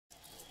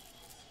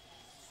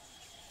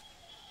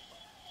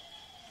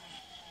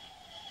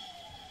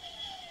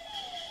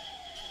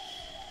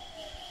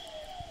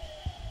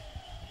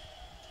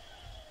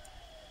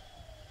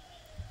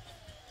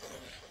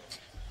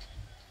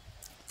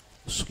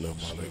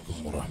السلام عليكم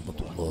ورحمة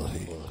الله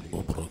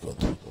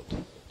وبركاته.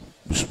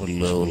 بسم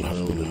الله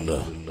والحمد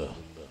لله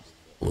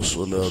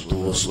والصلاة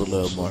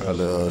والسلام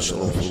على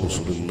أشرف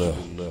رسول الله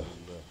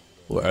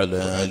وعلى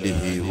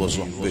آله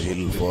وصحبه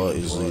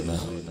الفائزين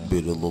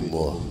برضا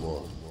الله.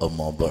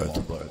 أما بعد،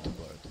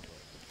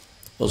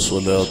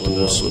 الصلاة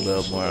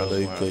والسلام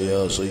عليك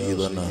يا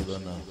سيدنا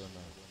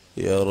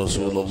يا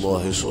رسول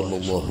الله صلى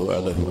الله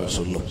عليه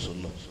وسلم.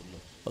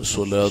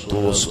 الصلاة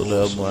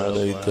والسلام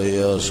عليك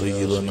يا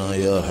سيدنا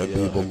يا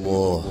حبيب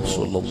الله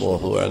صلى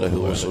الله عليه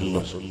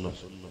وسلم.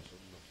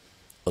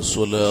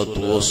 الصلاة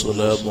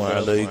والسلام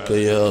عليك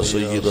يا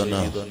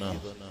سيدنا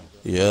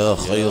يا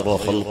خير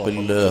خلق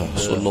الله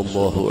صلى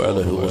الله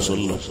عليه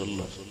وسلم.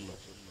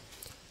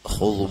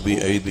 خذ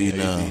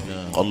بأيدينا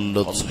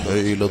قلت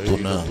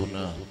حيلتنا،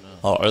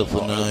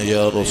 أعثنا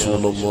يا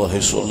رسول الله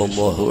صلى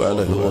الله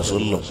عليه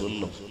وسلم.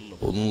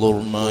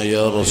 انظرنا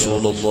يا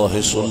رسول الله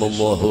صلى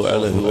الله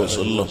عليه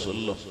وسلم.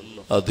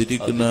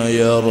 أدركنا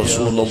يا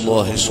رسول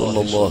الله صلى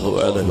الله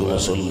عليه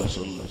وسلم.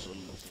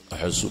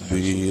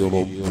 حسبي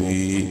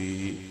ربي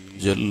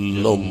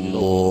جل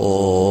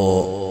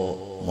الله،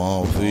 ما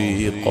في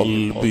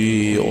قلبي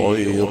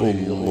غير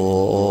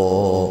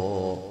الله،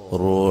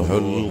 روح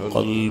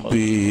القلب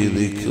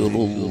ذكر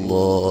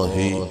الله،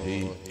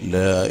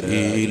 لا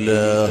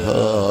إله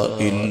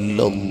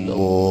إلا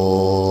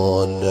الله،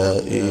 لا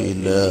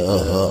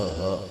إله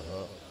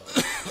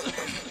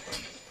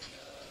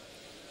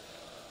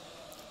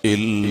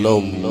إلا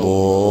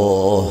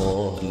الله،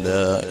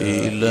 لا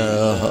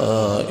إله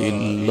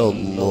إلا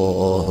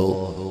الله،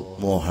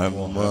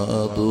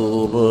 محمد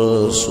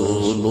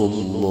رسول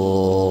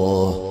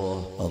الله.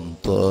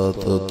 أنت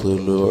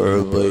تطلع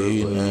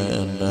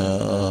بيننا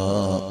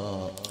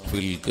في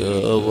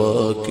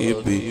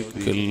الكواكب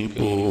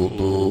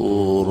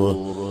كالبدور،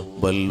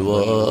 بل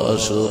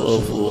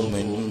وأشرف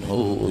منه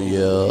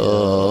يا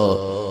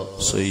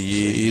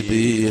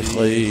سيدي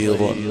خير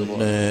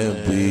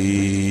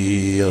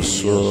النبي.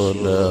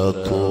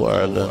 الصلاة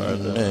على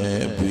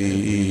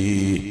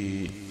النبي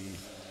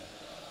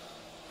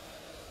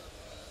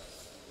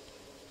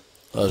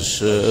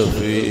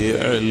الشفيع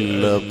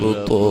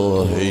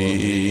الأبطحي.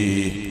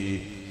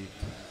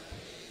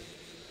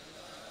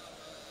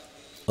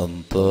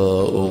 أنت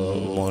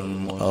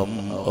أم أم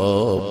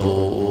أبو،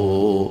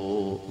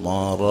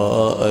 ما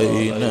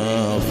رأينا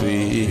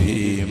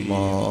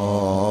فيهما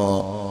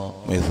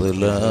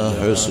مثل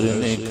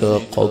حسنك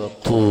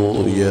قط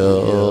يا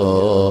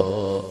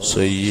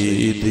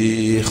سيدي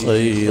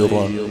خير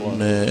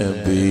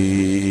النبي.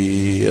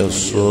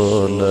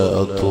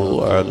 الصلاة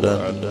على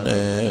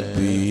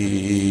النبي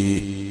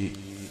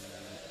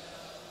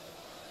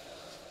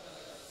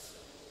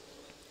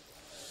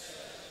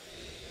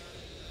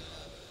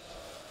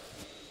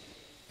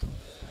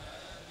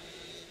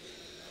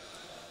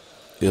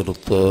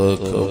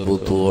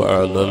ارتكبت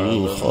على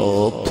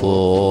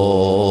الخطا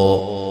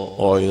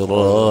غير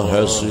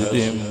حسد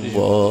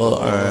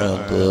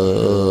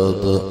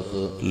وعدد،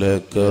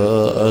 لك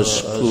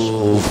أشكو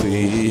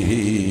فيه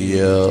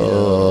يا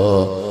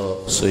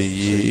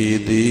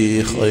سيدي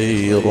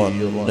خير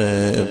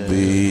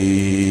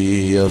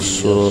النبي.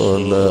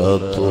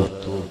 الصلاة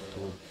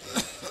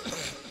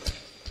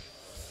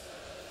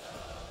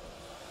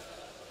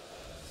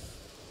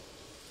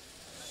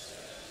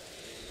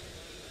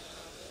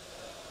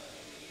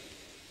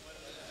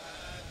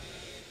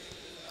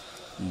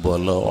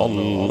بلغ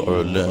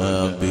العلا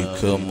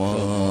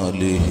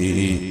بكماله،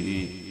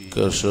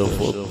 كشف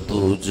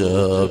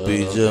الدجى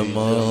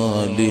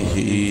بجماله،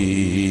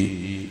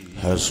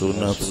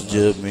 حسنت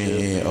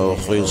جميع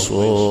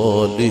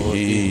خصاله.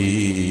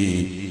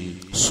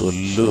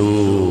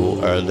 صلوا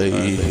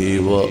عليه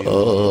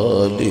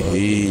وآله.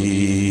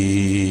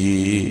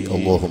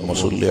 اللهم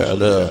صل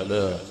على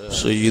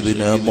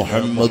سيدنا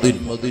محمد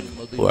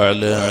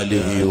وعلى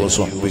آله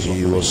وصحبه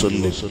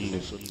وسلم.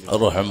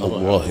 أرحم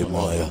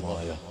الراحمين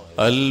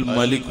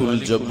الملك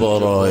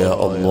الجبار يا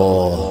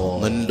الله،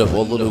 نند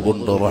فضل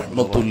قند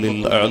رحمة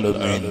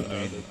للعالمين،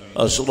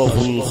 أشرف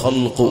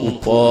الخلق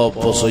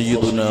أطاب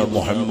سيدنا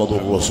محمد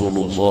رسول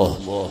الله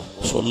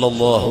صلى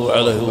الله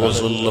عليه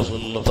وسلم.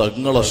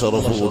 തങ്ങൾ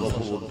ശറഫുകൊണ്ട്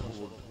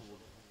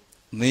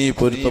നീ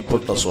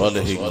പൊരുത്തപ്പെട്ട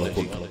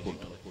സ്വാലിഹീങ്ങൾക്കുണ്ട്.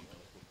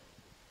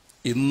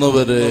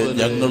 ഇന്നുവരെ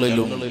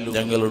ഞങ്ങളിലും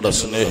ഞങ്ങളുടെ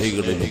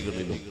സ്നേഹികളിലും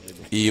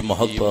ഈ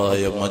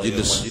മഹത്തായ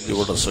മജ്ലിസ്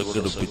ഇവിടെ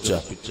സംഘടിപ്പിച്ച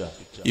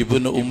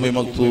ഇബ്നു ഉമ്മി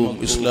മക്തൂം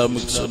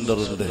ഇസ്ലാമിക്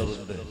സെന്ററിന്റെ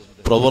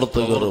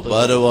പ്രവർത്തകർ,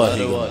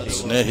 ഭാരവാഹികൾ,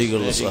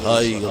 സ്നേഹികൾ,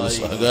 സഹായികൾ,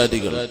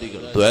 സഹകാരികൾ,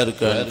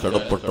 ദ്വാരക്കാൻ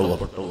കടപ്പെട്ടവർ,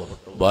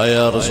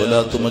 ബായാർ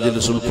സ്വലാത്ത്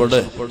മജ്ലിസ് ഉൾപ്പെടെ,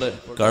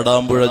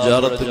 കാടാമ്പുഴ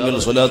ജാറത്തിങ്കൽ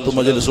സ്വലാത്ത്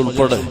മജ്ലിസ്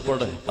ഉൾപ്പെടെ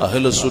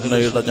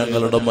അഹ്ലുസുന്നയുടെ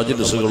ഞങ്ങളുടെ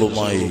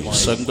മജ്ലിസുകളുമായി,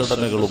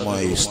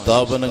 സംഘടനകളുമായി,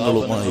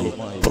 സ്ഥാപനങ്ങളുമായി,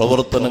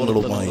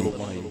 പ്രവർത്തനങ്ങളുമായി,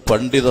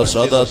 പണ്ഡിത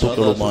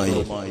സാദാത്തുക്കളുമായി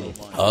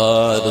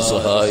ആര്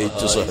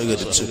സഹായിച്ച്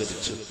സഹകരിച്ച്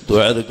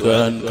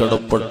ദ്വാരക്കാൻ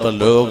കടപ്പെട്ട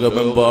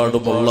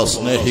ലോകമെമ്പാടുമുള്ള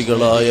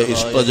സ്നേഹികളായ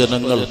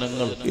ഇഷ്ടജനങ്ങൾ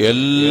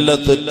എല്ലാ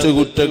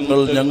തെറ്റുകുറ്റങ്ങൾ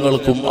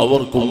ഞങ്ങൾക്കും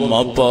അവർക്കും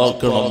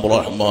മാപ്പാക്കണം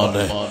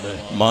റഹ്മാനെ.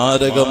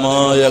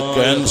 മാരകമായ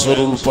ക്യാൻസർ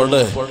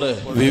ഉൾപ്പെടെ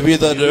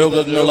വിവിധ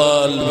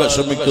രോഗങ്ങളാൽ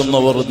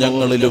വിഷമിക്കുന്നവർ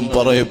ഞങ്ങളിലും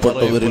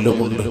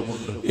പറയപ്പെട്ടവരിലുമുണ്ട്.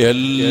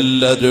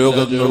 എല്ലാ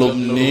രോഗങ്ങളും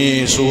നീ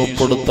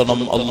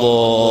സുഖപ്പെടുത്തണം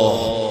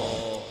അല്ലാഹ്.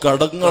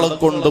 കടങ്ങളെ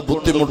കൊണ്ട്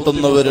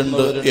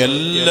ബുദ്ധിമുട്ടുന്നവരുണ്ട്,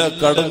 എല്ലാ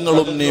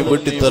കടങ്ങളും നീ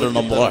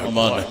വെട്ടിത്തരണം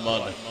റഹ്മാനെ.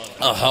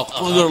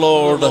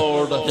 ഹക്കുകളോട്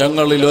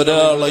ഞങ്ങളിൽ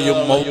ഒരാളെയും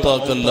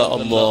മൗത്താക്കല്ല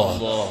അല്ലാഹ്.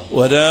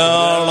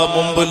 ഒരാളെ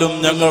മുമ്പിലും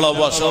ഞങ്ങളെ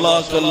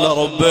വഷളാക്കല്ല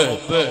റബ്ബേ.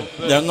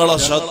 ഞങ്ങളെ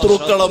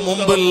ശത്രുക്കളെ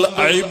മുമ്പിൽ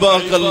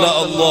അയ്ബാക്കല്ല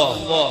അല്ലാഹ്.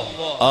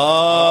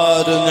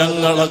 ആര്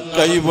ഞങ്ങളെ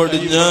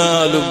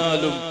കൈവടിഞ്ഞാലും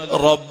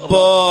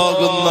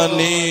റബ്ബാകുന്ന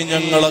നീ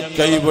ഞങ്ങളെ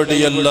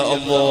കൈവടിയല്ല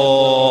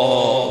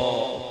അല്ലാഹ്.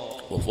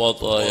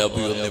 വഫാത്തായ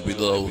അബിയുടെ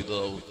പിതാവ്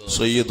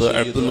സയ്യിദ്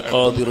അബ്ദുൽ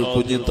ഖാദിർ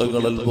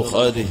കുഞ്ഞിത്തങ്ങൾ അൽ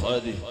ബുഖാരി,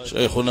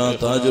 ശൈഖുനാ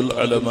താജുൽ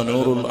അലമ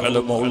നൂറുൽ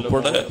അലമ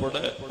ഉൾപ്പെടെ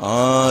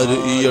ആര്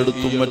ഈ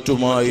അടുത്തും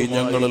മറ്റുമായി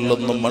ഞങ്ങളിൽ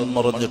നിന്നും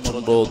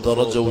മൺമറഞ്ഞിട്ടുണ്ടോ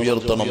ദറജ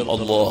ഉയർത്തണം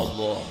അല്ലാഹ്.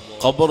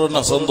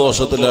 ഖബറിനെ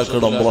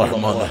സന്തോഷത്തിലാക്കണം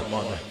റഹ്മാനെ.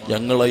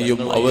 ഞങ്ങളെയും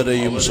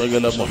അവരെയും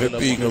സകല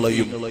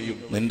മുഹബ്ബീങ്ങളെയും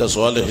നിന്റെ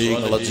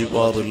സ്വാലിഹീങ്ങളെ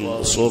ജിവാറിൽ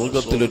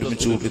സ്വർഗത്തിൽ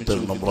ഒരുമിച്ച്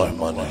കൂട്ടിത്തരണം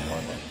റഹ്മാനെ.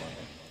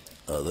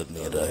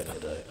 ആദരണീയരായ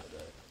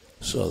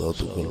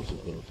സാദാത്തുക്കൾ,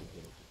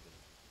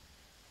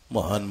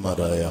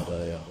 മഹാന്മാരായ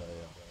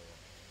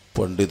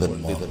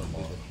പണ്ഡിതന്മാർ,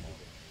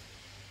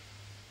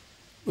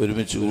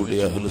 ഒരുമിച്ച്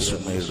കൂടിയ അഹ്ലു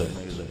സുന്നയുടെ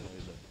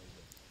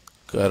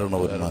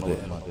കാരണവന്മാരെ,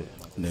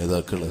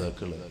 നേതാക്കളെ,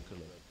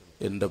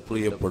 എന്റെ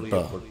പ്രിയപ്പെട്ട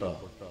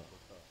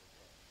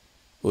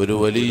ഒരു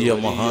വലിയ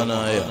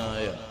മഹാനായ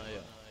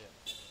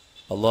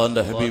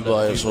അള്ളാന്റെ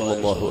ഹബീബായ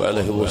സല്ലല്ലാഹു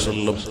അലൈഹി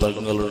വസല്ലം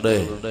തങ്ങളുടെ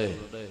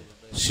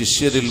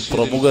ശിഷ്യരിൽ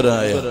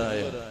പ്രമുഖരായ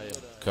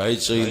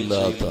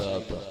കാഴ്ചയില്ലാത്ത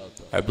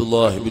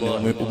അബ്ദുല്ലാഹി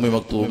ഇബ്നു ഉമ്മി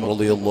മക്തൂം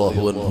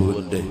റളിയല്ലാഹു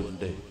അൻഹുവിന്റെ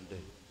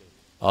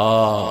ആ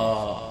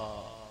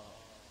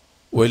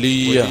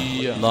വലിയ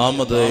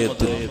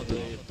നാമധേയത്തിൽ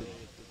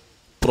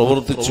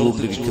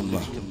പ്രവർത്തിച്ചുകൊണ്ടിരിക്കുന്ന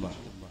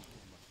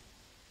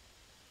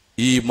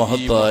ഈ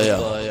മഹത്തായ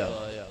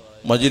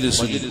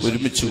മജ്ലിസിൽ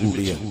ഒരുമിച്ച്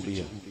കൂടിയ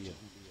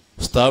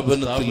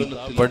സ്ഥാപനത്തിൽ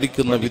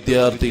പഠിക്കുന്ന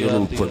വിദ്യാർത്ഥികൾ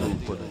ഉൾപ്പെടെ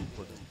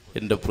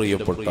എന്റെ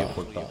പ്രിയപ്പെട്ട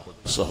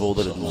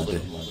സഹോദരന്മാരെ,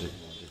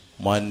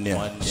 മാന്യ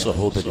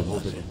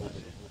സഹോദരന്മാരെ,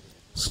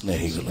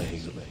 സ്നേഹികളെ,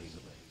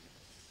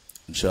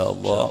 ഇൻഷാ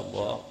അല്ലാഹ്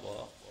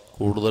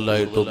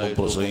കൂടുതലായിട്ടൊന്നും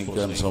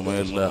പ്രസംഗിക്കാൻ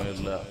സമയമില്ല.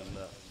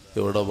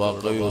 ഇവിടെ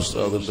വാക്കവി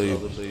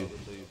ഉസ്താദിന്റെയും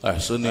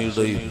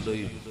അഹ്സനിയുടെയും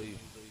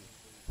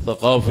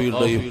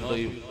സഖാഫിയുടെയും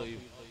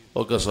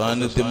ഒക്കെ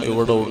സാന്നിധ്യം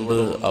ഇവിടെ ഉണ്ട്.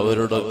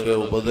 അവരുടെയൊക്കെ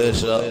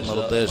ഉപദേശ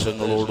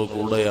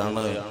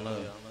നിർദ്ദേശങ്ങളോടുകൂടെയാണ്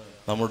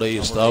നമ്മുടെ ഈ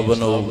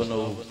സ്ഥാപനവും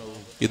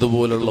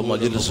ഇതുപോലുള്ള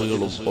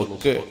മജ്ലിസുകളും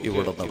ഒക്കെ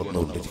ഇവിടെ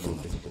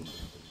നടന്നുകൊണ്ടിരിക്കുന്നത്.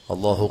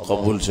 അള്ളാഹു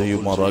കബൂൽ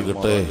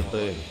ചെയ്യുമാറാകട്ടെ,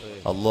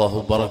 അള്ളാഹു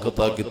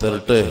ബറക്കത്താക്കി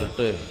തരട്ടെ.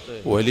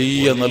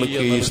 വലിയ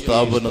നിലയ്ക്ക് ഈ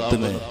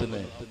സ്ഥാപനത്തിന്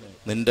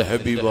നിന്റെ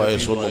ഹബീബായ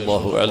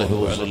സല്ലല്ലാഹു അലൈഹി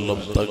വസല്ലം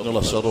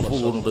തങ്ങളെ ശറഫ്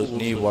കൊണ്ട്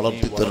നീ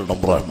വളർത്തിത്തരണം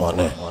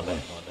റഹ്മാനെ,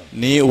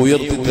 നീ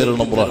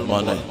ഉയർത്തിത്തരണം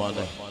റഹ്മാനെ.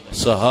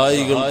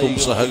 സഹായികൾക്കും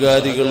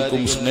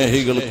സഹകാരികൾക്കും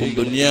സ്നേഹികൾക്കും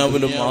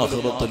ദുനിയാവിലും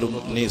ആഖിറത്തിലും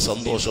നീ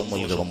സന്തോഷം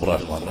നൽകണം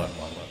റഹ്മാനെ.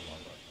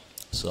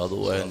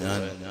 സാധുവായ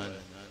ഞാൻ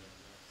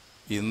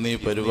ഇന്നീ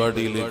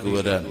പരിപാടിയിലേക്ക്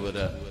വരാൻ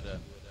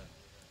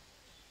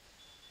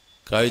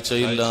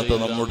കാഴ്ചയില്ലാത്ത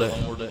നമ്മുടെ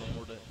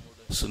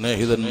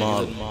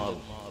സ്നേഹിതന്മാർ,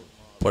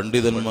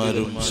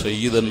 പണ്ഡിതന്മാരും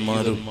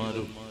സയ്യിദന്മാരും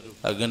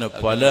അങ്ങനെ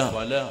പല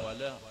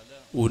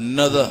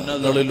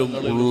ഉന്നതങ്ങളിലും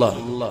ഉള്ള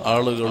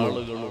ആളുകളും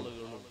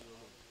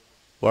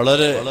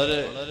വളരെ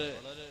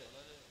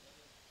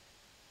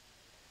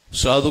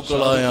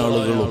സാധുക്കളായ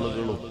ആളുകളും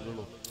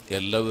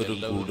എല്ലാവരും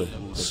കൂടെ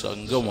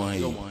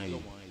സംഘമായി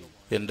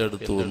എന്റെ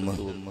അടുത്ത് വന്ന്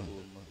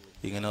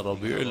ഇങ്ങനെ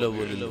റബീഉൽ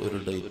അവ്വലിൽ ഒരു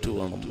ഡേറ്റ്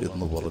വേണം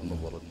എന്ന് പറഞ്ഞു.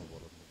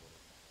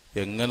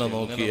 എങ്ങനെ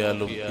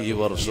നോക്കിയാലും ഈ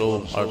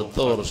വർഷവും അടുത്ത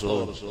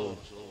വർഷവും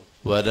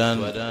വരാൻ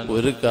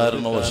ഒരു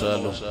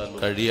കാരണവശാലും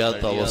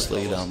കഴിയാത്ത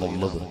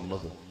അവസ്ഥയിലാണുള്ളത്.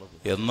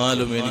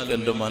 എന്നാലും എനിക്ക്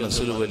എന്റെ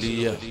മനസ്സിൽ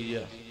വലിയ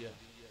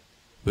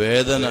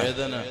വേദന.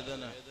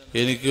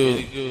 എനിക്ക്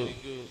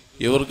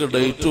ഇവർക്ക്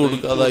ഡേറ്റ്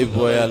കൊടുക്കാതായി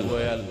പോയാൽ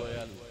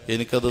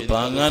എനിക്കത്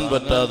താങ്ങാൻ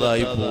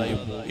പറ്റാതായി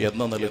പോകും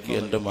എന്ന നിലയ്ക്ക്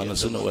എന്റെ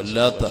മനസ്സിന്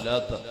വല്ലാത്ത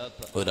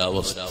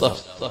ഒരവസ്ഥ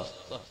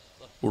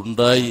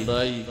ഉണ്ടായി.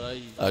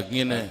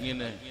 അങ്ങനെ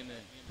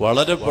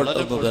വളരെ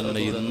പെട്ടെന്ന്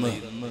തന്നെ ഇന്ന്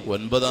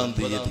 9-ാം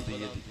തീയതി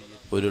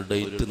ഒരു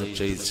ഡേറ്റ്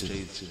നിശ്ചയിച്ച്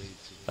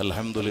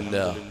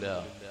അൽഹംദുലില്ലാഹ്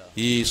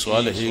ഈ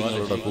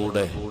സ്വാലിഹീങ്ങളുടെ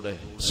കൂടെ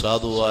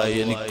സാധുവായ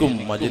എനിക്കും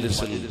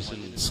മജ്ലിസിൽ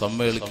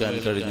സമ്മേളിക്കാൻ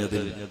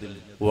കഴിഞ്ഞതിൽ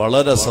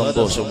വളരെ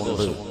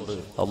സന്തോഷമുണ്ട്.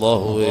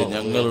 അല്ലാഹുവേ,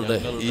 ഞങ്ങളുടെ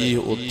ഈ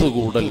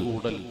ഒത്തുകൂടൽ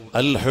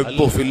അൽ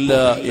ഹബ്ബു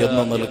ഫില്ലാ എന്ന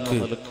നിലക്ക്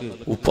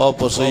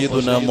ഉപ്പാപ്പ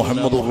സയ്യിദുനാ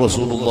മുഹമ്മദുർ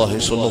റസൂലുള്ളാഹി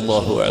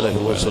സ്വല്ലല്ലാഹു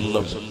അലൈഹി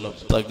വസല്ലം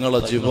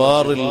തങ്ങളെ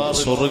ജിവാറിൽ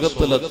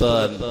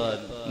സ്വർഗ്ഗത്തിലെത്താൻ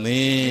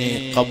നീ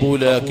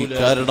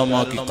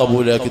കാരണമാക്കി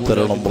കബൂലാക്കി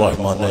തരണം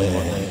റഹ്മാനേ.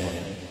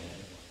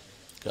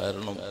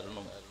 കാരണം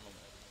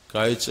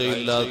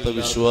കാഴ്ചയില്ലാത്ത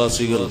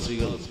വിശ്വാസികൾ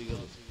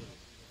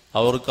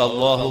അവർക്ക്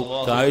അല്ലാഹു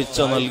കാഴ്ച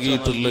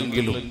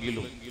നൽകിയിട്ടില്ലെങ്കിലും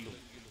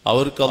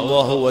അവർക്ക്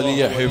അല്ലാഹു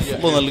വലിയ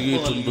ഹിഫ്ള്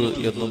നൽകിയിട്ടുണ്ട്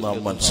എന്ന് നാം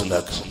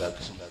മനസ്സിലാക്കുക.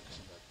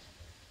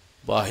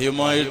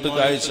 ബാഹ്യമായിട്ട്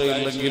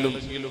കാഴ്ചയില്ലെങ്കിലും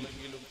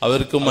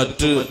അവർക്ക്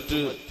മറ്റ്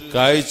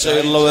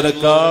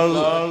കാഴ്ചയുള്ളവരെക്കാൾ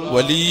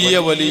വലിയ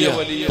വലിയ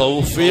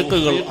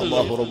തൗഫീഖുകൾ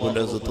അല്ലാഹു റബ്ബുൽ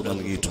ഇസ്സത്ത്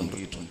നൽകിയിട്ടുണ്ട്.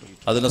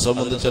 അതിനെ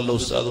സംബന്ധിച്ചുള്ള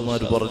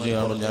ഉസ്താദുമാർ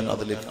പറഞ്ഞാണ്, ഞാൻ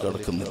അതിലേക്ക്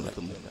കടക്കുന്നില്ല.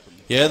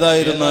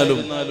 ഏതായിരുന്നാലും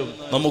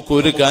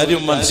നമുക്കൊരു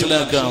കാര്യം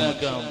മനസ്സിലാക്കാം,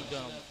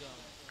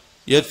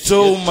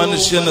 ഏറ്റവും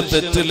മനുഷ്യനെ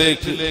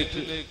തെറ്റിലേക്ക്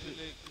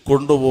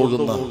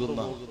കൊണ്ടുപോകുന്ന,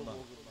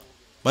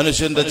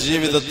 മനുഷ്യന്റെ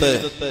ജീവിതത്തെ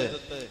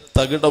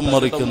തകിടം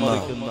മറിക്കുന്ന,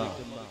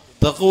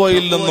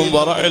 തഖ്വയിൽ നിന്നും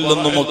വറഇൽ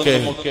നിന്നുമൊക്കെ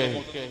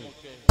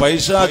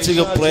പൈശാചിക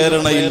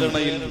പ്രേരണയിൽ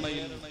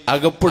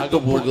അകപ്പെട്ടു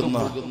പോകുന്ന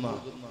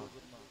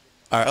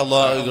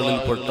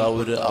അഅ്ളാകളിൽപ്പെട്ട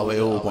ഒരു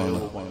അവയവമാണ്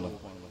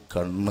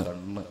കണ്ണ്.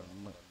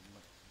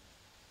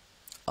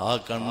 ആ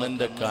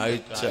കണ്ണിന്റെ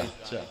കാഴ്ച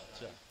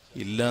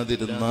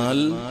ഇല്ലാതിരുന്നാൽ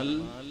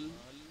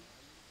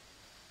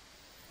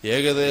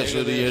ഏകദേശം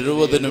ഒരു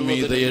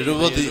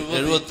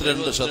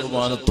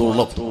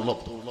 70%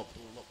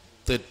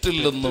 തെറ്റിൽ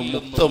നിന്നും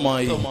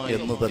മുക്തമായി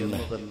എന്ന്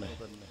തന്നെ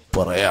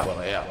പറയാം.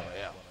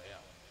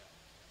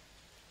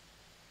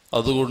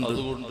 അതുകൊണ്ട്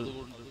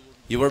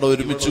ഇവിടെ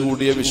ഒരുമിച്ച്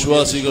കൂടിയ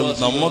വിശ്വാസികൾ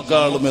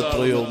നമ്മക്കാളും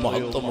എത്രയോ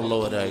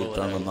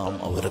മഹത്വമുള്ളവരായിട്ടാണ് നാം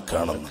അവരെ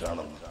കാണുന്നത്.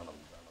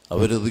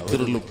 അവര്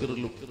ദിക്റിലും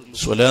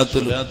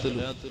സ്വലാത്തിലും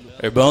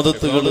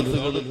ഇബാദത്തുകളിലും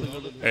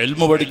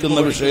ഇൽമു പഠിക്കുന്ന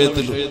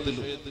വിഷയത്തിലും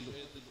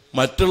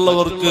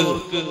മറ്റുള്ളവർക്ക്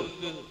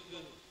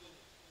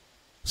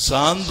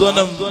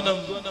സാന്ത്വനം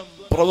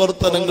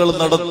പ്രവർത്തനങ്ങൾ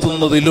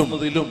നടത്തുന്നതിലും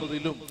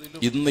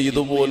ഇന്ന്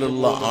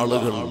ഇതുപോലുള്ള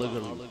ആളുകൾ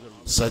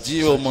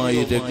സജീവമായി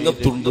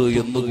രംഗത്തുണ്ട്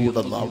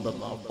എന്നുകൂടെ നാം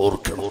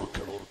ഓർക്കണം.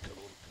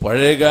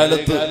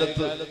 പഴയകാലത്ത്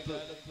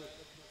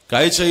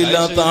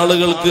കാഴ്ചയില്ലാത്ത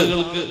ആളുകൾക്ക്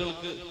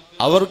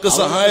അവർക്ക്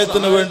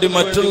സഹായത്തിന് വേണ്ടി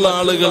മറ്റുള്ള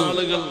ആളുകൾ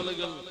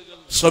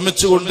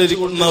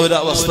ശ്രമിച്ചുകൊണ്ടിരിക്കുന്ന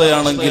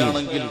ഒരവസ്ഥയാണെങ്കിൽ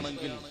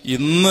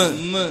ഇന്ന്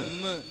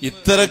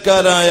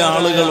ഇത്തരക്കാരായ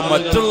ആളുകൾ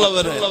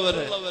മറ്റുള്ളവരെ,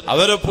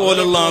 അവരെ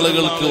പോലുള്ള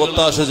ആളുകൾക്ക്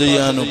ഒത്താശ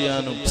ചെയ്യാനും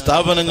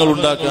സ്ഥാപനങ്ങൾ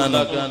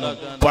ഉണ്ടാക്കാനും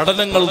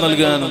പഠനങ്ങൾ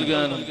നൽകാനും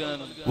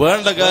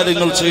വേണ്ട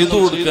കാര്യങ്ങൾ ചെയ്തു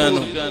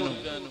കൊടുക്കാനും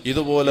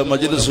ഇതുപോലെ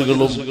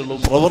മജ്‌ലിസുകളും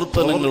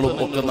പ്രവർത്തനങ്ങളും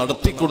ഒക്കെ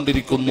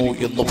നടത്തിക്കൊണ്ടിരിക്കുന്നു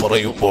എന്ന്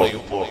പറയുമ്പോൾ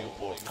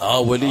ആ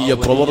വലിയ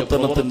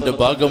പ്രവർത്തനത്തിന്റെ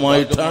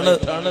ഭാഗമായിട്ടാണ്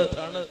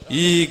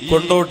ഈ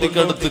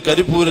കൊണ്ടോട്ടിക്കടുത്ത്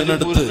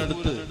കരിപ്പൂരിനടുത്ത്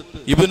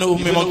ഇബ്നു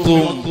ഉമ്മി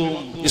മക്തൂം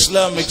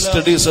ഇസ്ലാമിക്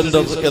സ്റ്റഡി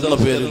സെന്റർ എന്ന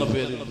പേരിൽ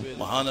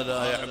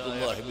മഹാനരായ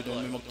അബ്ദുല്ലാഹി ഇബ്നു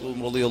ഉമ്മി മക്തൂം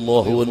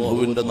റളിയല്ലാഹു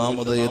അൻഹുവിന്റെ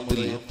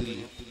നാമധേയത്തിൽ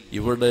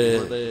ഇവിടെ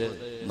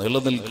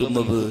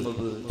നിലനിൽക്കുന്നത്,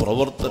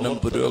 പ്രവർത്തനം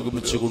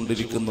പുരോഗമിച്ചു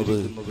കൊണ്ടിരിക്കുന്നത്.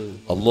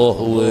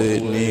 അല്ലാഹുവേ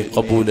നീ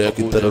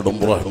ഖബൂലാക്കി തരണം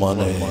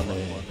റഹ്മാനേ.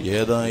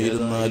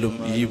 ഏതായിരുന്നാലും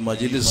ഈ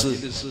മജ്‌ലിസ്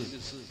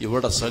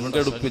ഇവിടെ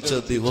സംഘടിപ്പിച്ച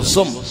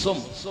ദിവസം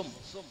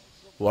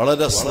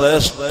വളരെ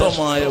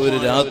ശ്രേഷ്ഠമായ ഒരു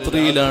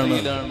രാത്രിയിലാണ്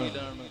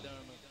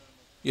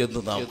എന്ന്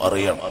നാം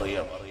അറിയണം.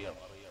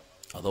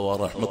 അഥവാ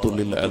റഹ്മത്തുൽ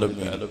ലിൽ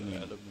ആലമീൻ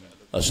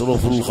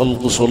അഷ്റഫുൽ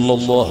ഖൽഖ്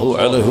സ്വല്ലല്ലാഹു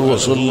അലൈഹി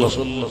വസല്ലം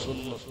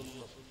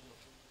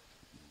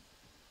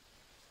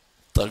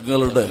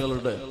തങ്ങളുടെ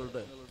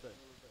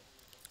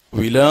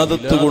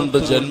വിലാദത്ത് കൊണ്ട്,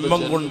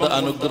 ജന്മം കൊണ്ട്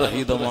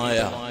അനുഗ്രഹീതമായ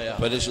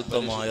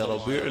പരിശുദ്ധമായ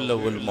റബീഉൽ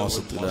അവ്വൽ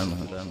മാസത്തിലാണ്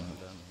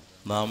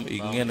നാം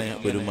ഇങ്ങനെ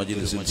ഒരു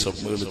മജ്‌ലിസിൽ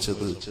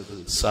സമ്മേളിച്ചത്.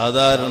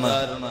 സാധാരണ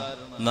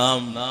നാം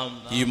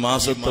ഈ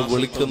മാസത്തെ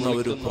വിളിക്കുന്ന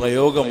ഒരു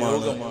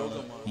പ്രയോഗമാണ്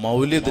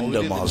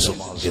മൗലിദിന്റെ മാസം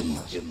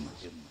എന്ന്.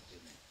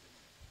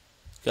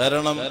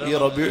 കാരണം ഈ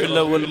റബീഉൽ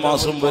അവ്വൽ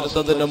മാസം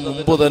വരുന്നതിന്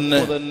മുമ്പ്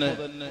തന്നെ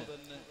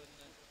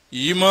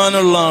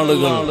ഈമാനുള്ള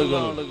ആളുകൾ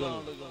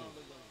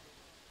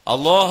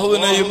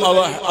അല്ലാഹുവിനെയും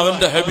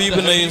അവന്റെ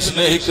ഹബീബിനെയും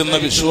സ്നേഹിക്കുന്ന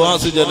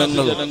വിശ്വാസി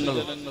ജനങ്ങൾ,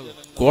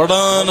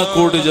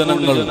 കോടാനക്കോടി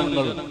ജനങ്ങൾ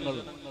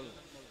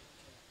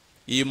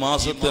ഈ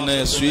മാസത്തിനെ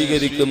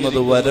സ്വീകരിക്കുന്നത്,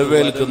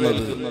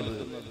 വരവേൽക്കുന്നത്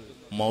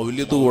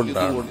മൗലിദ്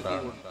കൊണ്ടാണ്.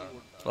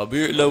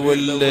 റബീഉൽ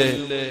അവ്വലിലെ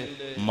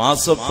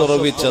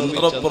മാസപ്പിറവി,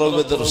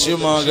 ചന്ദ്രപ്പിറവി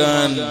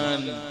ദൃശ്യമാകാൻ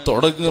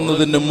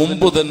തുടങ്ങുന്നതിന്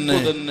മുമ്പ് തന്നെ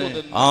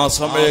ആ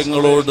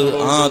സമയങ്ങളോട്,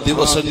 ആ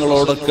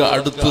ദിവസങ്ങളോടൊക്കെ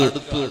അടുത്ത്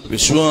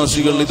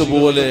വിശ്വാസികൾ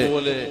ഇതുപോലെ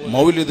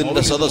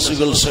മൗലിദിന്റെ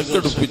സദസ്സുകൾ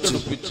സംഘടിപ്പിച്ചു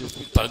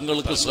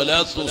തങ്ങൾക്ക്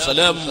സ്വലാത്തും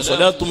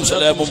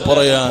സലാമും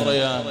പറയാൻ.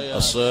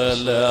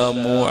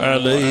 അസ്സലാമു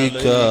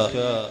അലൈക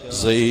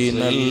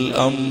സൈനൽ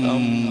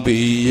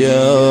അംബിയാഇ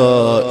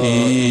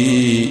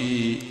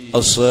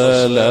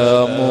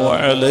അസ്സലാമു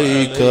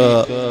അലൈക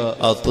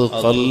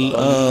അത്ഖൽ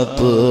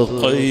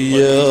അത്ഖയാഇ.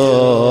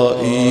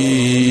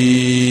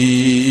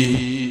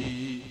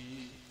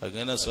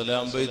 അങ്ങനെ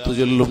സലാം ബൈത്ത്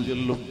ചൊല്ലും,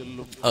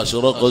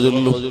 അശ്റഖ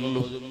ചൊല്ലും,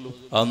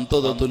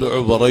 അന്തദതുൽ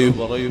പറയും,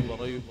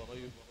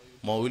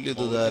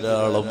 മൗലിദ്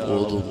ധാരാളം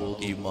ഓതും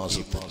ഈ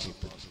മാസത്തിൽ.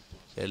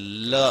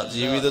 എല്ലാ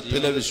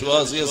ജീവിതത്തിലെ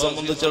വിശ്വാസിയെ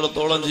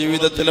സംബന്ധിച്ചിടത്തോളം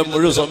ജീവിതത്തിലെ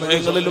മുഴുവൻ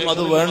സമയങ്ങളിലും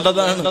അത്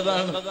വേണ്ടതാണ്.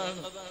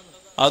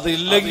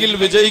 അതില്ലെങ്കിൽ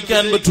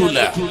വിജയിക്കാൻ പറ്റൂല,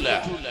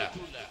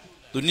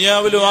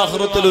 ദുനിയാവിലും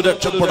ആഖിറത്തിലും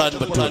രക്ഷപ്പെടാൻ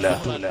പറ്റൂല.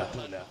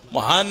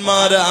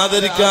 മഹാന്മാരെ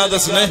ആദരിക്കാതെ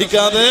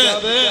സ്നേഹിക്കാതെ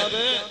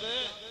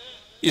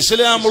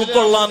ഇസ്ലാം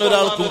ഉൾക്കൊള്ളാൻ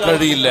ഒരാൾക്കും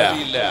കഴിയില്ല.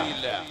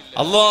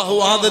 അള്ളാഹു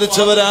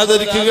ആദരിച്ചവരെ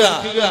ആദരിക്കുക,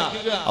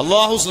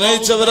 അള്ളാഹു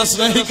സ്നേഹിച്ചവരെ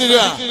സ്നേഹിക്കുക,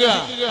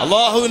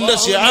 അള്ളാഹുവിന്റെ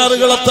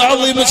ശിആറുകളെ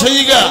തഅളീം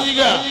ചെയ്യുക.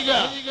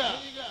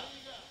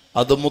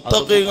 അത്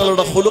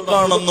മുത്തഖീങ്ങളുടെ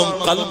ഖുലുഖാണെന്നും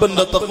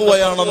ഖൽബിന്റെ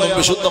തഖ്വയാണെന്നും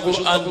വിശുദ്ധ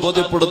ഖുർആൻ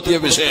ബോധ്യപ്പെടുത്തിയ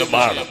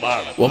വിഷയമാണ്.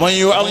 വമൻ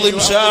യുഅള്ളിം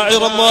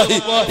ശാഇറല്ലാഹി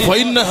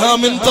ഫഇന്നഹാ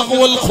മിൻ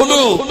തഖ്വൽ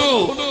ഖുലൂബ്.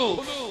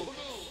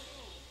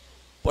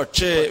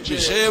 പക്ഷേ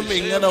വിഷയം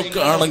ഇങ്ങനെയൊക്കെ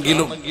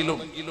ആണെങ്കിലും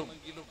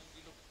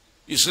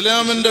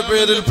ഇസ്ലാമിന്റെ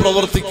പേരിൽ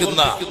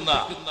പ്രവർത്തിക്കുന്ന,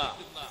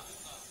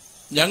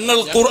 ഞങ്ങൾ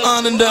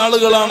ഖുർആനിന്റെ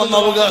ആളുകളാണെന്ന്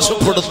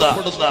അവകാശപ്പെടുന്ന,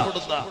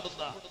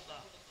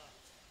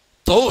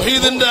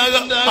 തൗഹീദിന്റെ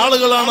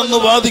ആളുകളാണെന്ന്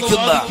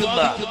വാദിക്കുന്ന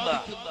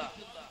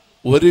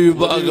ഒരു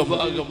വിഭാഗം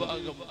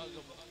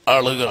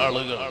ആളുകൾ,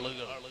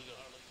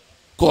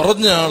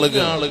 കുറഞ്ഞ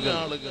ആളുകൾ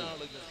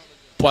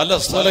പല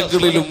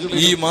സ്ഥലങ്ങളിലും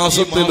ഈ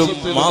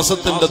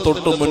മാസത്തിന്റെ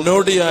തൊട്ട്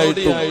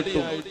മുന്നോടിയായിട്ടും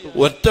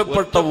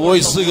ഒറ്റപ്പെട്ട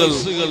വോയിസുകൾ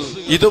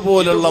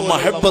ഇതുപോലുള്ള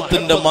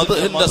മഹബത്തിന്റെ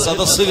മദ്ഹിന്റെ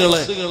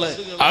സദസ്സുകളെ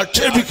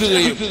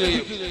ആക്ഷേപിക്കുകയും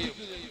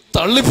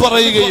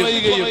തള്ളിപ്പറയുകയും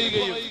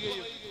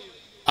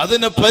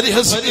അതിനെ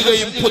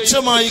പരിഹസിക്കുകയും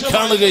പുച്ഛമായി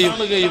കാണുകയും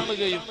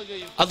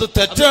അത്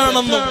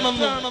തെറ്റാണെന്നും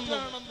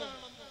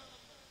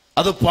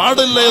അത്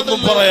പാടില്ല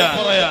എന്നും പറയാൻ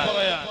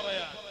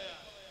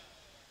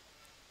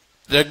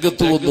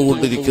രംഗത്ത്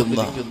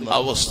വന്നുകൊണ്ടിരിക്കുന്ന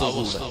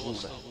അവസ്ഥകൾ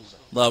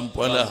നാം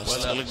പല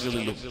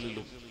സ്ഥലങ്ങളിലും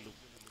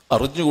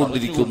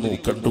അറിഞ്ഞുകൊണ്ടിരിക്കുന്നു,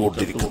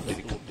 കണ്ടുകൊണ്ടിരിക്കുന്നു.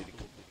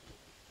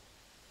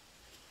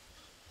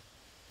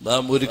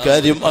 നാം ഒരു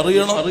കാര്യം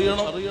അറിയണം,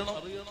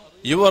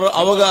 ഇവർ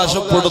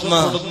അവകാശപ്പെടുന്ന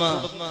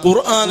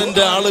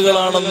ഖുർആനിന്റെ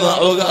ആളുകളാണെന്ന്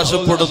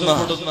അവകാശപ്പെടുന്ന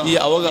ഈ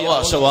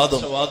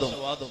അവകാശവാദം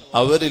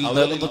അവരിൽ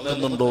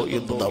നിലനിൽക്കുന്നുണ്ടോ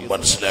എന്ന് നാം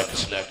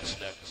മനസ്സിലാക്കണം.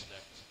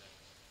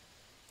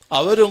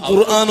 അവരും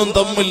ഖുർആനും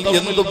തമ്മിൽ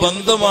എന്ത്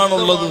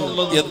ബന്ധമാണുള്ളത്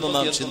എന്ന്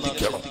നാം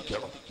ചിന്തിക്കണം.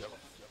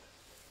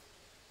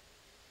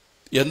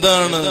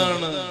 എന്താണ്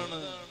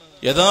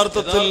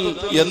യഥാർത്ഥത്തിൽ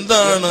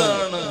എന്താണ്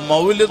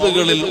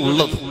മൗലിദുകളിൽ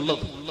ഉള്ളത്?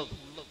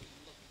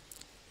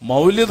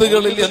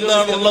 മൗലിദുകളിൽ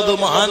എന്താണുള്ളത്?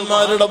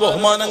 മഹാന്മാരുടെ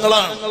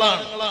ബഹുമാനങ്ങളാണ്.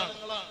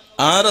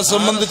 ആരെ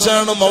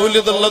സംബന്ധിച്ചാണ്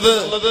മൗലിദ് ഉള്ളത്?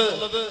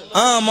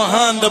 ആ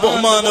മഹാന്റെ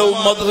ബഹുമാനവും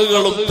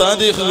മദ്ഹുകളും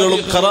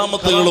താരീഖുകളും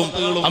കറാമത്തുകളും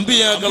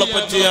അമ്പിയാക്കളെ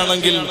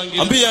പറ്റിയാണെങ്കിൽ,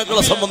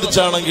 അമ്പിയാക്കളെ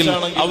സംബന്ധിച്ചാണെങ്കിൽ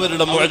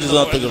അവരുടെ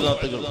മുഅ്ജിസാത്തുകൾ.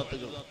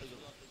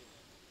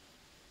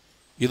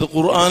 ഇത്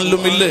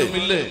ഖുർആനിലും ഇല്ലേ?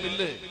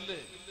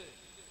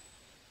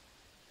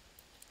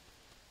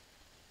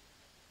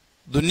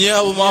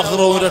 ദുനിയാവും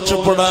ആഖിറവും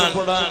രക്ഷപ്പെടാൻ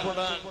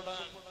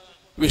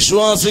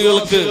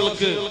വിശ്വാസികൾക്ക്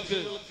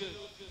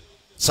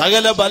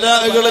സകല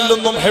ബലാകളിൽ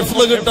നിന്നും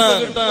ഹിഫ്ള് കിട്ടാൻ,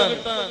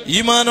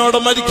 ഈമാനോടെ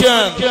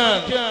മരിക്കാൻ,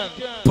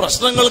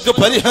 പ്രശ്നങ്ങൾക്ക്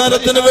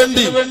പരിഹാരത്തിന്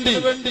വേണ്ടി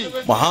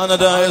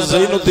മഹാനരായ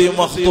സൈനുദ്ദീൻ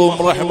മഖ്ദൂം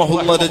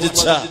റഹിമഹുല്ലാഹ്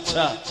രചിച്ച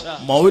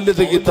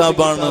മൗലിദ്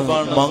കിതാബാണ്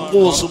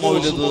മങ്കൂസ്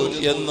മൗലിദ്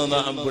എന്ന്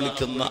നാം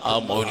വിളിക്കുന്ന ആ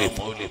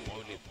മൗലിദ്.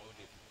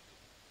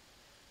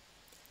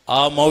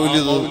 ആ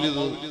മൗലിദ്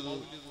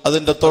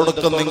അതിന്റെ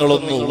തുടക്കം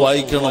നിങ്ങളൊന്ന്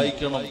വായിക്കണം.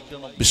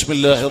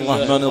 ബിസ്മില്ലാഹിർ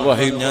റഹ്മാനിർ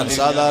റഹീം. ഞാൻ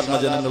സാധാരണ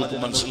ജനങ്ങൾക്ക്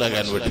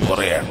മനസ്സിലാകാൻ വേണ്ടി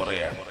പറയാം.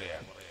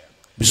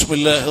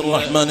 ബിസ്മില്ലാഹിർ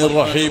റഹ്മാനിർ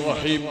റഹീം.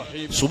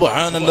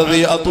 സുബ്ഹാനല്ലദീ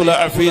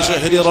അത്ലഅ ഫീ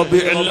ശഹരി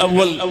റബീഉൽ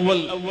അവ്വൽ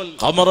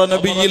ഖമറ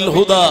നബിയിൽ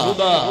ഹുദാ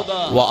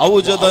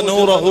വഔജദ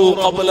നൂറഹു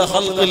ഖബ്ല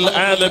ഖൽഖിൽ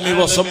ആലമി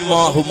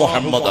വസമ്മാഹു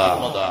മുഹമ്മദാ.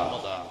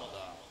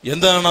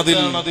 എന്താണ് അതിൽ?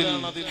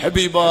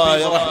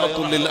 ഹബീബായ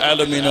റഹ്മത്തുൽ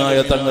ആലമീനായ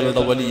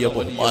തങ്ങളുടെ വലിയ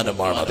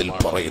ബഹുമാനമാണ് അതിൽ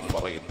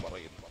പറയുന്നത്.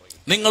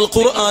 നിങ്ങൾ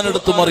ഖുർആൻ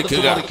എടുത്ത്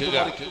മറിക്കുക,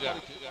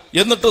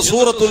 എന്നിട്ട്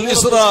സൂറത്തുൽ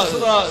ഇസ്രാ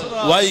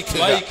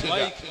വായിക്കുക.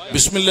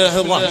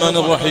 ബിസ്മില്ലാഹിർ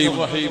റഹ്മാനിർ റഹീം.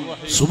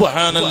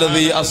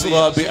 സുബ്ഹാനല്ലദീ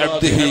അസ്റാ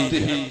ബിഅബ്ദിഹി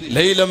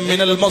ലൈലൻ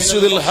മിനൽ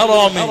മസ്ജിദിൽ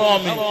ഹറാമി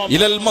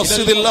ഇലൽ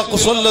മസ്ജിദിൽ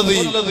അഖ്സല്ലദീ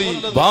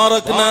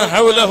ബാറക്നാ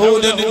ഹൗലഹു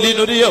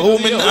ലിനുരിയഹു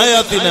മിൻ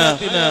ആയാതിനാ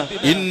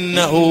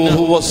ഇന്നഹു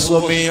ഹുവസ്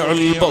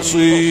സമീഉൽ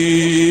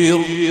ബസീർ.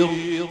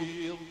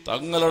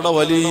 തങ്ങളുടെ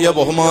വലിയ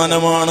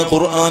ബഹുമാനമാണ്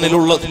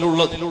ഖുർആനിലുള്ളത്.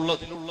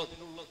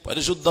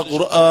 പരിശുദ്ധ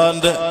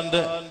ഖുർആന്റെ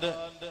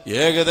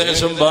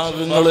ഏകദേശം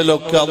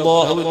ഭാഗങ്ങളിലൊക്കെ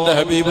അല്ലാഹുവിന്റെ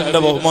ഹബീബിന്റെ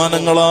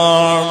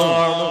ബഹുമാനങ്ങളാണ്.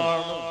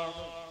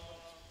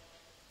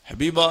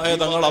 ഹബീബായ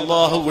തങ്ങൾ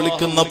അല്ലാഹു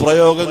വിളിക്കുന്ന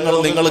പ്രയോഗങ്ങൾ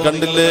നിങ്ങൾ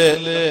കണ്ടില്ലേ?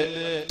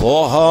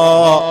 ത്വാഹ,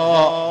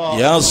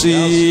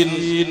 യാസീൻ,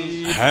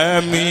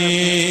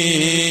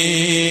 ഹാമീം.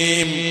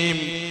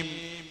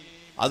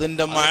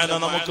 അതിന്റെ മഅന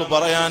നമുക്ക്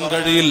പറയാൻ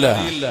കഴിയില്ല.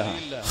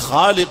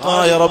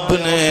 ഖാലിഖായ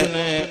റബ്ബിനെ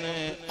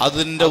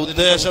അതിന്റെ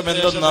ഉദ്ദേശം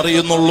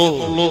എന്തെന്നറിയുന്നുള്ളൂ,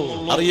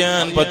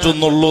 അറിയാൻ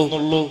പറ്റുന്നുള്ളൂ.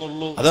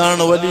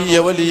 അതാണ് വലിയ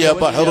വലിയ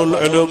ബഹറുൽ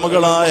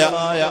ഉലൂമുകളായ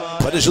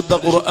പരിശുദ്ധ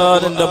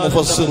ഖുർആനിന്റെ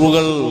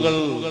മുഫസ്സിറുകൾ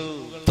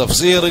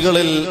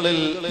തഫ്സീറുകളിൽ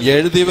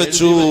എഴുതി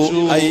വെച്ചു.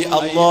 ഐ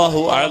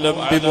അല്ലാഹു അലം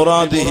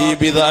ബിമുറാദിഹി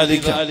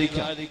ബിദാലിക,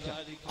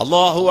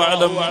 അല്ലാഹു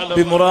അലം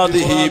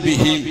ബിമുറാദിഹി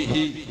ബിഹി.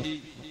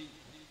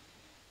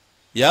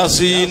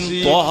 യാസീൻ,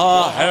 ത്വാഹ,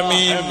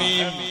 ഹമീം,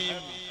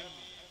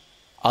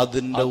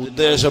 അതിന്റെ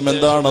ഉദ്ദേശം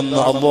എന്താണെന്ന്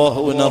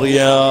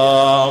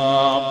അല്ലാഹുവിനറിയാം.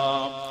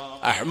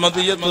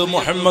 അഹ്മദിയത്ത്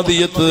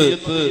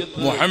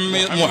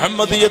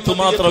മുഹമ്മദിയത്ത്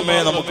മാത്രമേ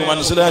നമുക്ക്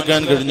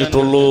മനസ്സിലാക്കാൻ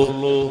കഴിഞ്ഞിട്ടുള്ളൂ.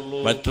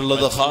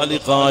 മറ്റുള്ളത്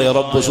ഖാലിഖായ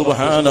റബ്ബ്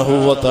സുബ്ഹാനഹു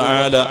വ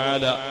തആല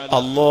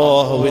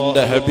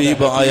അല്ലാഹുവിന്റെ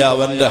ഹബീബായ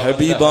അവന്റെ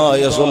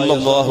ഹബീബായ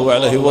സല്ലല്ലാഹു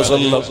അലൈഹി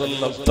വസല്ലം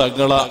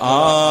തങ്ങളെ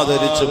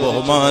ആദരിച്ച്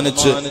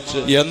ബഹുമാനിച്ച്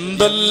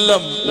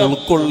എന്തെല്ലാം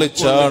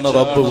ഉൾക്കൊള്ളിച്ചാണ്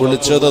റബ്ബ്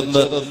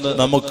വിളിച്ചതെന്ന്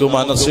നമുക്ക്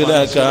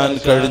മനസ്സിലാക്കാൻ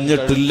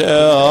കഴിഞ്ഞിട്ടില്ല.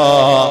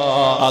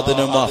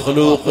 അതിന്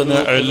മഖ്ലൂഖിന്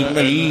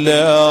ഇൽമില്ല.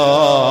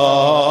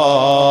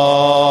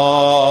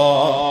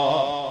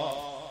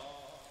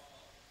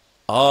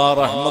 ആ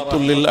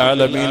റഹ്മത്തുൽ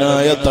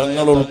ആലമീനായ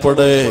തങ്ങൾ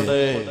ഉൾപ്പെടെ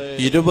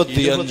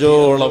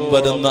 25ഓളം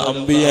വരുന്ന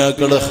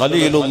അമ്പിയാക്കള്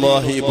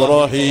ഖലീലുല്ലാഹി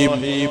ഇബ്രാഹിം,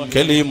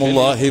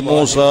 കലീമുല്ലാഹി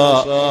മൂസ,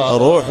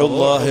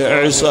 റൂഹുല്ലാഹി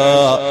ഈസാ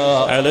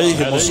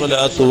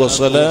അലൈഹിമുസ്സലാത്തു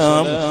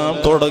വസ്സലാം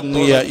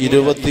തുടങ്ങിയ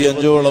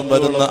 25ഓളം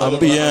വരുന്ന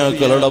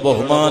അമ്പിയാക്കളുടെ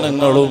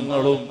ബഹുമാനങ്ങളും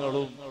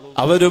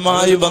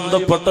അവരുമായി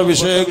ബന്ധപ്പെട്ട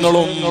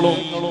വിഷയങ്ങളും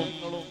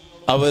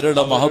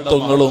അവരുടെ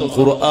മഹത്വങ്ങളും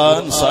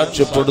ഖുർആൻ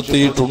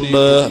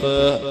സാക്ഷ്യപ്പെടുത്തിയിട്ടുണ്ട്.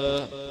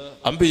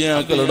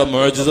 അമ്പിയാക്കളുടെ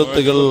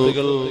മുഅ്ജിസത്തുകൾ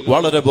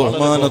വളരെ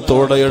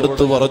ബഹുമാനത്തോടെ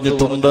എടുത്തു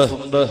പറഞ്ഞിട്ടുണ്ട്.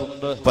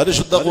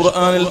 പരിശുദ്ധ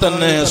ഖുർആനിൽ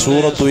തന്നെ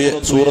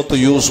സൂറത്ത്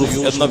യൂസുഫ്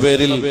എന്ന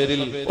പേരിൽ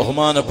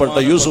ബഹുമാനപ്പെട്ട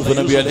യൂസുഫ്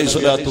നബി അലൈഹി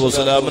സ്വലാത്തു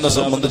വസ്സലാമിനെ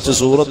സംബന്ധിച്ച്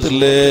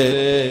സൂറത്തില്ലേ,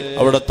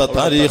 അവിടുത്തെ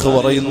താരീഖ്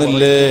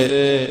പറയുന്നില്ലേ,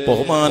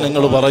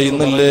 ബഹുമാനങ്ങൾ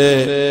പറയുന്നില്ലേ,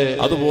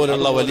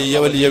 അതുപോലുള്ള വലിയ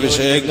വലിയ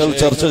വിഷയങ്ങൾ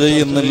ചർച്ച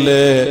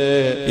ചെയ്യുന്നില്ലേ.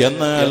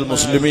 എന്നാൽ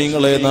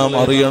മുസ്ലിമീങ്ങളെ നാം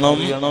അറിയണം,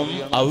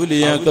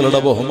 ഔലിയാക്കളുടെ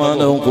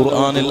ബഹുമാനവും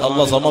ഖുർആനിൽ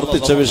അല്ലാഹ്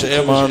സമർത്ഥിച്ച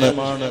വിഷയമാണ്.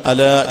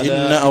 അലാ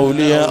ഇന്ന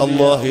ഔലിയാ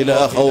അല്ലാഹി ലാ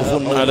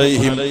ഖൗഫുൻ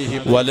അലൈഹിം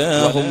വലാ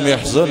ഹും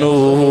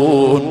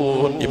യഹ്സനൂൻ.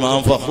 ഇമാം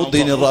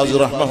ഫഖ്റുദ്ദീൻ റാസി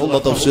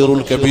റഹ്മഹുല്ലാഹ്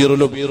തഫ്സീറുൽ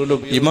കബീറിലും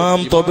ഇമാം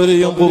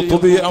തബരിയും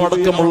ഖുർതുബിയും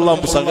അടക്കമുള്ള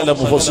സകല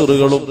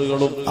മുഫസ്സിറുകളും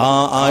ആ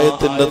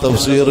ആയത്തിന്റെ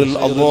തഫ്സീറിൽ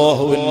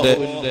അല്ലാഹുവിന്റെ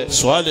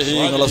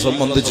സ്വാലിഹീങ്ങളെ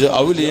സംബന്ധിച്ച്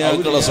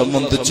ഔലിയാക്കളെ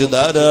സംബന്ധിച്ച്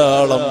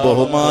ധാരാളം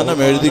ബഹുമാനം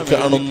എഴുതി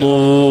കാണുന്നു.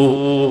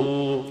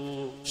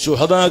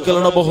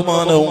 ശുഹദാക്കളുടെ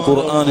ബഹുമാനവും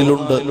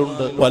ഖുർആനിലുണ്ട്.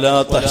 വലാ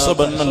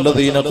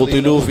തഹ്സബന്നല്ലദീന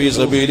ഖുതിലൂ ഫീ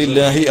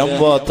സബീലില്ലാഹി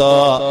അംവാതാ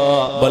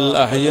ബൽ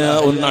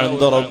അഹ്യാഉൻ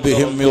ഇൻദ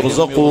റബ്ബിഹിം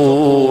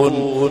യുർസഖൂൻ.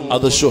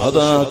 അത്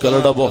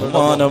ശുഹദാക്കളുടെ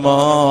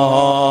ബഹുമാനമാണ്.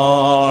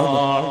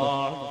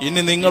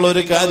 ഇനി നിങ്ങൾ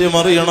ഒരു കാര്യം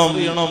അറിയണം,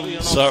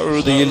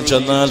 സഊദിയിൽ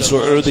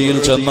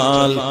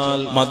ചെന്നാൽ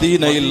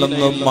മദീനയിൽ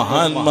നിന്നും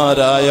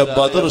മഹാന്മാരായ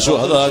ബദർ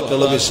ശുഹദാക്കൾ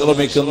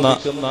വിശ്രമിക്കുന്ന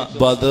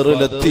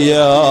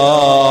ബദറിലെത്തിയാൽ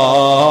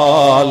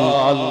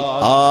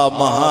ആ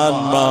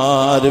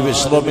മഹാന്മാര്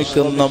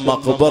വിശ്രമിക്കുന്ന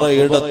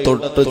മഖ്ബറയുടെ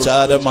തൊട്ട്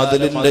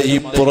ചാരമതിലിന്റെ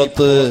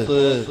ഇപ്പുറത്ത്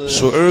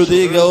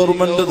സഊദി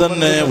ഗവൺമെന്റ്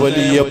തന്നെ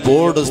വലിയ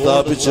ബോർഡ്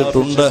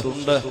സ്ഥാപിച്ചിട്ടുണ്ട്.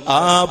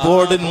 ആ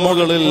ബോർഡിന്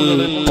മുകളിൽ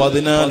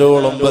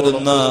 14ഓളം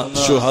വരുന്ന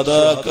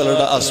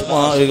ശുഹദാക്കളുടെ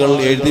അസ്മാകൾ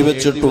എഴുതി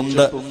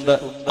വെച്ചിട്ടുണ്ട്.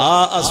 ആ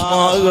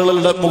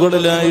അസ്മാകളുടെ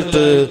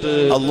മുകളിലായിട്ട്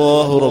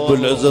അല്ലാഹു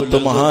റബ്ബുൽ ഇസ്സത്ത്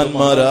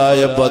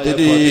മഹാന്മാരായ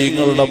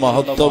ബദരീങ്ങളുടെ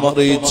മഹത്വം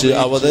അറിയിച്ച്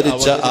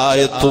അവതരിച്ച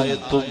ആയത്തും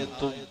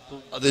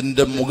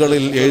അതിന്റെ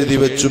മുകളിൽ എഴുതി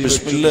വെച്ചു.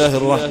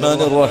 ബിസ്മില്ലാഹിർ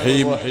റഹ്മാനിർ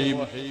റഹീം.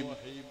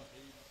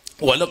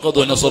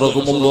 വലഖദ്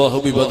നസറകുമുല്ലാഹു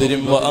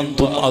ബിബദരിൻ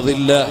വഅൻതും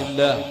അദില്ല.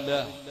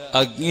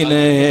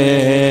 അഗ്നിനെ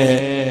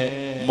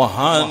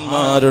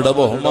മഹാന്മാരുടെ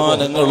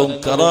ബഹുമാനങ്ങളും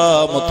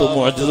കറാമത്തും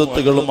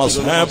മുഅ്ജിസത്തുകളും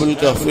അസ്ഹാബുൽ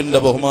കഹ്ഫിന്റെ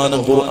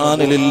ബഹുമാനം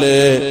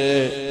ഖുർആനിലില്ലേ.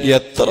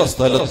 എത്ര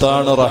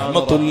സ്ഥലത്താണ്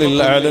റഹ്മത്തുൽ ലിൽ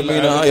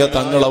ആലമീനായ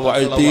തങ്ങളെ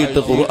വാഴ്ത്തിയിട്ട്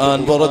ഖുർആൻ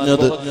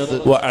പറഞ്ഞത്.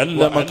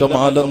 വഅല്ലമക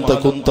മാ ലം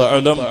തകുൻ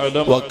തഅലം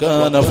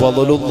വകാന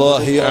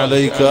ഫളലുല്ലാഹി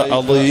അലൈക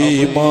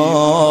അദീമാ.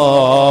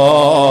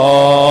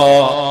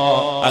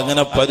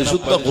 അങ്ങനെ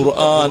പരിശുദ്ധ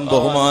ഖുർആൻ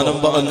ബഹുമാനം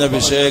പറഞ്ഞ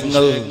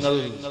വിഷയങ്ങൾ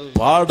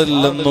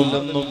പാടില്ലെന്നും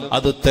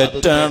അത്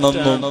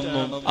തെറ്റാണെന്നും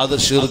അത്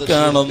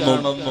ശിർക്കാണെന്നും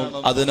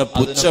അതിനെ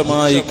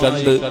പുച്ഛമായി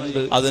കണ്ട്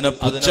അതിനെ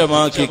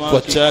പുച്ഛമാക്കി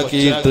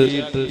കൊച്ചാക്കിയിട്ട്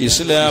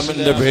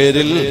ഇസ്ലാമിന്റെ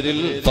പേരിൽ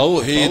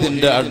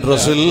തൗഹീദിന്റെ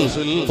അഡ്രസ്സിൽ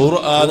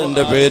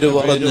ഖുർആനിന്റെ പേര്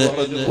പറഞ്ഞ്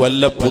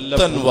വല്ല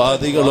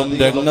പുത്തൻവാദികളും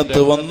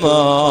രംഗത്ത് വന്നാൽ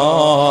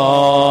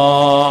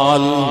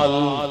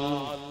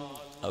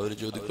അവർ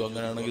ചോദിക്കും,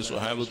 അങ്ങനെയാണെങ്കിൽ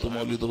സ്വഹാബത്ത്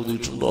മൗലിദ്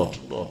ഓതിയിട്ടുണ്ടോ?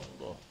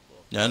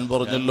 ഞാൻ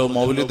പറഞ്ഞല്ലോ,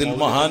 മൗലിദിൽ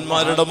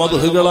മഹാന്മാരുടെ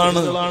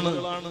മദ്ഹുകളാണ്.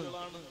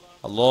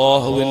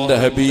 അല്ലാഹുവിന്റെ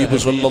ഹബീബ്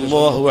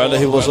സല്ലല്ലാഹു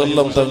അലൈഹി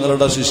വസല്ലം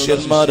തങ്ങളുടെ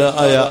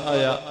ശിഷ്യന്മാരായ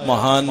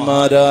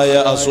മഹാന്മാരായ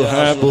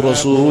അസ്ഹാബു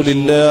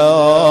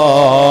റസൂലില്ലാഹ്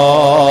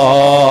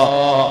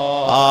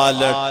ആ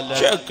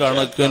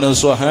ലക്ഷക്കണക്കിന്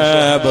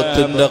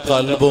സ്വഹാബത്തിന്റെ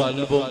ഖൽബും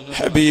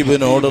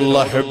ഹബീബിനോടുള്ള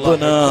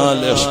ഹബ്ബനാൽ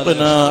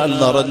ഇഷ്ഖനാൽ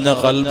നിറഞ്ഞ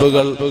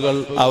ഖൽബുകൾ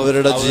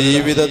അവരുടെ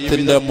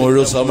ജീവിതത്തിന്റെ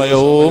മുഴു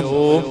സമയവും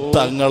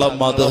തങ്ങളെ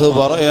മദ്ഹ്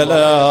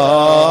പറയലാണ്,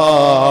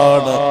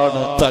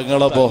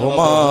 തങ്ങളെ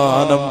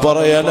ബഹുമാനം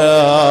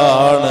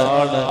പറയലാണ്,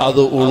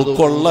 അത്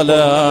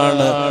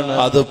ഉൾക്കൊള്ളലാണ്,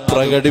 അത്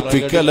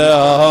പ്രകടിപ്പിക്കലാണ്.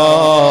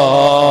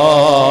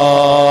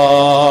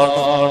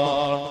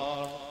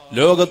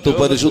 ലോകത്ത്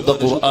പരിശുദ്ധ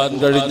ഖുർആൻ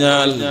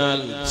കഴിഞ്ഞാൽ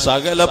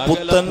സകല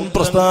പുത്തൻ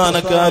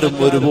പ്രസ്ഥാനക്കാരും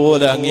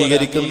ഒരുപോലെ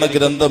അംഗീകരിക്കുന്ന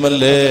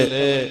ഗ്രന്ഥമല്ലേ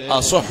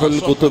അസ്ഹഹുൽ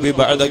കുതുബി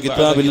ബഅദ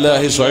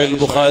കിതാബില്ലാഹി സ്വഹീഹുൽ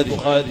ബുഖാരി.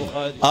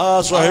 ആ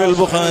സ്വഹീഹുൽ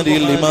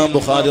ബുഖാരിയിൽ ഇമാം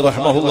ബുഖാരി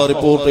റഹ്മഹുല്ലാഹ്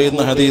റിപ്പോർട്ട്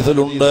ചെയ്യുന്ന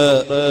ഹദീസിലുണ്ട്,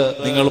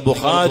 നിങ്ങൾ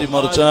ബുഖാരി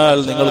മറിച്ചാൽ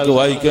നിങ്ങൾക്ക്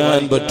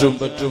വായിക്കാൻ പറ്റും,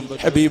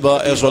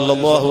 ഹബീബായ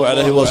സ്വല്ലല്ലാഹു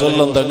അലൈഹി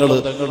വസല്ലം തങ്ങൾ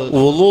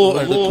വുളൂ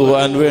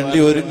എടുക്കുവാൻ വേണ്ടി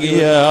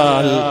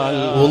ഒരുങ്ങിയാൽ,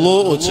 വുളൂ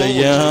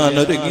ചെയ്യാൻ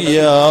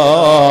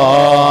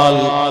ഒരുങ്ങിയാൽ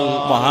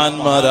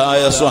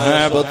മഹാന്മാരായ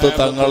സ്വഹാബത്ത്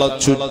തങ്ങളെ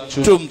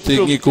ചുറ്റും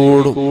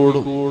തിങ്ങിക്കൂടും.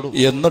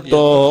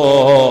 എന്നിട്ടോ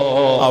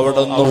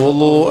അവിടുന്ന്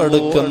വുളൂ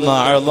എടുക്കുന്ന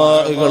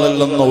അഅ്ളാകളിൽ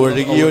നിന്ന്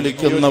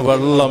ഒഴുകിയൊലിക്കുന്ന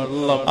വെള്ളം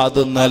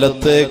അത്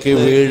നിലത്തേക്ക്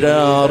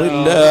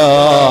വീഴാറില്ല,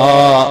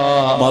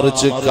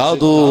 മറിച്ച്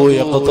കാദൂ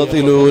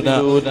യഖ്തതിലൂന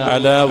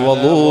അലാ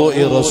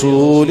വുളൂഇ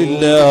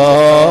റസൂലില്ലാഹ്.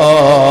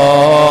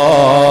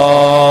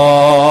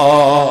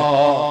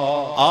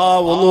 ആ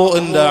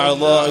വുളൂഇന്റെ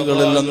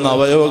അഅ്ളാകളിൽ നിന്ന്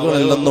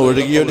അവയവങ്ങളിൽ നിന്ന്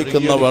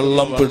ഒഴുകിയൊലിക്കുന്ന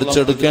വെള്ളം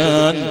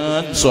പിടിച്ചെടുക്കാൻ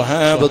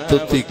സ്വഹാബത്ത്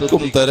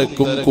തിക്കും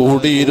തിരക്കും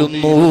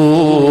കൂടിയിരുന്നു.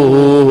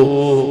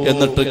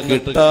 എന്നിട്ട്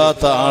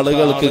കിട്ടാത്ത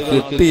ആളുകൾക്ക്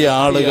കിട്ടിയ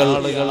ആളുകൾ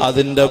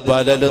അതിന്റെ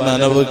ബലല്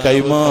നനവ്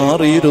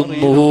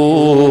കൈമാറിയിരുന്നു.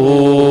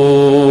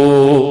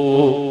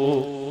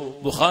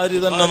 ബുഖാരി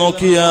തന്നെ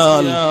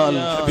നോക്കിയാൽ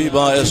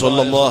ഹബീബായ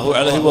സ്വല്ലല്ലാഹു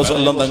അലൈഹി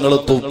വസല്ലം തങ്ങൾ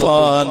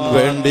തുപ്പാൻ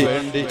വേണ്ടി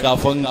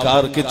കഫൻ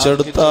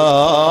കാർക്കിച്ചെടുത്താൽ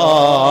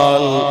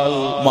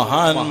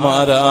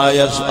മഹാന്മാരായ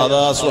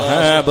അതാ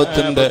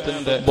സ്വഹാബത്തിന്റെ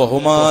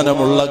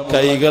ബഹുമാനമുള്ള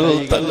കൈകൾ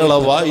തങ്ങളെ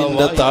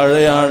വായിന്റെ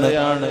താഴെയാണ്.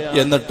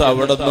 എന്നിട്ട്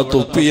അവിടുന്ന്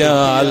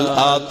തുപ്പിയാൽ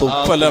ആ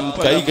തുപ്പലം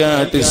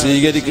കൈകാട്ടി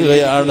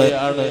സ്വീകരിക്കുകയാണ്.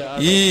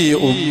 ഈ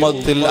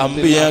ഉമ്മത്തിൽ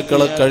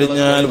അമ്പിയാക്കളെ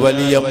കഴിഞ്ഞാൽ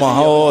വലിയ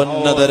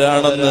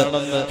മഹോന്നതരാണെന്ന്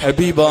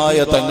ഹബീബായ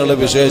തങ്ങൾ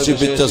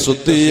വിശേഷിപ്പിച്ച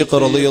സിദ്ദീഖ്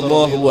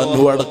റളിയല്ലാഹു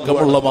അൻഹു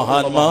അടക്കമുള്ള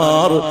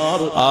മഹാന്മാർ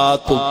ആ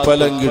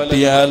തുപ്പലം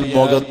കിട്ടിയാൽ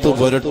മുഖത്ത്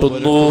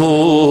പുരട്ടുന്നു,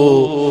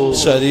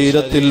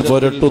 ശരീരത്തിൽ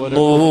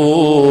പുരട്ടുന്നു,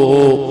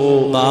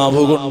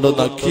 നാവുകൊണ്ട്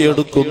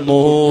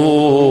നക്കിയെടുക്കുന്നു,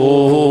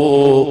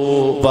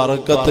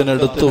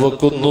 ബറക്കത്തിനെടുത്തു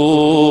വെക്കുന്നു.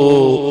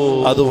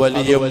 അത്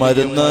വലിയ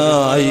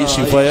മരുന്നായി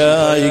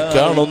ശിഫയായി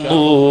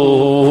കാണുന്നു.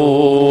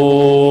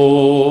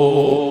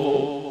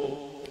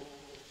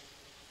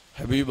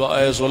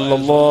 ഹബീബായ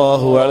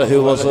സ്വല്ലല്ലാഹു അലൈഹി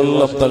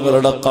വസല്ലം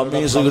തങ്ങളുടെ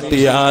ഖമീസ്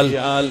കിട്ടിയാൽ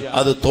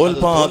അത്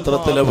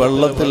തോൽപാത്രത്തിലെ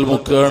വെള്ളത്തിൽ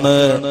മുക്കാണ്.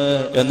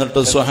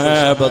 എന്നിട്ട്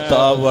സ്വഹാബത്ത്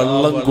ആ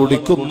വെള്ളം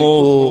കുടിക്കുന്നു,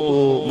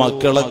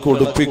 മക്കളെ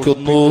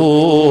കുടിപ്പിക്കുന്നു.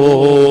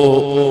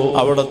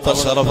 അവിടുത്തെ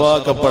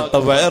ശറഫാക്കപ്പെട്ട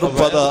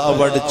വയർപ്പത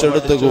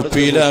വടിച്ചെടുത്ത്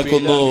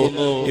കുപ്പിയിലാക്കുന്നു.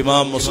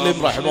 ഇമാം മുസ്ലിം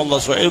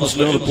റഹ്മത്തുള്ളാഹി സ്വഹീഹ്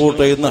മുസ്ലിം റിപ്പോർട്ട്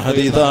ചെയ്യുന്ന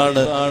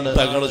ഹദീസാണ്.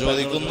 തങ്ങൾ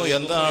ചോദിക്കുന്നു,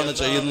 എന്താണ്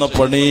ചെയ്യുന്ന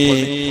പണി?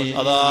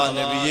 അതാ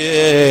നബിയേ,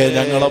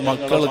 ഞങ്ങളെ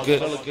മക്കൾക്ക്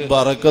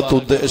ബറക്കത്ത്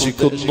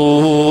ഉദ്ദേശിക്കുന്നു.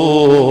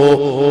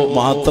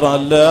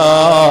 മാത്രല്ല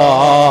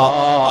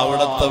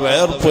അവിടുത്തെ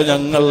വേർപ്പ്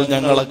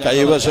ഞങ്ങളെ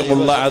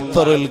കൈവശമുള്ള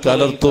അത്തറിൽ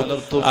കലർത്തും.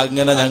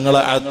 അങ്ങനെ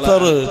ഞങ്ങളെ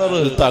അത്തർ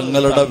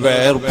തങ്ങളുടെ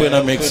വേർപ്പിനെ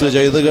മിക്സ്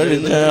ചെയ്ത്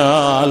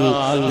കഴിഞ്ഞാൽ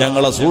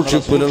ഞങ്ങളെ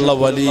സൂക്ഷിപ്പിലുള്ള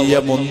വലിയ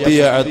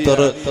മുന്തിയ അത്തർ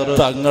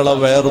തങ്ങളെ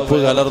വേർപ്പ്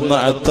കലർന്ന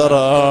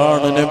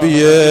അത്തറാണ്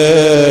നബിയേ.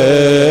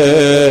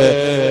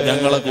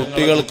 ഞങ്ങളെ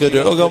കുട്ടികൾക്ക്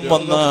രോഗം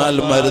വന്നാൽ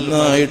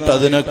മരുന്നായിട്ട്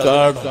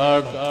അതിനേക്കാൾ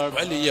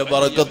വലിയ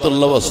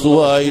ബറക്കത്തുള്ള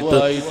വസ്തുവായിട്ട്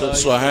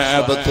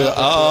സ്വഹാബത്ത്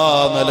ആ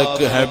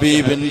നിലക്ക്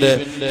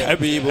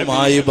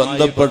ഹബീബുമായി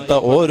ബന്ധപ്പെട്ട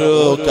ഓരോ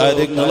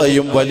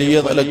കാര്യങ്ങളെയും വലിയ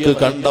നിലക്ക്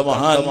കണ്ട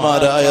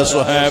മഹാന്മാരായ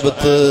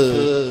സ്വഹാബത്ത്.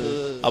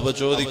 അപ്പൊ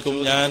ചോദിക്കും,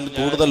 ഞാൻ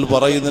കൂടുതൽ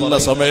പറയുന്നില്ല,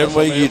 സമയം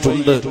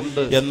വൈകിയിട്ടുണ്ട്.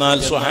 എന്നാൽ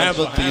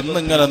സ്വഹാബത്ത്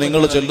ഇന്നിങ്ങനെ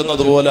നിങ്ങൾ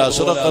ചെല്ലുന്നത് പോലെ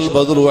അശ്റഖൽ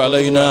ബദ്റു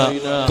അലൈനാ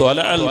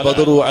ത്വലഅൽ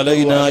ബദ്റു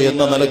അലൈനാ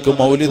എന്ന നിലക്ക്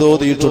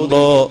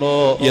മൗലിദോദിയിട്ടുണ്ടോ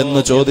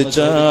എന്ന്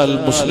ചോദിച്ചാൽ,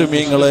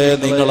 മുസ്ലിമീങ്ങളെ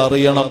നിങ്ങൾ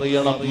അറിയണം,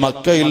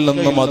 മക്കയിൽ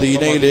നിന്ന്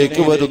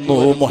മദീനയിലേക്ക് വരുന്നു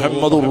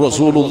മുഹമ്മദുർ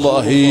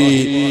റസൂലുള്ളാഹി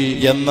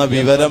എന്ന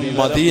വിവരം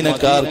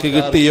മദീനക്കാർക്ക്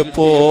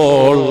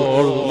കിട്ടിയപ്പോൾ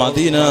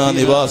മദീന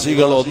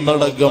നിവാസികൾ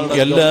ഒന്നടങ്കം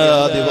എല്ലാ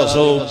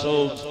ദിവസവും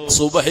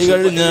സുബഹി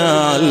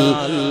കഴിഞ്ഞാൽ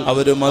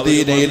അവര്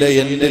മദീനയിലെ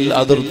എൻഡിൽ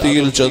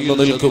അതിർത്തിയിൽ ചെന്നു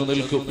നിൽക്കും.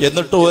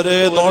 എന്നിട്ട് ഒരേ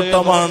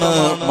നോട്ടമാണ്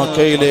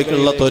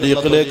മക്കയിലേക്കുള്ള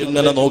ത്വരീഖിലേക്ക്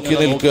ഇങ്ങനെ നോക്കി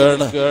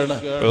നിൽക്കുകയാണ്.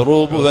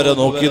 ഉറൂബ് വരെ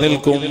നോക്കി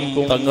നിൽക്കും,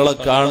 തങ്ങളെ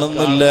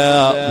കാണുന്നില്ല,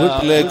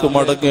 വീട്ടിലേക്ക്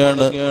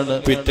മടങ്ങുകയാണ്.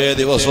 പിറ്റേ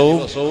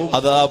ദിവസവും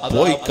അതാ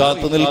പോയി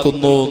കാത്തു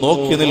നിൽക്കുന്നു,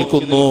 നോക്കി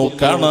നിൽക്കുന്നു,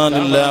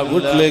 കാണാനില്ല,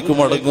 വീട്ടിലേക്ക്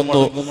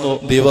മടങ്ങുന്നു.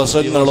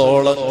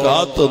 ദിവസങ്ങളോളം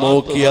കാത്തു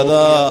നോക്കി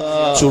അതാ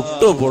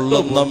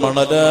ചുട്ടുപൊള്ളുന്ന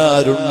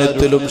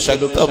മണലാരുണ്യത്തിലും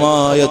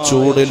ശക്തമായ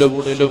ചൂടിലും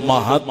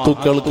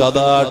മഹത്തുക്കൾക്ക്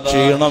അതാ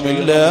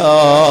ക്ഷീണമില്ല,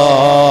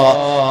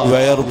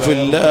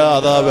 വയർപ്പില്ല,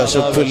 അതാ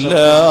വിശപ്പില്ല,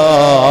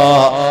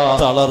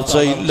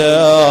 തളർച്ചയില്ല,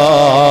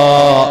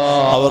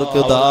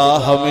 അവർക്ക്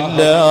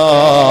ദാഹമില്ല.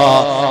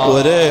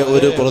 ഒരേ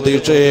ഒരു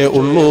പ്രതീക്ഷയേ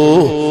ഉള്ളൂ,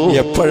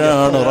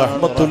 എപ്പോഴാണ്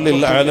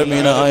റഹ്മത്തുല്ലിൽ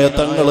ആലമീനായ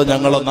തങ്ങൾ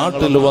ഞങ്ങളെ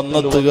നാട്ടിൽ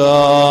വന്നെത്തുക.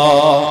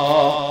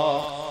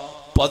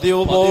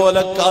 പതിവ്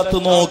പോലെ കാത്തു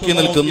നോക്കി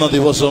നിൽക്കുന്ന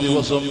ദിവസം.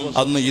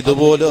 അന്ന്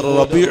ഇതുപോലെ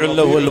റബീഉൽ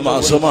അവ്വൽ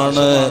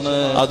മാസമാണ്.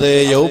 അതേ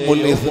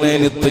യൗമുൽ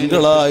ഇസ്നൈൻ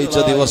തിങ്കളാഴ്ച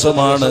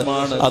ദിവസമാണ്.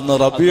 അന്ന്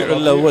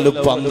റബീഉൽ അവ്വൽ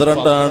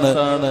 12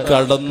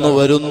 കടന്നു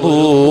വരുന്നു.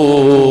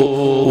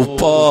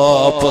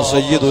 ഉപ്പാപ്പ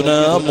സയ്യിദുനാ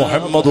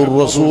മുഹമ്മദുർ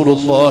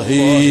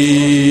റസൂലുള്ളാഹി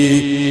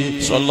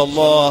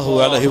സ്വല്ലല്ലാഹു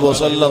അലൈഹി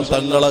വസല്ലം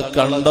തങ്ങളെ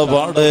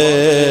കണ്ടപാടെ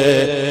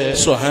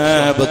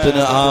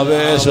സ്വഹാബത്തിന്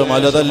ആവേശം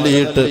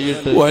അലതല്ലിയിട്ട്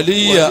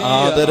വലിയ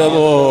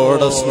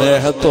ആദരവോടെ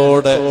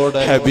സ്നേഹത്തോടെ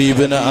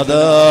ഹബീബിന്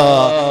അതാ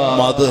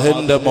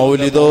മദ്ഹിന്റെ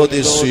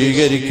മൗലിദോദി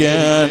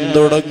സ്വീകരിക്കാൻ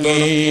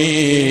തുടങ്ങി.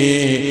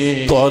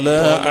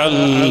 ത്വലഅൽ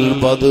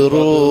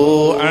ബദ്റു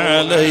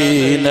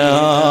അലൈനാ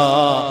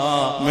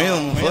മിൻ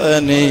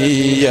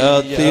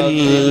ഫനിയത്തിൽ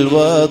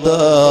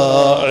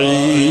വദാഇ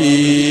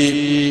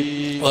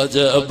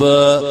وجب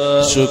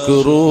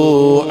شكر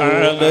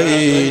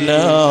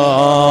علينا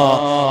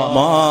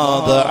ما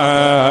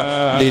دعا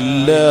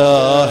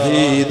لله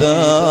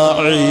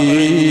داعي.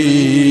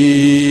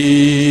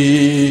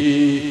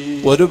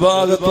 ഒരു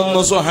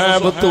ഭാഗത്തുനിന്ന്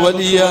സ്വഹാബത്ത്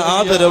വലിയ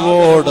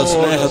ആദരവോടെ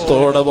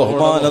സ്നേഹത്തോടെ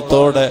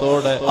ബഹുമാനത്തോടെ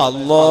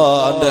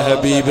അല്ലാഹുവിന്റെ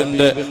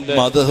ഹബീബിന്റെ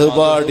മദ്ഹ്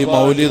പാടി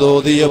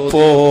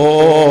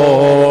മൗലിദോദിയപ്പോൾ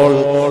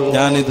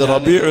ഞാനിത്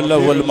റബീഉൽ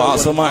അവ്വൽ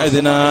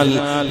മാസമായതിനാൽ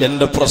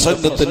എന്റെ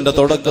പ്രസംഗത്തിന്റെ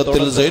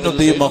തുടക്കത്തിൽ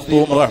സൈനുദ്ദീൻ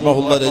മഖ്ദൂം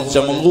റഹ്മഹുല്ലാഹ് രചിച്ച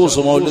മങ്കൂസ്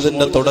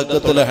മൗലിദിന്റെ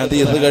തുടക്കത്തിൽ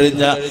ഹദീസ്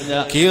കഴിഞ്ഞ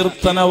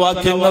കീർത്തന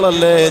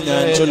വാക്യങ്ങളല്ലേ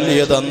ഞാൻ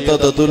ചൊല്ലിയത്.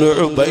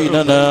 അന്തദുലു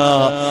ബൈനനാ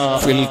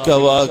ഫിൽ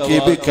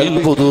കവാകിബി കൽ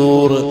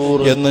ബുദൂർ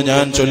എന്ന്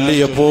ഞാൻ ചൊല്ലിയപ്പോൾ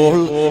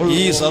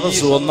ഈ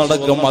സദസ്സ്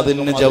ഒന്നടക്കം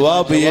അതിന്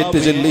ജവാബ് ഏറ്റു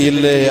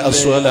ചൊല്ലിയില്ലേ.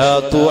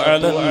 അസ്സലാത്തു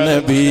അലൻ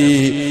നബി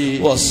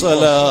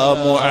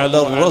വസ്സലാമു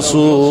അലർ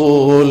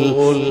റസൂൽ.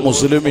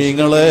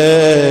 മുസ്ലിമീങ്ങളെ,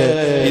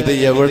 ഇത്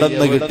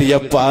എവിടെന്ന് കിട്ടിയ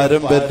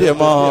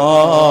പാരമ്പര്യമാണ്.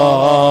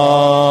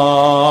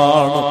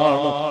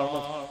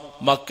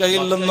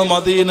 മക്കയിൽ നിന്ന്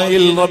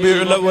മദീനയിൽ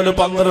റബീഉൽ അവ്വൽ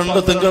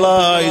 12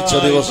 തിങ്കളാഴ്ച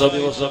ദിവസം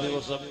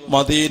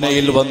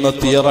മദീനയിൽ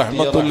വന്നെത്തിയ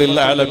റഹ്മത്തുൽ ലിൽ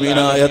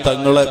ആലമീനായ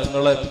തങ്ങളെ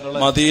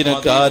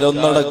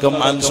മദീനക്കാരൊന്നടക്കം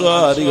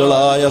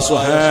അൻസ്വാരികളായ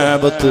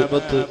സ്വഹാബത്ത്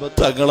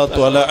തങ്ങളെ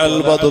ത്വലഅൽ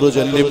ബദ്റു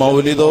ചൊല്ലി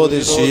മൗലിദോദി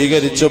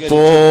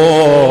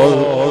സ്വീകരിച്ചപ്പോൾ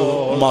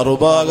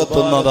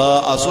മറുഭാഗത്തുന്നതാ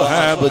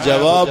അസ്ഹാബ്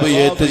ജവാബ്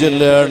ഏറ്റു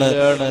ചൊല്ലാണ്.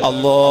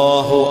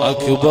 അല്ലാഹു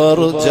അക്ബർ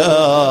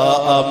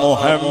ജാഅ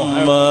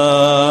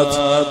മുഹമ്മദ്,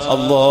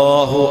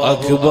 അല്ലാഹു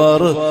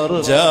അക്ബർ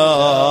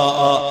ജാഅ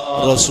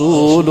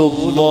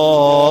റസൂലുള്ളാഹ്.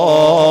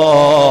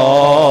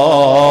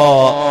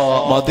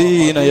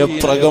 മദീനയെ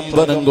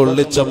പ്രകമ്പനം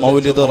കൊള്ളിച്ച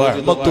മൗലിദ്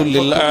റഹ്മത്തുൽ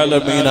ലിൽ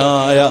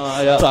ആലമീനായ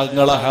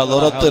തങ്ങളെ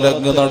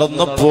ഹദറത്തിലങ്ങ്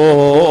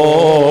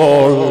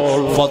നടന്നപ്പോൾ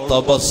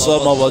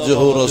ഫതബസ്സമ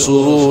വജ്ഹു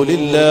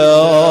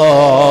റസൂലില്ലാഹ്,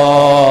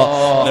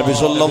 നബി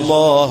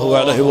സല്ലല്ലാഹു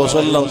അലൈഹി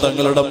വസല്ലം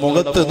തങ്ങളുടെ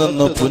മുഖത്ത്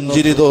നിന്ന്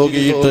പുഞ്ചിരി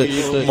തോകിയിട്ട്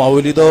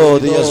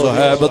മൗലിദോദിയ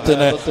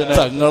സ്വഹാബത്തിനെ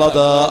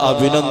തങ്ങളതാ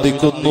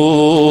അഭിനന്ദിക്കുന്നു,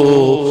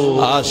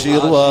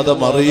 ആശീർവാദം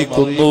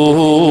അറിയിക്കുന്നു.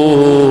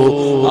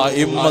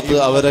 അഇമ്മത്ത്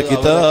അവരെ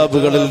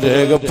കിതാബുകളിൽ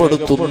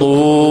രേഖപ്പെടുത്തുന്നു.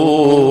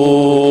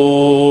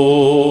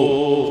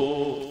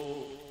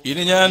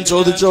 ഇനി ഞാൻ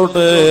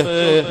ചോദിച്ചോട്ടെ,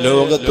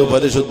 ലോകത്ത്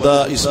പരിശുദ്ധ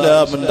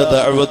ഇസ്ലാമിന്റെ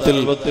ദഅവത്തിൽ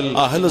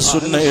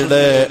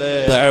അഹ്ലുസുന്നയുടെ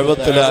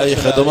ദഅവത്തിലായി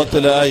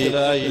ഖിദ്മത്തിലായി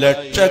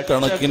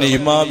ലക്ഷക്കണക്കിന്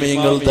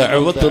ഇമാമിങ്ങൾ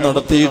ദഅവത്ത്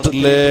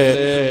നടത്തിയിട്ടില്ലേ?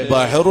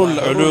 ബഹറുൽ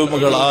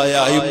ഉലൂമുകളായ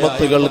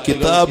അയിമ്മത്തുകൾ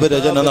കിതാബ്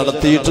രചന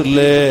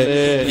നടത്തിയിട്ടില്ലേ?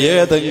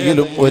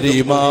 ഏതെങ്കിലും ഒരു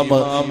ഇമാം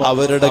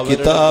അവരുടെ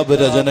കിതാബ്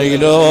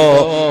രചനയിലോ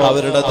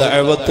അവരുടെ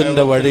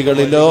ദഅവത്തിന്റെ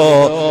വഴികളിലോ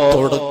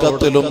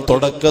തുടക്കത്തിലും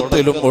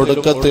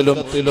ഒടുക്കത്തിലും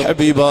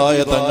ഹബീബായ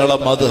തങ്ങളെ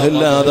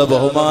മദ്ഹില്ലാതെ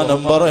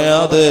ബഹുമാനം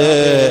പറയാതെ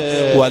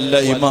വല്ല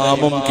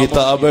ഇമാമും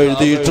കിതാബ്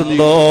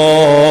എഴുതിയിട്ടുണ്ടോ?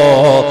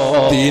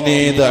 ദീനീ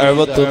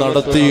ദഅവത്ത്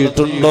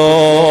നടത്തിയിട്ടുണ്ടോ?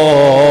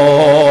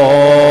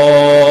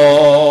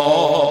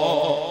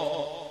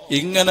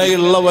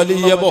 ഇങ്ങനെയുള്ള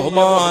വലിയ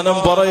ബഹുമാനം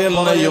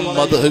പറയലിനെയും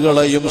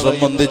മദ്ഹുകളെയും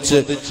സംബന്ധിച്ച്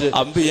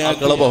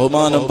അമ്പിയാക്കളെ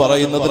ബഹുമാനം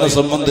പറയുന്നതിനെ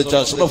സംബന്ധിച്ച്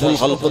അഷ്റഫുൽ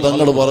ഖൽഖ്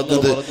തങ്ങൾ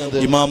പറഞ്ഞത്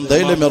ഇമാം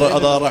ദൈലമി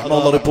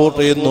റഹ്മത്തുള്ളാഹി റിപ്പോർട്ട്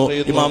ചെയ്യുന്നു.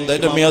 ഇമാം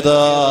ദൈലമി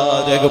അതാ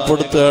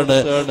രേഖപ്പെടുത്തുകയാണ്,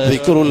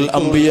 ദിക്റുൽ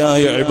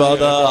അംബിയാഇ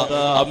ഇബാദ,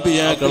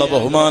 അമ്പിയാക്കളെ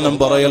ബഹുമാനം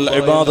പറയൽ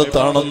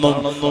ഇബാദത്താണെന്നും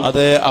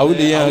അതേ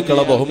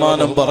ഔലിയാക്കളെ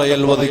ബഹുമാനം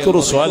പറയൽ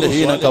വദിക്റു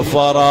സ്വാലിഹീന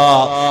കഫാറ,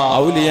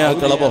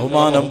 ഔലിയാക്കളെ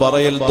ബഹുമാനം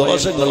പറയൽ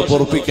ദോഷങ്ങൾ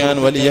പൊറുപ്പിക്കാൻ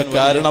വലിയ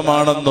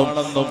കാരണമാണെന്നും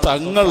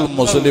തങ്ങൾ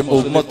മുസ്ലിം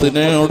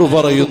ഉമ്മത്തിനോട്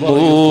പറയുന്നു.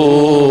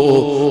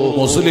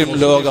 മുസ്ലിം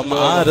ലോകം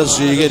ആരെ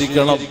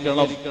സ്വീകരിക്കണം?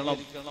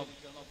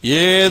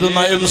 ഏത്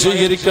നയം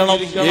സ്വീകരിക്കണം?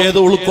 ഏത്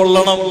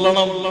ഉൾക്കൊള്ളണം?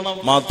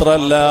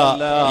 മാത്രല്ല,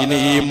 ഇനി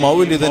ഈ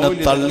മൗലിദിനെ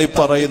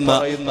തള്ളിപ്പറയുന്ന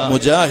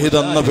മുജാഹിദ്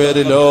എന്ന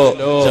പേരിലോ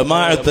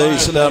ജമാഅത്തെ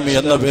ഇസ്ലാമി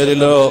എന്ന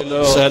പേരിലോ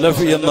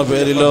സലഫി എന്ന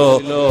പേരിലോ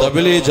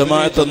തബ്ലീഗ്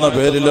ജമാഅത്ത് എന്ന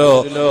പേരിലോ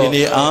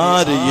ഇനി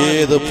ആര്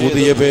ഏത്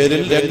പുതിയ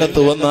പേരിൽ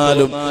രംഗത്ത്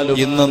വന്നാലും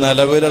ഇന്ന്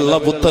നിലവിലുള്ള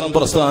പുത്തൻ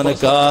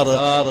പ്രസ്ഥാനക്കാർ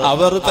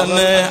അവർ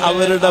തന്നെ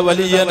അവരുടെ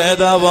വലിയ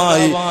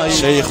നേതാവായി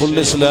ശൈഖുൽ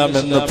ഇസ്ലാം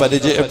എന്ന്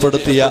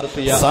പരിചയപ്പെടുത്തിയ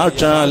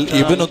സാക്ഷാൽ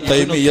ഇബ്നു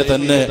തൈമിയ്യ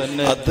തന്നെ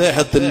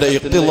അദ്ദേഹത്തിന്റെ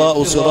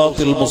ഇഖ്തിലാഉ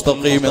സിറാത്തിൽ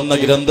മുസ്തഖീം എന്ന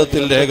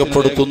ഗ്രന്ഥത്തിൽ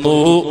രേഖപ്പെടുത്തുന്നു.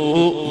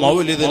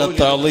 മൗലിദിനെ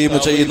തഅളീം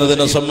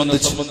ചെയ്യുന്നതിനെ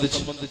സംബന്ധിച്ച്,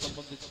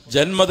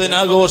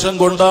 ജന്മദിനാഘോഷം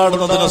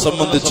കൊണ്ടാടുന്നതിനെ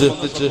സംബന്ധിച്ച്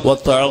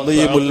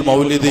വതഅളീമുൽ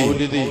മൗലിദി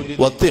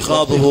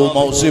വത്തിഖാദുഹു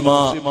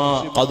മൗസിമാ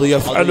ഖദ്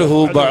യഫ്അലുഹു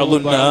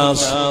ബഅദുൻ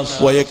നാസ്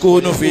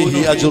വയകൂനു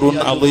ഫീഹി അജ്റുൻ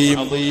അളീം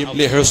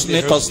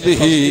ലിഹുസ്നി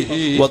ഖസ്ദിഹി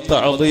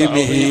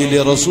വതഅളീമിഹി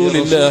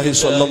ലിറസൂലില്ലാഹി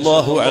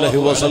സ്വല്ലല്ലാഹു അലൈഹി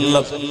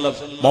വസല്ലം.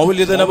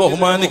 മൗലിദിനെ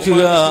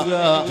ബഹുമാനിക്കുക,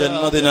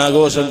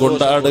 ജന്മദിനാഘോഷം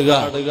കൊണ്ടാടുക.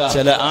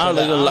 ചില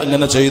ആളുകൾ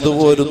അങ്ങനെ ചെയ്തു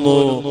പോരുന്നു.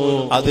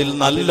 അതിൽ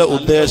നല്ല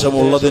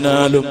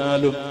ഉദ്ദേശമുള്ളതിനാലും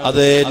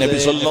അതേ നബി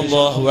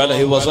സല്ലല്ലാഹു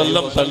അലൈഹി വസല്ലം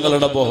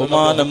തങ്ങളുടെ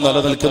ബഹുമാനം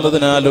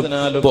നിലനിൽക്കുന്നതിനാലും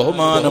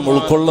ബഹുമാനം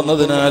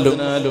ഉൾക്കൊള്ളുന്നതിനാലും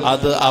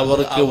അത്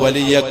അവർക്ക്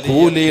വലിയ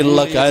കൂലിയുള്ള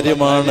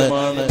കാര്യമാണ്,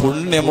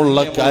 പുണ്യമുള്ള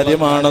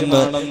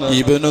കാര്യമാണെന്ന്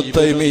ഇബ്നു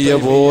തൈമിയ്യ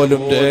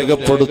പോലും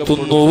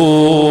രേഖപ്പെടുത്തുന്നു.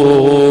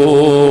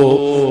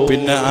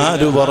 പിന്നെ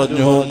ആര്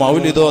പറഞ്ഞു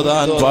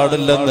മൗലിദോദാൻ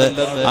പാടില്ലെന്ന്?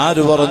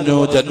 ആര് പറഞ്ഞു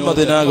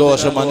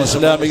ജന്മദിനാഘോഷം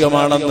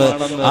അനിസ്ലാമികമാണെന്ന്?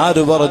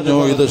 ആര് പറഞ്ഞു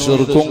ഇത്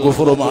ശിർക്കും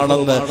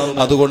കുഫറുമാണെന്ന്?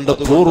 അതുകൊണ്ട്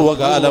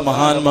പൂർവകാല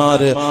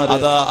മഹാന്മാര്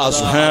അതാ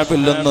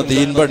അസ്ഹാബിൽ നിന്ന്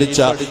ദീൻ പഠിച്ച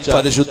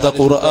പരിശുദ്ധ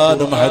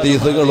ഖുർആനും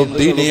ഹദീസുകളും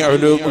ദീനി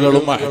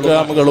ഉലൂമുകളും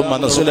അഹ്കാമുകളും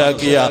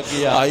മനസ്സിലാക്കിയ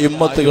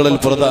അയിമ്മത്തുകളിൽ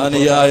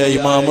പ്രധാനിയായ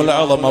ഇമാമുൽ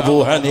അഅ്ളം അബൂ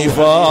ഹനീഫ,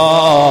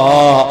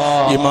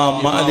 ഇമാം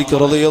മാലിക്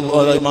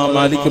റളിയല്ലാഹു, ഇമാം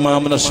മാലിക്,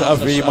 ഇമാം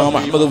ശാഫി, ഇമാം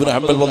അഹ്മദ് ഇബ്നു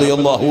ഹംബൽ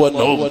റളിയല്ലാഹു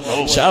അൻഹു,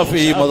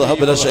 ഷാഫി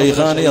മദ്ഹബിലെ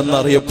ശൈഖാനി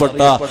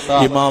എന്നറിയപ്പെട്ട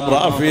ഇമാം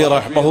റാഫി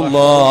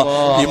റഹ്മഹുല്ലാഹ്,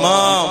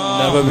 ഇമാം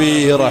നബവി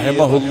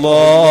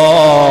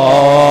റഹ്മഹുല്ലാഹ്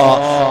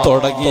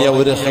തുടങ്ങിയ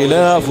ഒരു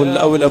ഖിലാഫുൽ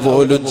ഔല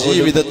പോലും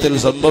ജീവിതത്തിൽ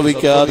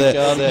സംഭവിക്കാതെ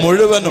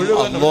മുഴുവനും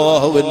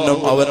അല്ലാഹുവിനും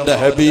അവന്റെ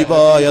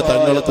ഹബീബായ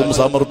തങ്ങൾക്കും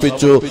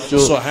സമർപ്പിച്ചു.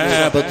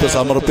 സ്വഹാബത്ത്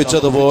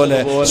സമർപ്പിച്ചതുപോലെ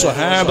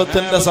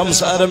സ്വഹാബത്തിന്റെ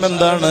സംസാരം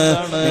എന്താണ്?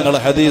 നിങ്ങൾ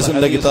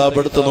ഹദീസിന്റെ കിതാബ്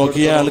എടുത്ത്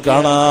നോക്കിയാൽ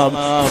കാണാം.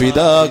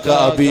 ഫിദാക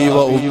അബീ വ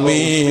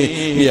ഉമ്മീ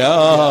യാ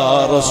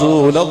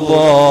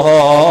റസൂലല്ലാഹ്,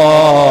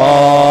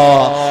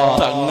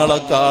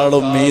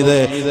 തങ്ങളെക്കാളും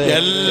മീതെ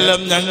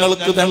എല്ലാം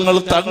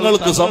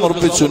തങ്ങൾക്ക്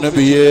സമർപ്പിച്ചു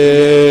നബിയേ.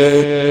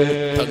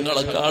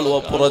 തങ്ങളെക്കാളും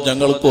അപ്പുറം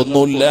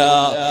ഞങ്ങൾക്കൊന്നുമില്ല.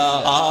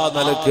 ആ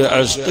നിലക്ക്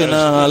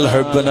അഷ്കിനാൽ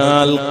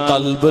ഹബ്ബനാൽ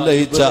ഖൽബ്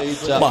ലയിച്ച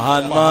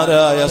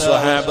മഹാന്മാരായ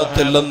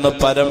സ്വഹാബത്തിൽ നിന്ന്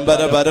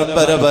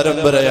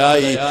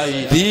പരമ്പരയായി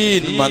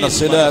ദീൻ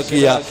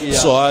മനസ്സിലാക്കിയ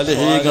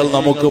സ്വാലിഹീങ്ങൾ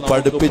നമുക്ക്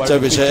പഠിപ്പിച്ച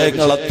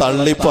വിഷയങ്ങളെ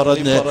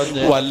തള്ളിപ്പറഞ്ഞ്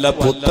വല്ല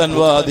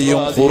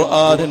പുത്തൻവാദിയും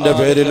ഖുർആനിന്റെ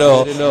പേരിലോ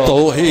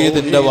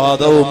തൗഹീദിന്റെ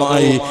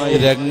വാദവുമായി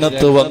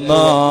രംഗത്ത്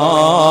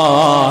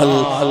വന്നാൽ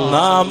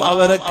നാം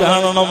അവരെ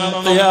കാണണം.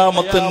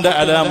 ഖിയാമത്തിന്റെ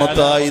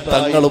അലാമത്തായി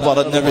തങ്ങൾ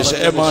പറഞ്ഞ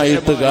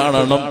വിഷയമായിട്ട്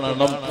കാണണം.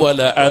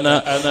 വലഅന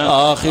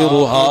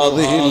ആഖിറു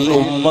ഹാദിഹിൽ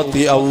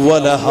ഉമ്മത്തി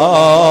അവ്വലഹാ,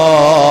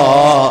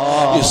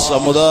 ഈ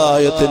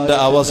സമുദായത്തിന്റെ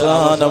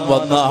അവസാനം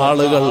വന്ന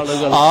ആളുകൾ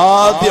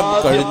ആദ്യം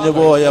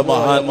കഴിഞ്ഞുപോയ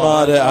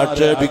മഹാന്മാരെ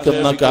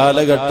ആക്ഷേപിക്കുന്ന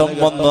കാലഘട്ടം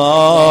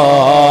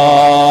വന്നാൽ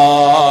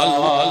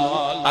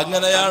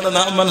അങ്ങനെയാണ്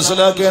നാം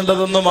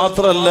മനസ്സിലാക്കേണ്ടതെന്ന്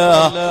മാത്രമല്ല,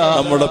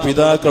 നമ്മുടെ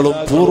പിതാക്കളും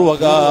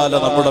പൂർവകാല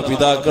നമ്മുടെ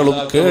പിതാക്കളും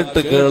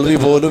കേൾവി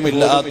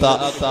പോലുമില്ലാത്ത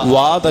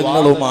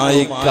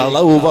വാദങ്ങളുമായി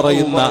കളവ്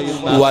പറയുന്ന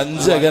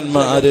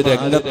വഞ്ചകന്മാര്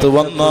രംഗത്ത്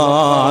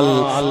വന്നാൽ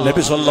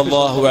നബി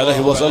സല്ലല്ലാഹു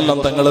അലൈഹി വസല്ലം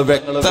തങ്ങൾ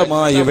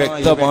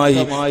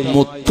വ്യക്തമായി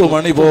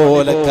മുത്തുമണി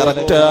പോലെ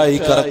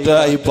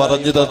കറക്റ്റായി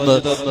പറഞ്ഞു തന്ന്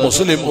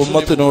മുസ്ലിം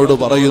ഉമ്മത്തിനോട്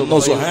പറയുന്നു,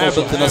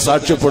 സ്വഹാബത്തിനെ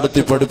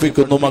സാക്ഷ്യപ്പെടുത്തി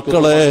പഠിപ്പിക്കുന്നു.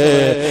 മക്കളെ,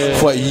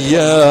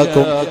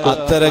 ഫയ്യാക്കും,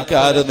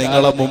 അത്തരക്കാര്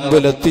നിങ്ങളെ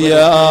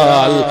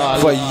മുമ്പിലെത്തിയാൽ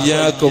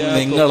ഫയ്യാക്കും,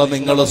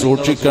 നിങ്ങളെ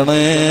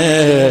സൂക്ഷിക്കണേ.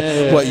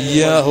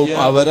 വയ്യാഹും,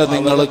 അവരെ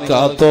നിങ്ങൾ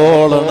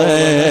കാത്തോളണേ.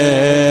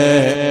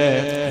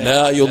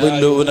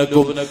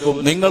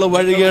 നിങ്ങൾ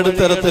വഴികേട്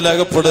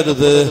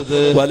തരത്തിലകപ്പെടരുത്.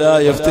 വലാ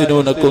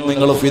യഫ്തിനൂനക്കും,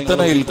 നിങ്ങൾ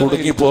ഫിത്നയിൽ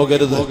കുടുങ്ങി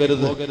പോകരുത്.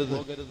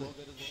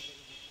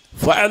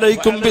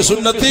 ഫഅലൈക്കും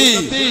ബിസുന്നതി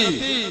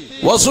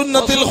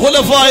വസുന്നതിൽ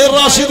ഖുലഫാഇർ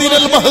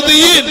റാഷിദീനൽ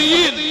മഹ്ദിയീൻ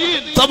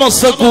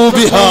തമസ്സകൂ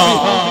ബിഹാ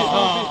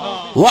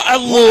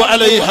വഅല്ലു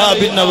അലൈഹാ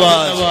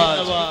ബിന്നവാജ്.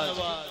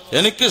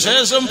 എനിക്ക്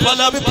ശേഷം പല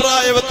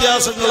അഭിപ്രായ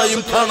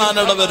വ്യത്യാസങ്ങളെയും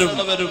കാണാനിടവരും.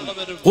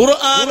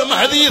 ഖുർആനും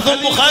ഹദീസും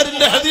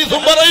ബുഖാരിന്റെ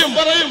ഹദീസും പറയും,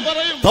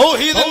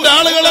 തൗഹീദിന്റെ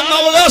ആളുകളെന്ന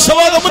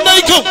അവകാശവാദം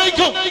ഉന്നയിക്കും.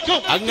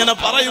 അങ്ങനെ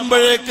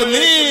പറയുമ്പോഴേക്ക്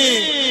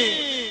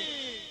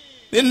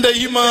നിന്റെ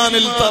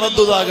ഈമാനിൽ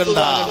തറദ്ദുദാകണ്ട,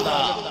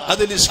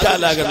 അതിൽ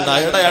ഇഷ്കാലാകണ്ട,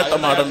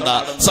 ഇടയാട്ടമാടണ്ട,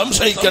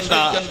 സംശയിക്കണ്ട.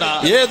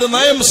 ഏത്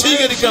നയം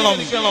സ്വീകരിക്കണം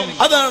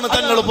അതാണ്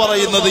തങ്ങൾ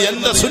പറയുന്നത്.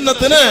 എന്റെ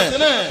സുന്നത്തിന്,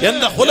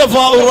 എന്റെ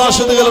ഖുലഫാഉർ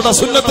റാഷിദുകളുടെ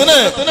സുന്നത്തിന്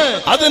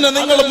അതിനെ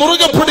നിങ്ങൾ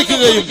മുറുകെ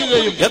പിടിക്കുകയും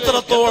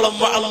എത്രത്തോളം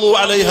വഅല്ലു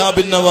അലൈഹാ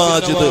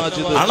ബിന്നവാജിദ്,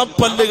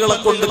 അണപ്പല്ലുകളെ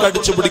കൊണ്ട്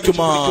കടിച്ചു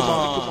പിടിക്കുമാ,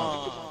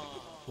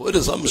 ഒരു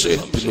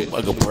സംശയത്തിലും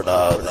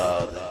അകപ്പെടാതെ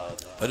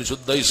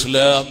പരിശുദ്ധ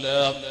ഇസ്ലാം,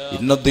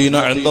 ഇന്നദ്ദീന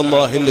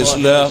ഇൻദല്ലാഹിൽ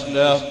ഇസ്ലാം,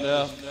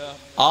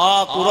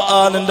 ആ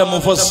ഖുർആനിന്റെ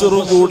മുഫസ്സിർ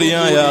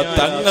കൂടിയായ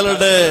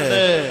തങ്ങളുടെ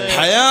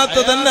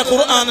ഹയാത്ത് തന്നെ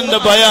ഖുർആനിന്റെ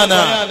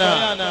ബയാനാണ്,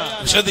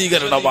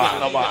 വിശദീകരണമാണ്.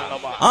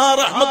 ആ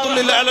റഹ്മത്തുൽ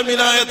ലിൽ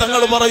ആലമീനായ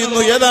തങ്ങൾ പറയുന്നു,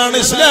 ഏതാണ്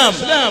ഇസ്ലാം?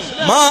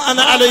 മാ അന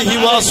അലൈഹി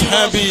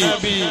വഅസ്ഹാബി,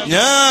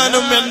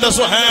 ഞാനും എന്റെ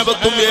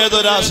സ്വഹാബത്തും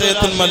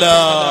ഏതൊരാശയത്തിന്മല.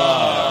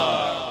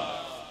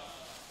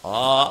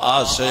 ആ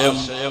ആശയം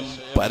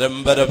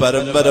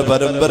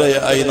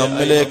പരമ്പരയായി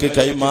നമ്മിലേക്ക്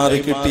കൈമാറി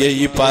കിട്ടിയ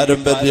ഈ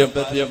പാരമ്പര്യം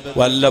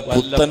വല്ല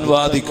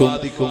പുത്തൻവാദിക്കും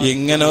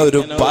ഇങ്ങനെ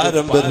ഒരു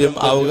പാരമ്പര്യം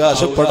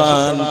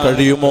അവകാശപ്പെടാൻ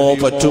കഴിയുമോ,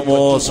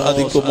 പറ്റുമോ,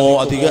 സാധിക്കുമോ,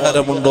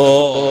 അധികാരമുണ്ടോ?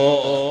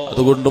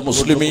 അതുകൊണ്ട്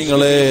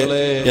മുസ്ലിമീങ്ങളെ,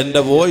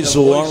 എന്റെ വോയിസ്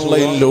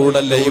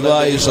ഓൺലൈനിലൂടെ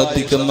ലൈവായി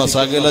ശ്രദ്ധിക്കുന്ന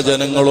സകല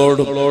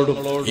ജനങ്ങളോടും,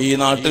 ഈ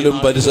നാട്ടിലും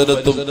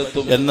പരിസരത്തും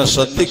എന്നെ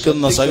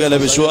ശ്രദ്ധിക്കുന്ന സകല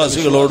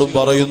വിശ്വാസികളോടും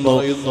പറയുന്നു,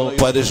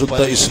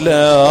 പരിശുദ്ധ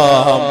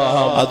ഇസ്ലാം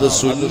അത്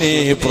സുന്നി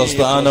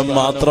പ്രസ്ഥാനം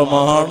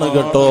മാത്രമാണ്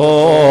കേട്ടോ,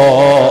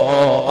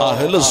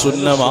 അഹ്ലു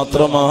സുന്ന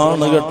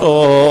മാത്രമാണ് കേട്ടോ,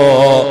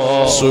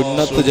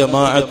 സുന്നത്ത്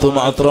ജമാഅത്ത്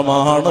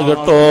മാത്രമാണ്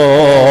കേട്ടോ.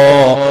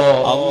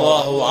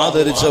 അല്ലാഹു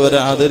ആദരിച്ചവരെ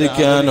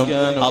ആദരിക്കാനും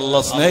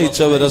അല്ലാഹ്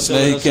സ്നേഹിച്ചവരെ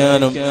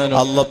സ്നേഹിക്കാനും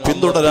അല്ലാഹ്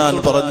പിന്തുടരാൻ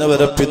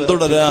പറഞ്ഞവരെ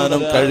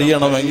പിന്തുടരാനും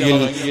കഴിയണമെങ്കിൽ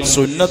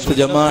സുന്നത്ത്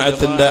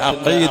ജമാഅത്തിന്റെ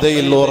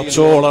അഖീദയിൽ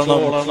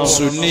ഉറച്ചോളണം,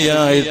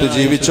 സുന്നിയായിട്ട്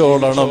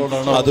ജീവിച്ചോളണം.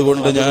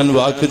 അതുകൊണ്ട് ഞാൻ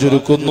വാക്ക്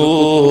ചുരുക്കുന്നു,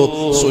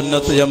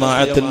 സുന്നത്ത്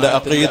ജമാഅത്തിന്റെ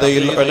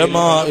അഖീദയിൽ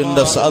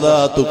ഉലമാഇന്റെ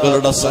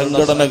സാദാത്തുക്കളുടെ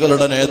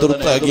സംഘടനകളുടെ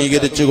നേതൃത്വം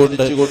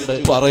അംഗീകരിച്ചുകൊണ്ട്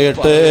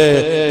പറയട്ടെ,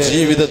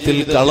 ജീവിതത്തിൽ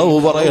കളവ്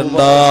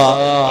പറയണ്ട,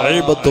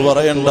 ഗീബത്ത്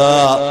പറയണ്ട,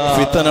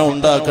 ഫിത്ന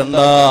ഉണ്ടാക്കണ്ട,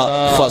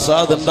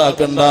 ഫസാദ്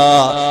ഉണ്ടാക്കണ്ട.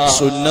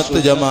 സുന്നത്ത്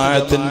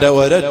ജമാഅത്തിന്റെ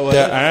ഒരൊറ്റ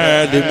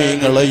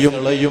ആലിമീങ്ങളെയും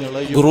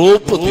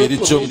ഗ്രൂപ്പ്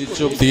തിരിച്ചും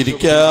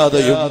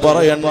തിരിക്കാതെയും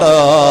പറയണ്ട.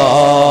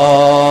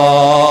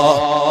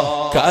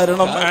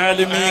 കാരണം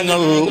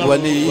ആലിമീങ്ങൾ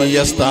വലിയ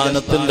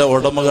സ്ഥാനത്തിന്റെ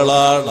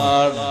ഉടമകളാണ്.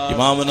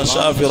 ഇമാമുന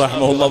ശാഫി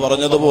റഹ്മഹുല്ലാ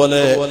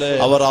പറഞ്ഞതുപോലെ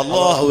അവർ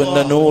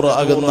അല്ലാഹുവിന്റെ നൂർ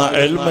ആകുന്ന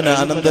ഇൽമിനെ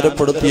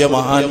അനന്തരപ്പെടുത്തിയ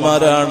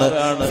മഹാന്മാരാണ്.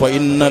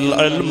 ഫഇന്നൽ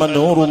ഇൽമ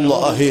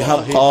നൂറുല്ലാഹി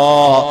ഹഖാ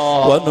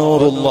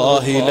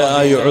വനൂറുല്ലാഹി ലാ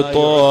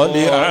യുഅതാ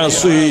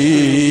ലിഅസീ.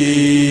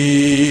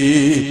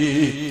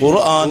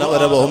 ഖുർആൻ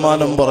അവരെ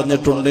ബഹുമാനം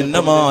പറഞ്ഞിട്ടുണ്ട്,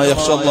 ഇന്നമാ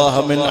യഖ്ഷല്ലാഹ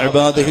മിൻ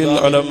ഇബാദിഹിൽ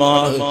ഉലമാ.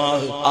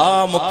 ആ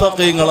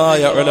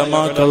മുത്തഖീങ്ങളായ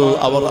ഉലമാക്കൾ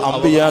അവർ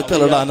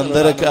അമ്പിയാക്കളുടെ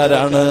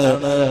അനന്തരക്കാരാണ്.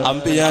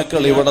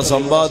 അമ്പിയാക്കൾ ഇവിടെ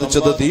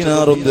സമ്പാദിച്ചത്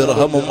ദീനാറും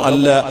ദിർഹമും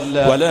അല്ല,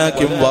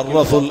 വലാകിൻ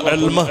വറസുൽ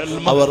ഇൽമ,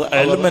 അവർ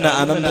ഇൽമിനെ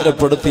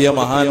അനന്തരപ്പെടുത്തിയ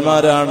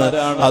മഹാന്മാരാണ്.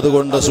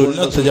 അതുകൊണ്ട്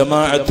സുന്നത്ത്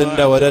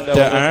ജമാഅത്തിന്റെ ഒരൊറ്റ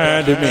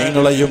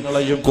ആലിമീങ്ങളെയും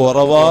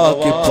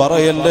കുറവാക്കി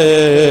പറയല്ലേ.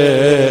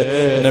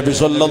 നബി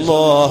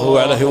സല്ലല്ലാഹു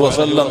അലൈഹി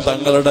വസല്ലം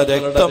തങ്ങളുടെ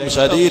രക്തം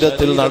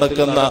ശരീരത്തിൽ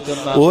നടക്കുന്ന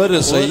ഒരു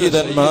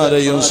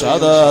സയ്യിദന്മാരെയും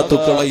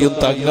സാദാത്തുക്കളെയും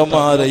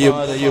തങ്ങന്മാരെയും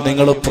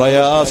നിങ്ങൾ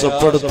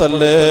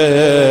പ്രയാസപ്പെടുത്തല്ലേ.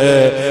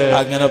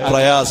 അങ്ങനെ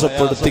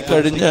പ്രയാസപ്പെടുത്തി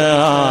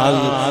കഴിഞ്ഞാൽ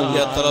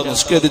എത്ര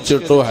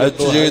നിസ്കരിച്ചിട്ടും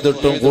ഹജ്ജ്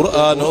ചെയ്തിട്ടും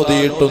ഖുർആൻ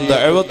ഓതിയിട്ടും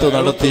ദഅവത്ത്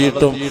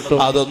നടത്തിയിട്ടും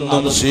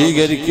അതൊന്നും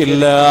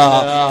സ്വീകരിക്കില്ല.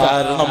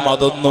 കാരണം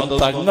അതൊന്നും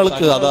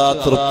തങ്ങൾക്ക് അതാ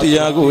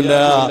തൃപ്തിയാകൂല.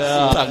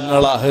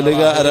 തങ്ങൾ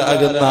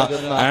അഹ്ലുകാരാകുന്ന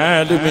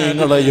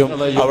ആലിമീങ്ങളെയും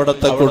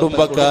അവിടുത്തെ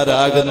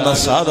കുടുംബക്കാരാകുന്ന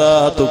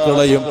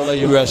സാദാത്തുക്കളെയും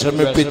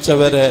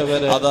വിഷമിപ്പിച്ചവരെ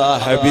അതാ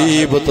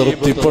ഹബീബ്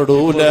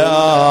തൃപ്തിപ്പെടൂല.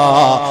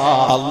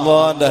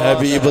 അള്ളാന്റെ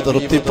ഹബീബ്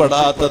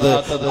തൃപ്തിപ്പെടാത്തത്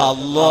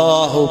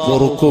അള്ളാഹു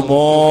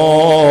പൊറുക്കുമോ?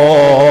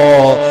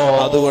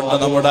 അതുകൊണ്ട്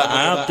നമ്മുടെ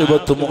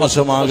ആഖിബത്ത്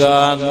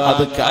മോശമാകാൻ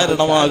അത്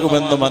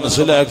കാരണമാകുമെന്ന്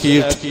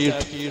മനസ്സിലാക്കിയിട്ട്,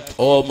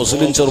 ഓ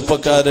മുസ്ലിം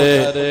ചെറുപ്പക്കാരെ,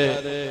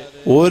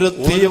 ഒരു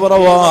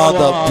തീവ്രവാദ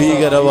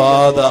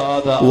ഭീകരവാദ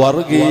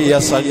വർഗീയ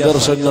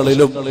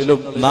സംഘർഷങ്ങളിലും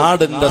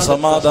നാടിന്റെ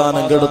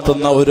സമാധാനം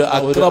കെടുത്തുന്ന ഒരു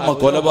അക്രമ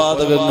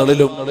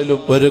കൊലപാതകങ്ങളിലും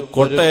ഒരു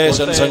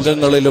കൊട്ടേഷൻ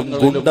സംഘങ്ങളിലും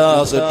ഗുണ്ടാ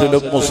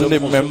സെറ്റിലും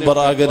മുസ്ലിം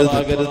മെമ്പറാകരുത്.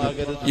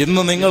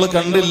 ഇന്ന് നിങ്ങൾ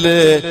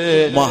കണ്ടില്ലേ,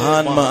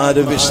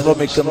 മഹാന്മാര്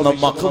വിശ്രമിക്കുന്ന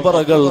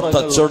മഖ്ബറകൾ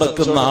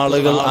തച്ചൊടക്കുന്ന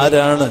ആളുകൾ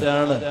ആരാണ്?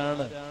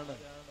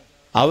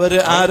 അവര്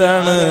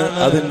ആരാണ്?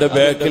 അതിന്റെ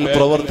ബാക്കിൽ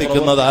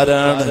പ്രവർത്തിക്കുന്നത്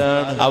ആരാണ്?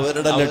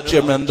 അവരുടെ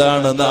ലക്ഷ്യം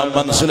എന്താണ് നാം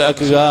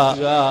മനസ്സിലാക്കുക.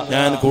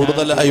 ഞാൻ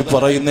കൂടുതലായി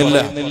പറയുന്നില്ല.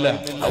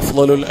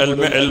 അഫ്ളലുൽ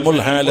ഇൽമി ഇൽമുൽ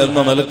ഹാൽ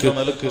എന്ന നിലക്ക്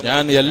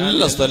ഞാൻ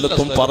എല്ലാ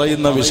സ്ഥലത്തും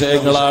പറയുന്ന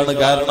വിഷയങ്ങളാണ്.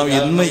 കാരണം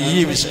ഇന്ന് ഈ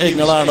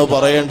വിഷയങ്ങളാണ്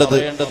പറയേണ്ടത്.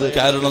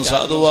 കാരണം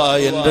സാധുവായ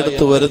എന്റെ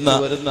അടുത്ത് വരുന്ന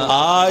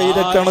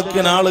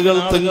ആയിരക്കണക്കിന് ആളുകൾ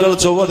തിങ്കൾ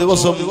ചൊവ്വ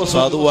ദിവസം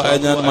സാധുവായ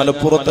ഞാൻ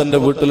മലപ്പുറത്ത്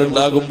എന്റെ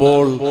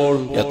വീട്ടിലുണ്ടാകുമ്പോൾ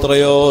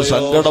എത്രയോ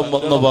സങ്കടം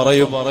വന്ന്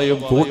പറയും.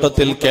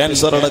 കൂട്ടത്തിൽ ക്യാൻസർ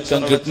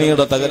അടക്കം,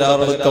 കിഡ്നിയുടെ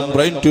തകരാറടക്കം,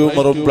 ബ്രെയിൻ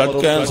ട്യൂമറും,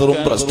 ബ്ലഡ് ക്യാൻസറും,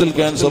 ബ്രസ്റ്റിൽ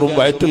ക്യാൻസറും,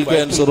 വയറ്റിൽ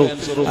ക്യാൻസറും,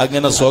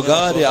 അങ്ങനെ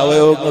സ്വകാര്യ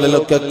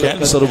അവയവങ്ങളിലൊക്കെ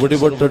ക്യാൻസർ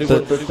പിടിപെട്ടിട്ട്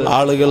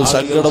ആളുകൾ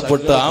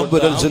സങ്കടപ്പെട്ട്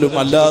ആംബുലൻസിലും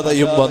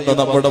അല്ലാതെയും വന്ന്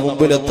നമ്മുടെ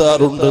മുമ്പിൽ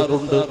എത്താറുണ്ട്.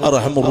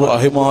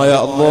 റഹ്മുർ-റഹീമായ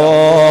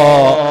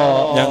അല്ലാഹ്,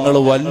 ഞങ്ങൾ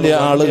വലിയ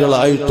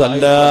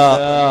ആളുകളായിട്ടല്ല,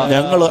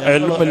 ഞങ്ങൾ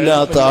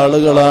ഇൽമില്ലാത്ത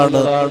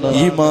ആളുകളാണ്.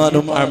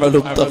 ഈമാനും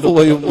അമലും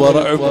തഖ്വയും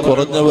വറഉം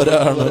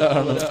കുറഞ്ഞവരാണ്.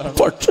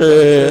 പക്ഷേ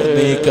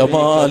നീ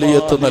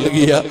കമാലിയത്ത്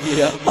നൽകിയ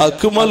ആ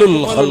അക്മലുൽ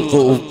ഖൽഖ്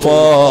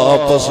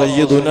ഉപ്പാപ്പ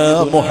സയ്യിദുനാ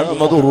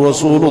മുഹമ്മദുർ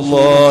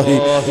റസൂലുള്ളാഹി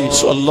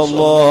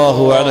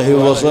സ്വല്ലല്ലാഹു അലൈഹി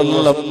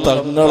വസല്ലം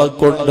തങ്ങളെ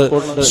കൊണ്ട്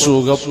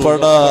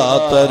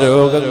സുഖപ്പെടാത്ത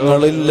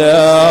രോഗങ്ങളില്ല.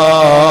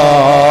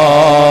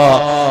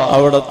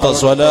 അവിടുത്തെ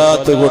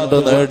സ്വലാത്ത് കൊണ്ട്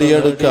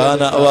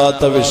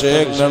നേടിയെടുക്കാനാവാത്ത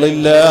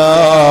വിഷയങ്ങളില്ല.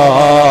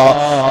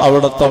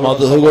 അവിടുത്തെ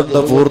മദ്ഹ് കൊണ്ട്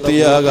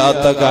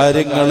പൂർത്തിയാകാത്ത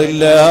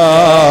കാര്യങ്ങളില്ല.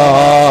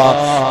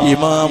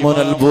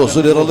 ഇമാമുൽ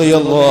ബുസ്രി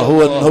റളിയല്ലാഹു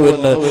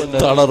അൻഹുവിന്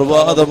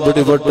തളർവാദം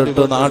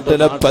പിടിപെട്ടിട്ട്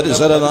നാട്ടിലെ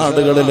പരിസര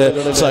നാടുകളിലെ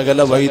സകല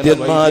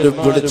വൈദ്യന്മാരും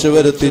വിളിച്ചു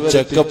വരുത്തി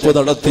ചെക്കപ്പ്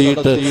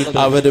നടത്തിയിട്ട്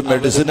അവര്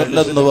മെഡിസിൻ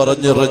ഇല്ലെന്ന്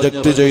പറഞ്ഞ്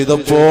റിജക്ട്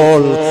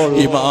ചെയ്തപ്പോൾ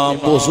ഇമാം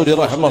ബുസ്രി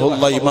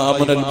റഹ്മഹുല്ലാഹ്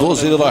ഇമാമുൽ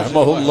ബുസ്രി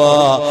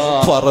റഹ്മഹുല്ലാഹ്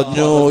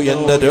പറഞ്ഞു,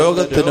 എന്റെ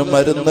രോഗത്തിന്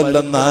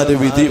മരുന്നില്ലെന്ന് ആര്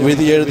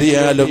വിധി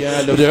എഴുതിയാലും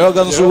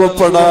രോഗം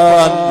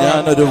സുഖപ്പെടാൻ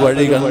ഞാനൊരു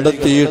വഴി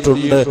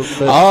കണ്ടെത്തിയിട്ടുണ്ട്.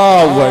 ആ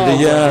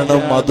വഴിയാണ്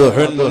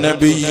മദ്ഹുൻ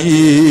നബി.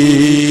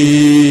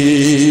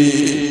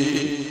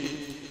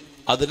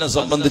 അതിനെ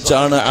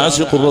സംബന്ധിച്ചാണ്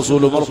ആശിഖുർ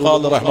റസൂൽ ഉമർ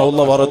ഖാദി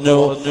റഹ്മത്തുള്ളാഹി പറഞ്ഞു,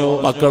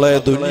 മക്കളെ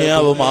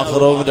ദുനിയാവും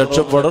ആഖിറവും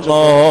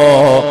രക്ഷപ്പെടണോ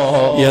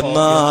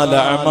എന്നാൽ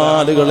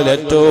അമാലുകളിൽ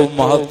ഏറ്റവും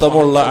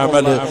മഹത്വമുള്ള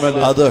അമല്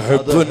അത്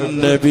ഹുബ്ബുൻ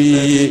നബി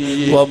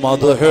വ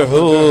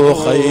മദ്ഹുഹു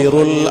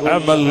ഖൈറുൽ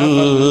അമൽ.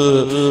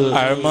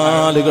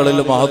 അമാലുകളിൽ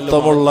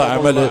മഹത്വമുള്ള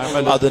അമല്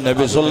അത്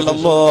നബി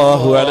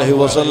സല്ലല്ലാഹു അലൈഹി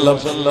വസല്ലം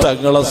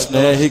തങ്ങളെ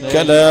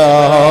സ്നേഹിക്കലാണ്,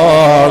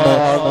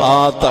 ആ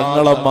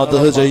തങ്ങളെ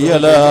മദ്ഹ്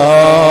ചെയ്യലാണ്.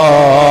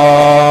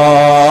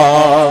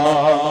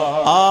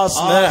 ആ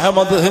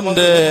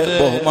സ്നേഹമദ്ഹിന്റെ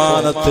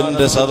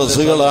ബഹുമാനത്തിന്റെ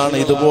സദസ്സുകളാണ്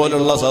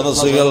ഇതുപോലുള്ള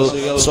സദസ്സുകൾ,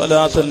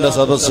 സ്വലാത്തിന്റെ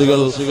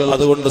സദസ്സുകൾ.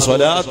 അതുകൊണ്ട്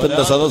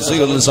സ്വലാത്തിന്റെ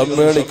സദസ്സുകളിൽ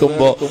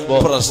സമ്മേളിക്കുമ്പോ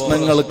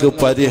പ്രശ്നങ്ങൾക്ക്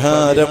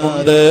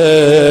പരിഹാരമുണ്ട്.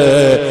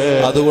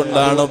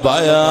 അതുകൊണ്ടാണ്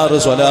ബയാർ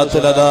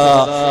സ്വലാത്തിലതാ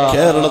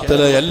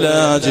കേരളത്തിലെ എല്ലാ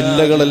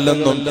ജില്ലകളിൽ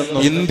നിന്നും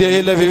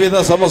ഇന്ത്യയിലെ വിവിധ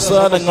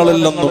സംസ്ഥാനങ്ങളിൽ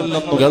നിന്നും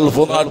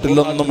ഗൾഫ് നാട്ടിൽ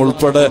നിന്നും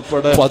ഉൾപ്പെടെ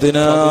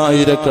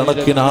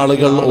 10,000-കണക്കിന്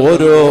ആളുകൾ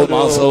ഓരോ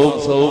മാസവും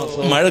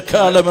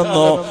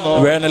മഴക്കാലമെന്നോ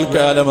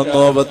വേനൽക്കാലമെന്നോ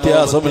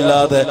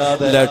വ്യത്യാസമില്ലാതെ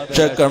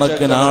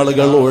ലക്ഷക്കണക്കിന്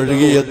ആളുകൾ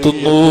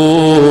ഒഴുകിയെത്തുന്നു.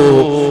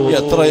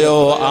 എത്രയോ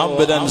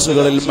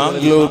ആംബുലൻസുകളിൽ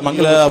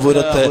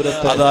മംഗലാപുരത്തെ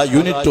അതാ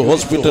യൂണിറ്റ്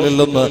ഹോസ്പിറ്റലിൽ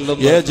നിന്ന്,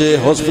 AJ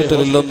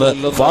ഹോസ്പിറ്റലിൽ നിന്ന്,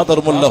 ഫാദർ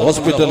മുല്ല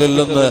ഹോസ്പിറ്റലിൽ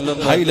നിന്ന്,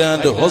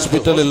 ഹൈലാൻഡ്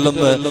ഹോസ്പിറ്റലിൽ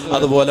നിന്ന്,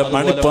 അതുപോലെ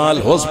മണിപ്പാൽ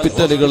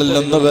ഹോസ്പിറ്റലുകളിൽ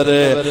നിന്ന്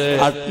വരെ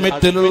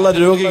അഡ്മിറ്റിലുള്ള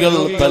രോഗികൾ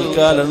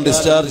തൽക്കാലം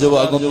ഡിസ്ചാർജ്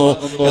വാങ്ങുന്നു.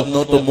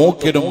 എന്നിട്ട്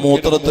മൂക്കിനും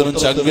മൂത്രത്തിനും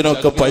ചങ്കിനും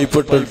ഒക്കെ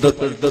പൈപ്പിട്ടിട്ട്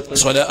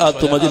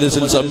സ്വലാത്ത്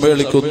മജ്ലിസിൽ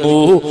സമ്മേളിക്കുന്നു.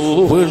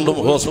 വീണ്ടും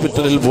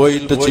ഹോസ്പിറ്റലിൽ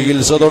പോയിട്ട്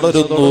ചികിത്സ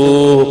തുടരുന്നു.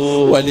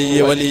 വലിയ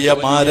വലിയ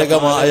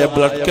മാരകമായ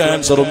ബ്ലഡ്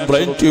ക്യാൻസറും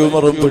ബ്രെയിൻ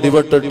ട്യൂമറും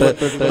പിടിപെട്ടിട്ട്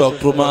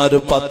ഡോക്ടർമാര്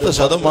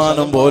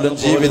 10% പോലും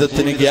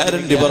ജീവിതത്തിന്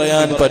ഗ്യാരണ്ടി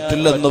പറയാൻ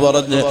പറ്റില്ലെന്ന്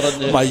പറഞ്ഞ്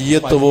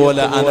മയ്യത്ത്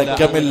പോലെ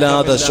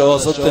അനക്കമില്ലാതെ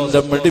ശ്വാസത്തിന്റെ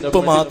മിടിപ്പ്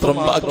മാത്രം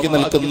ബാക്കി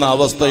നിൽക്കുന്ന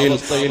അവസ്ഥയിൽ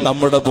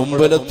നമ്മുടെ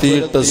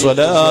മുമ്പിലെത്തിയിട്ട്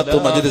സ്വലാത്ത്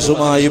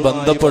മജ്ലിസുമായി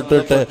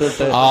ബന്ധപ്പെട്ടിട്ട്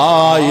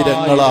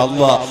ആയിരങ്ങളെ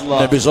അല്ലാഹ്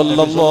നബി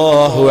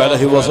സല്ലല്ലാഹു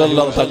അലൈഹി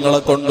വസല്ലം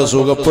തങ്ങളെ കൊണ്ട്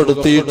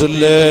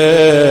സുഖപ്പെടുത്തിയിട്ടില്ലേ.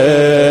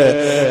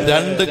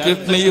 2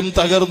 കിഡ്നിയും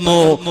തകർന്നു,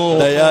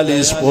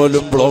 ഡയാലിസ്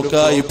പോലും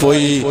ബ്ലോക്കായി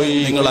പോയി.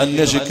 നിങ്ങൾ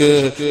അന്വേഷിക്ക്,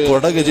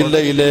 കൊടക്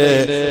ജില്ലയിലെ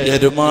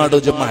എരുമാട്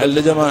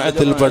മഹല്ല്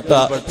ജമാഅത്തിൽപ്പെട്ട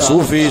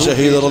സൂഫി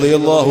ഷഹീദ്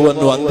റളിയല്ലാഹു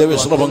അൻഹു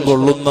അന്ത്യവിശ്രമം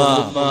കൊള്ളുന്ന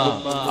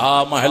ആ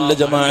മഹല്ല്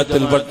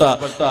ജമാഅത്തിൽപ്പെട്ട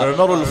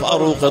ഉമറുൽ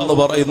ഫാറൂഖ് എന്ന്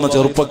പറയുന്ന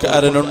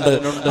ചെറുപ്പക്കാരനുണ്ട്.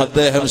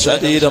 അദ്ദേഹം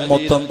ശരീരം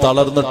മൊത്തം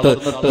തളർന്നിട്ട്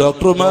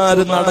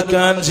ഡോക്ടർമാര്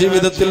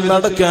ജീവിതത്തിൽ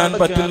നടക്കാൻ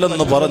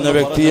പറ്റില്ലെന്ന് പറഞ്ഞ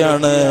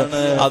വ്യക്തിയാണ്.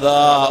 അതാ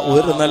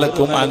ഒരു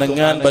നിലക്കും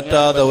അനങ്ങാൻ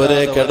പറ്റാതെ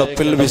ഒരേ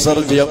കിടപ്പിൽ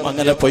വിസർജ്യം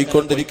അങ്ങനെ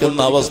പോയിക്കൊണ്ടിരിക്കുന്ന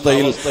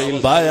അവസ്ഥയിൽ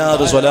ബായാർ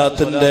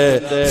സ്വലാത്തിന്റെ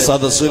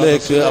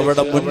സദസ്സിലേക്ക്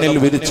അവിടെ മുന്നിൽ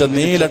വിരിച്ച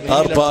നീല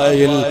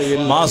ടാർപ്പായിൽ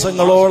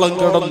മാസങ്ങളോളം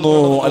കിടന്നു.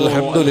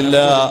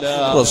 അൽഹംദുലില്ലാഹ്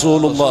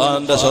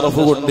റസൂലുള്ളാഹിന്റെ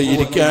ശറഫ് കൊണ്ട്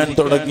ഇരിക്കാൻ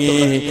തുടങ്ങി.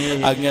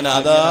 അങ്ങനെ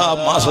അതാ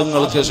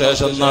മാസങ്ങൾക്ക്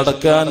ശേഷം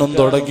നടക്കാനും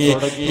തുടങ്ങി.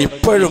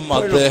 ഇപ്പോഴും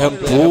അദ്ദേഹം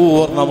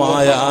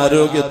പൂർണ്ണമായ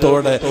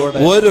ആരോഗ്യത്തോടെ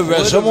ഒരു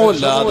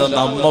വിഷമവുമില്ലാതെ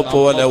നമ്മെ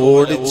പോലെ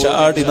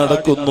ഓടിച്ചാടി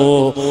നടക്കുന്നു.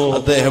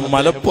 അദ്ദേഹം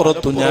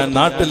മലപ്പുറത്തും ഞാൻ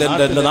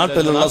എന്റെ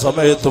നാട്ടിലുള്ള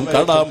സമയത്തും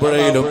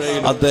കടാമ്പുഴയിലും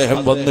അദ്ദേഹം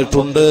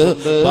വന്നിട്ടുണ്ട്.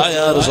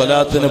 ബായാർ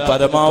സ്വലാത്തിന്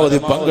പരമാവധി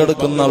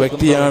പങ്കെടുക്കുന്ന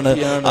വ്യക്തിയാണ്.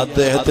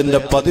 അദ്ദേഹത്തിന്റെ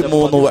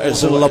 13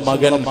 വയസ്സുള്ള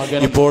മകൻ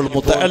ഇപ്പോൾ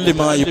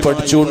മുതഅല്ലിമായി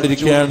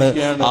പഠിച്ചുകൊണ്ടിരിക്കുകയാണ്.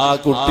 ആ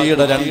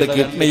കുട്ടിയുടെ 2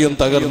 കിഡ്നിയും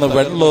തകർന്ന്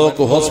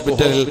വെള്ളോക്ക്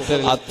ഹോസ്പിറ്റലിൽ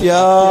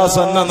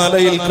അത്യാസന്ന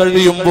നിലയിൽ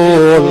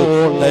കഴിയുമ്പോൾ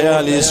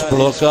ഡയാലിസ്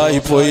ബ്ലോക്കായി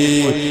പോയി.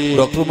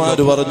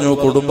 ഡോക്ടർമാര് പറഞ്ഞു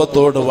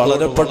കുടുംബത്തോട്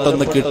വളരെ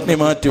പെട്ടെന്ന് കിഡ്നി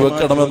മാറ്റി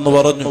വെക്കണമെന്ന്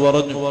പറഞ്ഞു.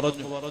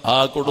 ആ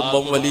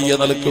കുടുംബം വലിയ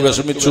നിലക്ക്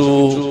വിഷമിച്ചു.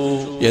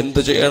 എന്ത്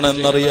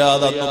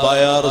ചെയ്യണമെന്നറിയാതെ അന്ന്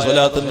ബായാർ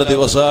സ്വലാത്തിന്റെ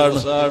ദിവസമാണ്.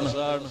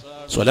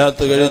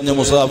 സ്വലാത്ത് കഴിഞ്ഞ്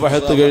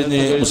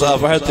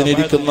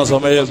മുസാഫഹത്തിനിരിക്കുന്ന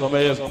സമയം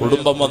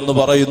കുടുംബം വന്ന്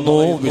പറയുന്നു,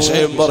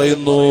 വിഷയം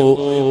പറയുന്നു.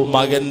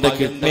 മകന്റെ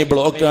കിഡ്നി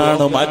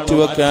ബ്ലോക്കാണ്,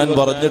 മാറ്റിവെക്കാൻ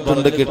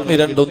പറഞ്ഞിട്ടുണ്ട്. കിഡ്നി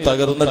രണ്ടും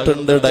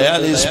തകർന്നിട്ടുണ്ട്,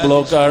 ഡയാലിസിസ്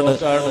ബ്ലോക്കാണ്.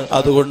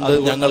 അതുകൊണ്ട്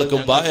ഞങ്ങൾക്ക്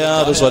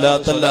ബായാർ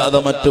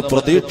സ്വലാത്തല്ലാതെ മറ്റു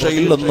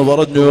പ്രതീക്ഷയില്ലെന്ന്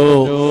പറഞ്ഞു.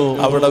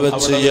 അവിടെ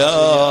വെച്ച് യാ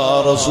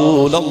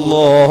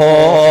റസൂലല്ലാഹ്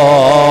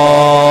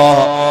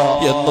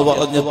എന്ന്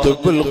പറഞ്ഞ്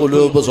തുബ്ബുൽ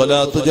ഖുലൂബ്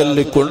സ്വലാത്ത്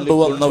ചൊല്ലി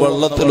കൊണ്ടുവന്ന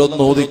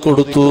വെള്ളത്തിലൊന്ന്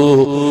ഊതിക്കൊടുത്തു.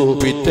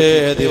 പിറ്റേ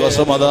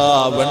ദിവസം അതാ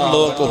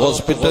വെള്ളോക്ക്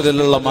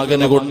ഹോസ്പിറ്റലിലുള്ള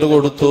മകന്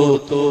കൊണ്ടുകൊടുത്തു.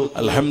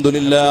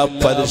 അൽഹംദുലില്ലാഹ്,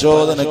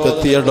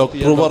 പരിശോധനക്കെത്തിയ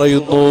ഡോക്ടർ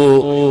പറയുന്നു,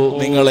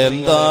 നിങ്ങൾ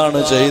എന്താണ്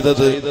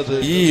ചെയ്തത്?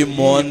 ഈ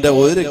മോന്റെ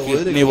ഒരു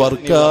കിഡ്നി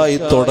വർക്കായി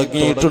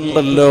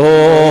തുടങ്ങിയിട്ടുണ്ടല്ലോ.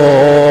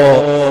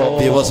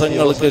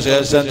 ദിവസങ്ങൾക്ക്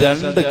ശേഷം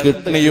 2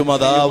 കിഡ്നിയും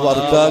അതാ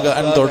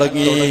വർക്കാകാൻ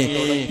തുടങ്ങി.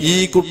 ഈ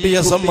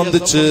കുട്ടിയെ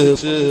സംബന്ധിച്ച്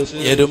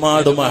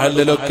എരുമാട്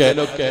മഹലിലൊക്കെ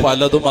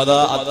പലതും അതാ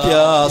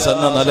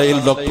അത്യാസന്ന നിലയിൽ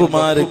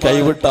ഡോക്ടർമാര്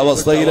കൈവിട്ട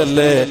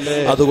അവസ്ഥയിലല്ലേ.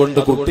 അതുകൊണ്ട്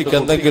കുട്ടിക്ക്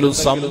എന്തെങ്കിലും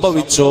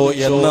സംഭവിച്ചോ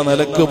എന്ന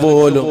നിലക്ക്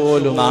പോലും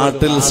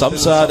നാട്ടിൽ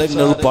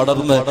സംസാരങ്ങൾ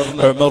പടർന്ന്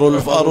ഉമറുൽ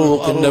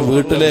ഫാറൂഖിന്റെ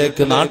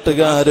വീട്ടിലേക്ക്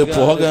നാട്ടുകാര്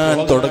പോകാൻ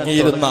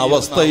തുടങ്ങിയിരുന്ന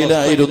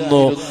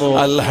അവസ്ഥയിലായിരുന്നു.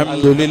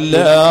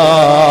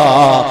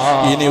 അൽഹംദുലില്ലാഹ്,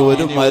 ഇനി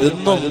ഒരു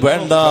മരുന്നും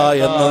വേണ്ട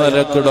എന്ന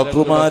നിലക്ക്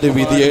ഡോക്ടർമാര്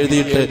വിധി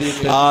എഴുതിയിട്ട്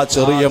ആ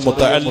ചെറിയ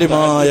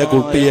മുതഅല്ലിമായ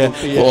കുട്ടിയെ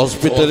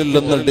ഹോസ്പിറ്റലിൽ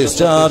നിന്ന്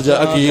ഡിസ്ചാർജ്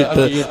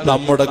ആക്കിയിട്ട്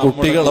നമ്മുടെ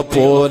കുട്ടികളെ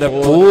പോലെ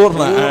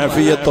പൂർണ്ണ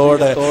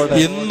ആഫിയത്തോടെ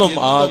ഇന്നും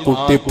ആ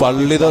കുട്ടി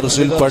പള്ളി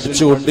ദർസിൽ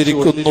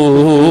പഠിച്ചുകൊണ്ടിരിക്കുന്നു.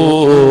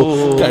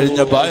 കഴിഞ്ഞ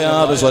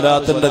ബായാർ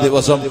സ്വലാത്തിന്റെ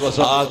ദിവസം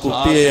ആ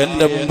കുട്ടിയെ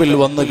എന്റെ മുമ്പിൽ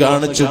വന്ന്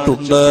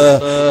കാണിച്ചിട്ടുണ്ട്.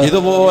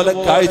 ഇതുപോലെ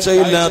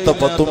കാഴ്ചയില്ലാത്ത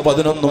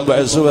 10-11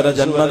 വയസ്സ് വരെ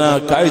ജന്മന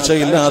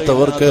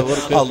കാഴ്ചയില്ലാത്തവർക്ക്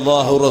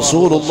അല്ലാഹു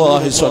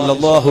റസൂലുള്ളാഹി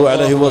സ്വല്ലല്ലാഹു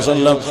അലൈഹി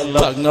വസല്ലം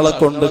തങ്ങളെ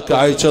കൊണ്ട്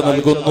കാഴ്ച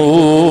നൽകുന്നു.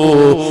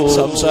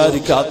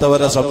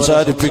 സംസാരിക്കാത്തവരെ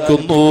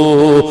സംസാരിപ്പിക്കുന്നു,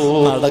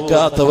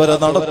 നടക്കാത്തവരെ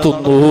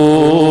നടത്തുന്നു.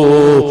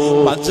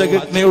 പച്ച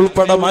കിഡ്നി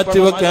ഉൾപ്പെടെ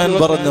മാറ്റിവെക്കാൻ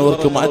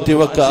പറഞ്ഞവർക്ക്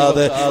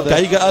മാറ്റിവെക്കാതെ,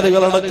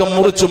 കൈകാലുകളടക്കം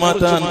മുറിച്ചു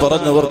മാറ്റാൻ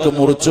പറഞ്ഞവർക്ക്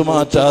മുറിച്ചു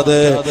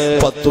മാറ്റാതെ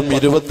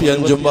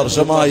 10-25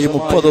 വർഷമായി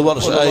 30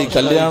 വർഷമായി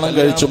കല്യാണം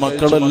കഴിച്ചു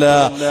മക്കളില്ല,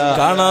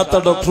 കാണാത്ത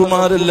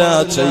ഡോക്ടർമാരില്ല,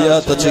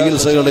 ചെയ്യാത്ത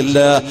ചികിത്സകളില്ല.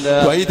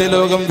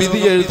 വൈദ്യലോകം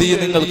വിധി എഴുതി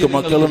നിങ്ങൾക്ക്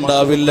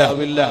മക്കളുണ്ടാവില്ല.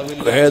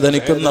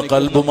 വേദനിക്കുന്ന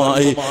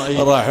കൽബുമായി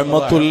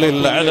റഹ്മത്തുൽ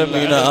ലിൽ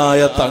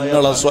ആലമീനായ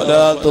തങ്ങളെ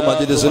സ്വലാത്ത്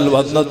മജ്ലിസിൽ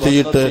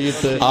വന്നെത്തിയിട്ട്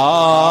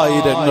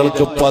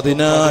ആയിരങ്ങൾക്ക്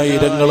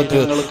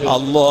 10,000-ങ്ങൾക്ക്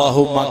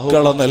അല്ലാഹു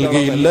മക്കളെ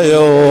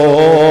നൽകിയില്ലയോ?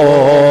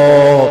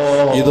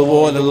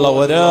 ഇതുപോലുള്ള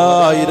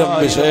 1000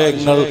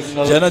 വിഷയങ്ങൾ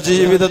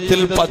ജനജീവിതത്തിൽ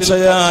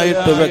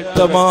പച്ചയായിട്ട്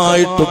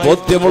വ്യക്തമായിട്ട്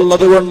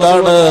ബോധ്യമുള്ളത്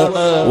കൊണ്ടാണ്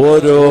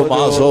ഓരോ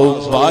മാസവും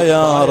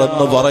ബായാർ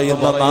എന്ന്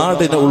പറയുന്ന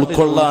നാടിനെ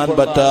ഉൾക്കൊള്ളാൻ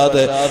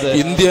പറ്റാതെ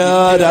ഇന്ത്യ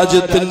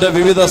രാജ്യത്തിന്റെ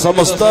വിവിധ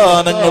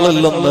സംസ്ഥാനങ്ങളിൽ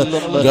നിന്ന്,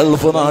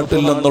 ഗൾഫ്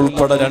നാട്ടിൽ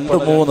നിന്നുൾപ്പെടെ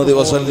 2-3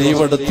 ദിവസം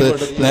ലീവെടുത്ത്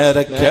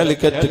നേരെ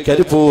കാലിക്കറ്റ്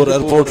കരിപ്പൂർ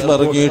എയർപോർട്ടിൽ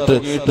ഇറങ്ങിയിട്ട്,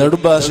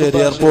 നെടുമ്പാശ്ശേരി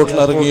എയർപോർട്ടിൽ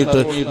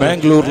ഇറങ്ങിയിട്ട്,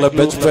 ബാംഗ്ലൂരിലെ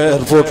ബെജ്പേ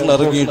എയർപോർട്ടിൽ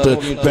ഇറങ്ങിയിട്ട്,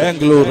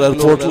 ബാംഗ്ലൂർ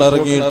എയർപോർട്ടിൽ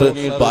ഇറങ്ങിയിട്ട്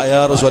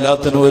ബായാർ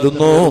സ്വലാത്തിന്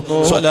വരുന്നു.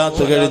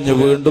 സ്വലാത്ത് കഴിഞ്ഞ്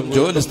വീണ്ടും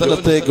ജോലി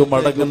സ്ഥലത്തേക്ക്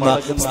മടങ്ങുന്ന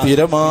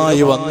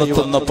സ്ഥിരമായി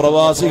വന്നെത്തുന്ന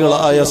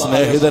പ്രവാസികളായ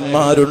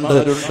സ്നേഹിതന്മാരുണ്ട്.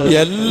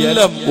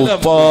 എല്ലാം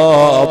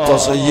ഉപ്പാപ്പ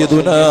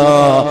സയ്യിദുനാ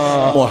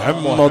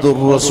മുഹമ്മദുർ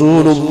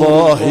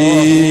റസൂലുള്ളാഹി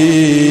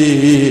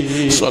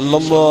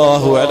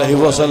സ്വല്ലല്ലാഹു അലൈഹി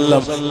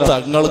വസല്ലം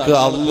തങ്ങൾക്ക്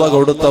അല്ലാഹു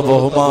കൊടുത്ത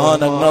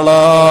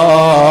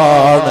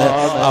ബഹുമാനങ്ങളാണ്,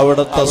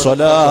 അവിടുത്തെ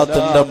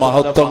സ്വലാത്തിന്റെ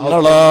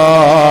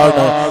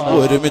മഹത്വങ്ങളാണ്.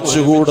 ഒരുമിച്ച്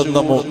കൂടുന്ന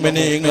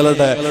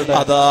മുഅ്മിനീങ്ങളുടെ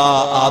അതാ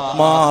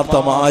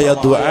ആത്മാർത്ഥമായ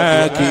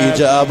ദുആക്ക്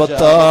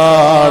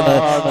ഇജാബത്താണ്.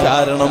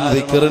 കാരണം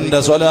ദിക്റിന്റെ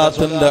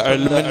സ്വലാത്തിന്റെ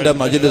ഇൽമിന്റെ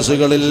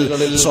മജ്ലിസുകളിൽ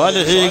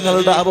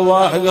സ്വാലിഹീങ്ങളുടെ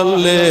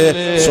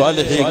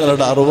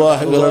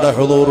അർവാഹുകളുടെ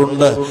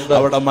ഹുദൂറുണ്ട്,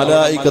 അവിടെ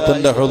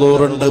മലായികത്തിന്റെ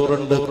ഹുദൂറുണ്ട്.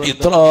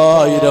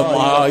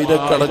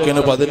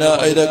 ആയിരക്കണക്കിന്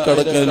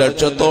 10,000-കണക്കിന്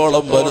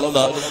ലക്ഷത്തോളം വരുന്ന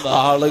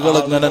ആളുകൾ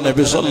ഇങ്ങനെ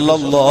നബി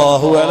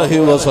സല്ലല്ലാഹു അലൈഹി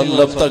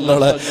വസല്ലം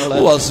തങ്ങളെ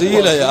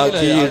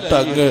വസീലയാക്കിയിട്ട്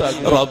അങ്ങ്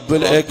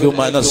റബ്ബിലേക്ക്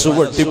മനസ്സ്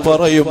വെട്ടി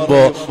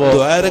പറയുമ്പോ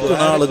ദ്വാരക്ക്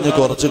നാളിഞ്ഞ്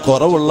കുറച്ച്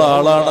കുറവുള്ള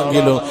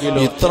ആളാണെങ്കിലും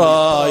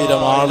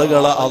 1000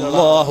 ആളുകളെ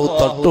അല്ലാഹു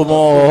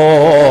തട്ടുമോ?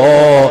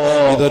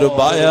 ഇതൊരു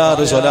ബായാർ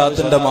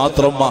സ്വലാത്തിന്റെ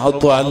മാത്രം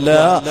മഹത്വം അല്ല.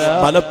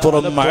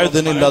 മലപ്പുറം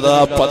മഅ്ദിനില്ലതാ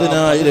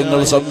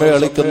 10,000-ങ്ങൾ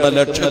സമ്മേളിക്കുന്ന,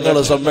 ലക്ഷങ്ങൾ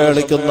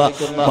സമ്മേളിക്കുന്ന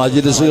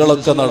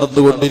മജ്ലിസുകളൊക്കെ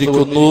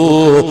നടന്നുകൊണ്ടിരിക്കുന്നു.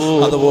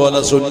 അതുപോലെ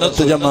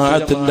സുന്നത്ത്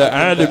ജമാഅത്തിന്റെ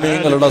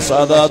ആലിമീങ്ങളുടെ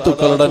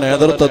സാദാത്തുക്കളുടെ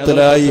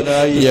നേതൃത്വത്തിലായി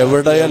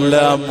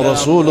എവിടെയെല്ലാം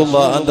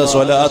റസൂലുള്ളാഹിന്റെ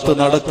സ്വലാത്ത്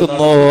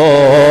നടക്കുന്നോ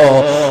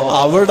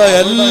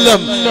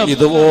അവിടെയെല്ലാം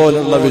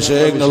ഇതുപോലുള്ള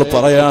വിഷയങ്ങൾ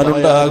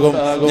പറയാനുണ്ടാകും.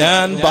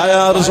 ഞാൻ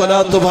ബായാർ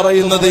സ്വലാത്ത്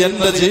പറയുന്നത്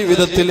എന്റെ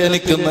ജീവിതത്തിൽ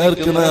എനിക്ക്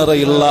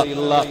നേർക്കുനേറെയുള്ള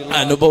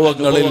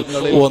അനുഭവങ്ങളിൽ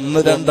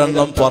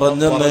 1-2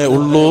 പറഞ്ഞെന്നേ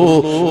ഉള്ളൂ.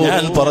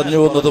 ഞാൻ പറഞ്ഞു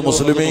വന്നത്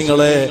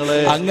മുസ്ലിമീങ്ങളെ,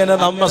 അങ്ങനെ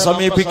നമ്മെ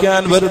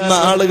സമീപിക്കാൻ വരുന്ന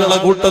ആളുകളെ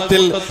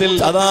കൂട്ടത്തിൽ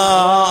അതാ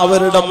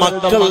അവരുടെ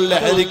മക്കൾ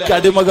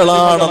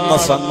ലഹരിക്കടിമകളാണെന്ന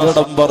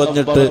സങ്കടം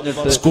പറഞ്ഞിട്ട്,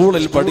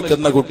 സ്കൂളിൽ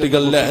പഠിക്കുന്ന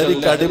കുട്ടികൾ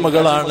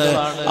ലഹരിക്കടിമകളാണ്,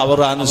 അവർ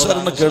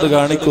അനുസരണക്കേട്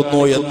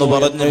കാണിക്കുന്നു എന്ന്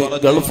പറഞ്ഞ്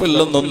ഗൾഫിൽ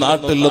നിന്നും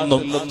നാട്ടിൽ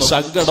നിന്നും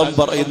സങ്കടം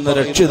പറയുന്ന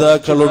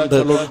രക്ഷിതാക്കളുണ്ട്.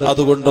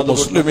 അതുകൊണ്ട്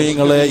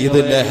മുസ്ലിമീങ്ങളെ, ഇത്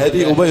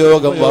ലഹരി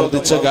ഉപയോഗം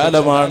വർദ്ധിച്ച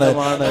കാലമാണ്.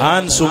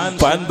 ഹാൻസും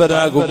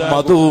പാൻപരാഗും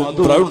മധുവും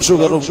ബ്രൗൺ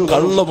ഷുഗറും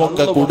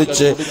കള്ളുമൊക്കെ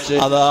കുടിച്ച്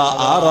അതാ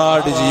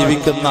ആറാടി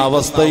ജീവിക്കുന്ന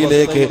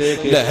അവസ്ഥയിലേക്ക്,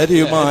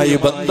 ലഹരിയുമായി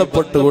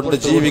ബന്ധപ്പെട്ടുകൊണ്ട്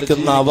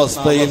ജീവിക്കുന്ന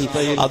അവസ്ഥയിൽ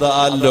അതാ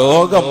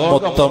ലോകം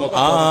മൊത്തം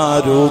ആ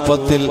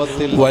രൂപത്തിൽ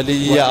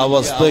വലിയ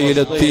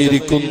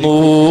അവസ്ഥയിലെത്തിയിരിക്കുന്നു.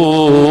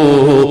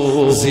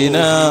 സിന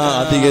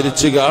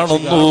അധികരിച്ച്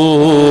കാണുന്നു.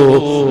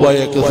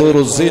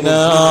 വയക്തുറു സിന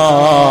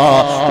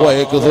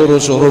വയക്തുറു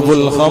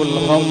ശുർബുൽ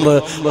ഖംർ.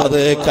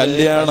 അതേ,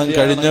 കല്യാണം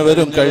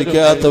കഴിഞ്ഞവരും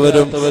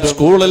കഴിക്കാത്തവരും,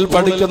 സ്കൂളിൽ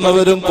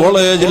പഠിക്കുന്നവരും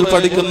കോളേജിൽ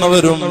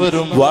പഠിക്കുന്നവരും,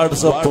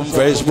 വാട്സപ്പും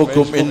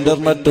ഫേസ്ബുക്കും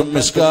ഇന്റർനെറ്റും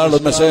മിസ്കാൾ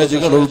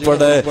മെസ്സേജുകൾ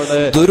ഉൾപ്പെടെ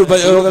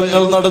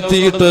ദുരുപയോഗങ്ങൾ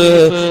നടത്തിയിട്ട്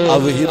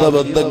അവിഹിത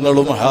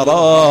ബന്ധങ്ങളും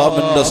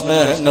ഹറാമിന്റെ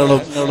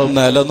സ്നേഹങ്ങളും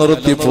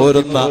നിലനിർത്തി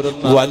പോരുന്ന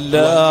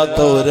വല്ലാത്ത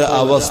ഒരു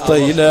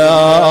അവസ്ഥയിലാണ്.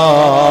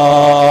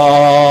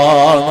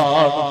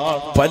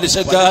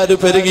 പലിശക്കാര്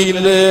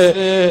പെരുകിയില്ലേ?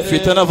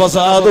 ഫിത്ന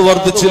ഫസാദ്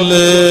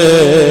വർദ്ധിച്ചില്ലേ?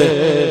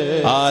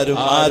 ആരും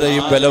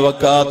ആരെയും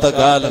വിലവെക്കാത്ത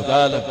കാലം,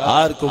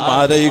 ആർക്കും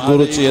ആരെയും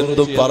കുറിച്ച്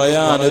എന്തും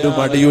പറയാനൊരു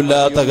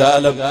മടിയില്ലാത്ത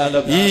കാലം.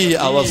 ഈ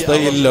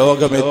അവസ്ഥയിൽ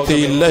ലോകം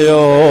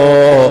എത്തിയില്ലയോ?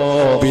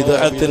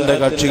 ബിദ്അത്തിന്റെ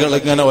കക്ഷികൾ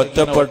ഇങ്ങനെ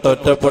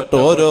ഒറ്റപ്പെട്ട്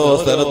ഓരോ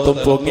സ്ഥലത്തും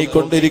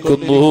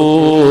പൊങ്ങിക്കൊണ്ടിരിക്കുന്നു.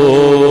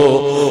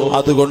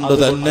 അതുകൊണ്ട്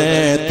തന്നെ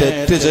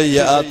തെറ്റ്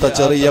ചെയ്യാത്ത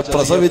ചെറിയ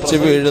പ്രസവിച്ച്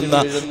വീഴുന്ന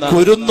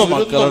കുരുന്നു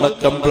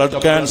മക്കളടക്കം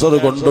ബ്ലഡ് ക്യാൻസർ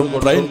കൊണ്ടും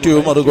ബ്രെയിൻ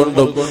ട്യൂമർ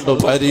കൊണ്ടും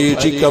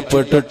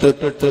പരീക്ഷിക്കപ്പെട്ടിട്ട്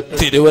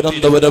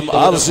തിരുവനന്തപുരം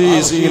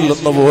RCCയിൽ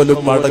നിന്ന് പോലും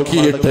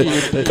മടക്കിയിട്ട്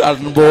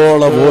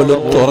കൺപോള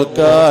പോലും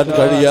തുറക്കാൻ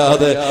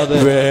കഴിയാതെ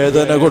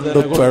വേദന കൊണ്ട്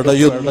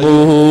പെടയുന്നു.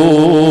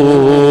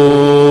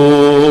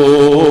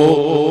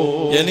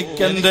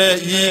 എനിക്കെന്റെ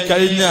ഈ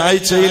കഴിഞ്ഞ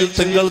ആഴ്ചയിൽ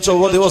തിങ്കൾ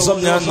ചൊവ്വ ദിവസം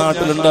ഞാൻ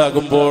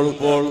നാട്ടിലുണ്ടാകുമ്പോൾ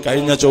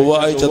കഴിഞ്ഞ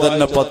ചൊവ്വാഴ്ച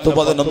തന്നെ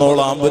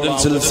 10-11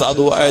 ആംബുലൻസിൽ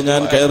സാധുവായ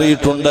ഞാൻ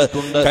കയറിയിട്ടുണ്ട്.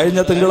 കഴിഞ്ഞ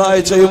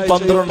തിങ്കളാഴ്ചയും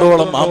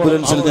 12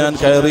 ആംബുലൻസിൽ ഞാൻ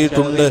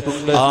കയറിയിട്ടുണ്ട്.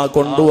 ആ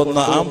കൊണ്ടുവന്ന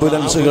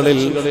ആംബുലൻസുകളിൽ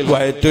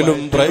വയറ്റിലും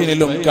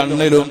ബ്രെയിനിലും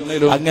കണ്ണിലും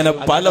അങ്ങനെ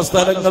പല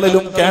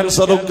സ്ഥലങ്ങളിലും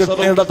ക്യാൻസറും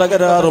കിഡ്നിയുടെ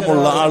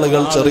തകരാറുമുള്ള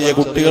ആളുകൾ, ചെറിയ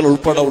കുട്ടികൾ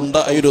ഉൾപ്പെടെ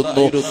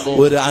ഉണ്ടായിരുന്നു.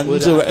 ഒരു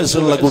 5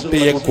 വയസ്സുള്ള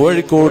കുട്ടിയെ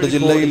കോഴിക്കോട്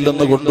ജില്ലയിൽ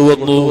നിന്ന്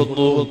കൊണ്ടുവന്നു.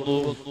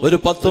 ഒരു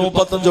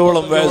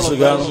 10-35 വയസ്സ്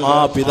കാണും. ആ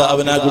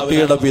പിതാവിന്, ആ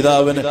കുട്ടിയുടെ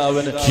പിതാവിന്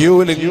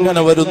ക്യൂവിൽ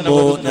ഇങ്ങനെ വരുന്നു.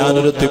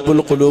 ഞാനൊരു തിബ്ബുൽ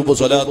ഖുലൂബ്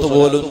സ്വലാത്ത്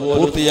പോലും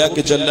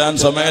പൂർത്തിയാക്കി ചെല്ലാൻ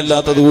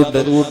സമയമില്ലാത്തത് കൊണ്ട്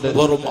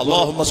വെറും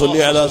അല്ലാഹുമ്മ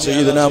സ്വല്ലി അലാ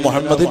സയ്യിദിനാ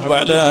മുഹമ്മദിൻ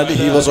വഅലാ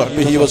ആലിഹി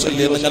വസഹ്ബിഹി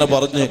വസല്ലം എന്നിങ്ങനെ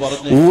പറഞ്ഞ്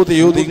ഊതി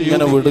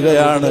ഇങ്ങനെ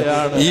വിടുകയാണ്.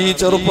 ഈ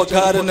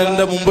ചെറുപ്പക്കാരൻ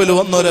എന്റെ മുമ്പിൽ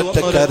വന്നൊരൊറ്റ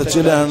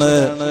കരച്ചിലാണ്.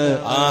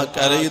 ആ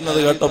കരയുന്നത്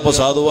കേട്ടപ്പോ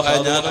സാധുവായ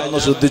ഞാൻ ഒന്ന്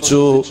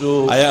ശ്രദ്ധിച്ചു.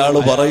 അയാള്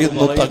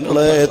പറയുന്നു,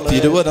 തങ്ങളെ,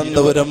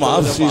 തിരുവനന്തപുരം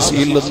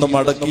RCCയിൽ നിന്ന്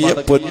മടക്കിയ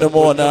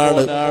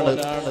പൊന്നുമോനാണ്,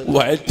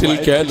 വയറ്റിൽ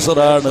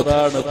ക്യാൻസറാണ്,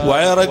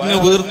 വയറങ്ങ്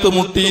വീർത്ത്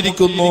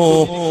മുട്ടിയിരിക്കുന്നു.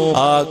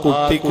 ആ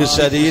കുട്ടിക്ക്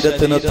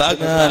ശരീരത്തിന്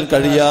താങ്ങാൻ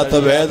കഴിയാത്ത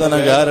വേദന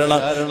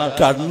കാരണം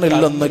കണ്ണിൽ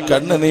നിന്ന്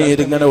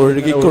കണ്ണുനീരിങ്ങനെ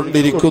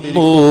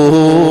ഒഴുകിക്കൊണ്ടിരിക്കുന്നു.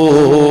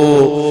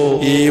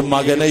 ഈ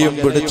മകനെയും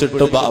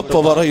പിടിച്ചിട്ട് ബാപ്പ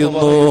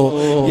പറയുന്നു,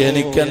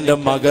 എനിക്കെന്റെ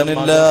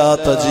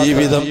മകനില്ലാത്ത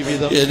ജീവിതം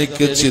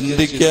എനിക്ക്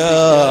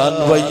ചിന്തിക്കാൻ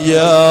വയ്യ.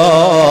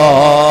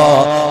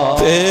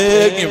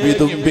 തേങ്ങി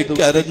വിതുമ്പി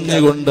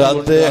കരഞ്ഞുകൊണ്ട്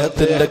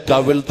അദ്ദേഹത്തിന്റെ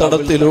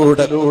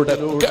കവിൾത്തടത്തിലൂടെ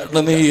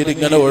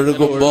കണ്ണുനീരിങ്ങനെ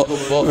ഒഴുകുമ്പോ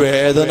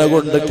വേദന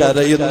കൊണ്ട്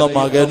കരയുന്ന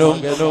മകനും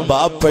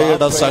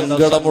ബാപ്പയുടെ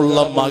സങ്കടമുള്ള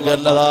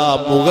മകനതാ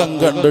മുഖം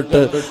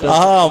കണ്ടിട്ട്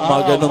ആ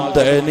മകനും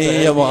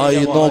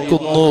ദയനീയമായി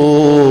നോക്കുന്നു.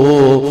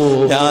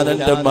 ഞാൻ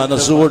എന്റെ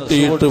മനസ്സ്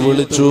പൊട്ടിയിട്ട്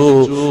വിളിച്ചു,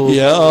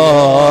 യാ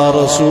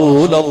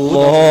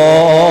റസൂലല്ലാഹ്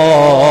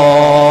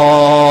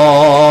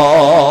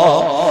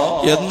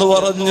എന്ന്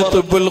പറഞ്ഞ്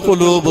തിബ്ബുൽ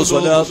ഖുലൂബ്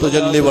സ്വലാത്ത്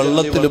ചൊല്ലി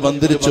വെള്ളത്തിൽ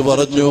മന്ത്രിച്ചു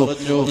പറഞ്ഞു,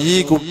 ഈ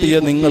കുട്ടിയെ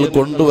നിങ്ങൾ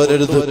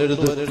കൊണ്ടുവരരുത്.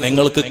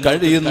 നിങ്ങൾക്ക്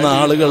കഴിയുന്ന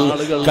ആളുകൾ,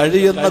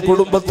 കഴിയുന്ന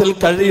കുടുംബത്തിൽ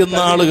കഴിയുന്ന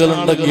ആളുകൾ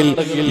ഉണ്ടെങ്കിൽ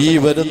ഈ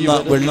വരുന്ന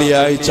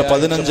വെള്ളിയാഴ്ച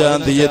 15-ാം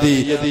തീയതി,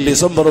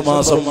 ഡിസംബർ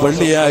മാസം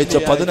വെള്ളിയാഴ്ച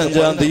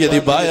 15-ാം തീയതി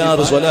ബായാർ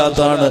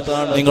സ്വലാത്താണ്.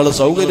 നിങ്ങൾ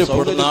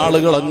സൗകര്യപ്പെടുന്ന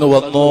ആളുകൾ അങ്ങ്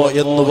വന്നോ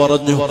എന്ന്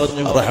പറഞ്ഞു.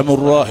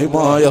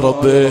 റഹ്മുർ-റഹീമായ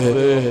റബ്ബേ,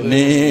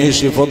 നീ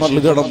ശിഫ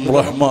നൽകണം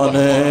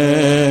റഹ്മാനേ.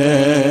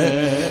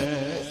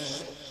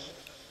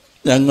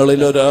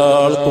 ഞങ്ങളിൽ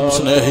ഒരാൾക്കും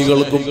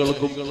സ്നേഹികൾക്കും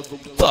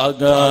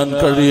താങ്ങാൻ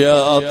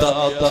കഴിയാത്ത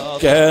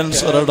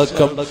ക്യാൻസർ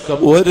അടക്കം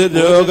ഒരു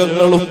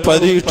രോഗങ്ങളും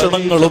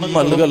പരീക്ഷണങ്ങളും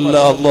നൽകല്ല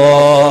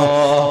അല്ലാഹ്.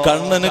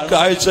 കണ്ണിന്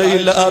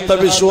കാഴ്ചയില്ലാത്ത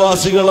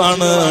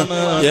വിശ്വാസികളാണ്.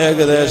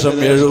 ഏകദേശം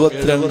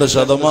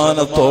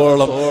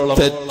 72%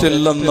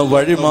 തെറ്റില്ലെന്ന്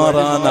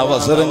വഴിമാറാൻ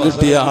അവസരം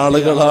കിട്ടിയ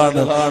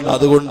ആളുകളാണ്.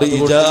 അതുകൊണ്ട്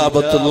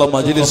ഇജാബത്തുള്ള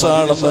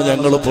മജ്ലിസാണെന്ന്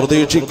ഞങ്ങൾ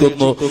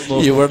പ്രതീക്ഷിക്കുന്നു.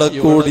 ഇവിടെ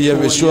കൂടിയ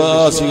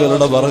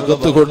വിശ്വാസികളുടെ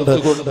ബർക്കത്ത് കൊണ്ട്,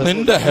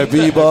 നിന്റെ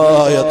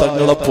ഹബീബായ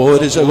തങ്ങളെ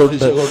പോരിശ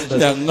കൊണ്ട്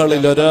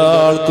ഞങ്ങളിൽ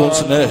ഒരാൾക്കും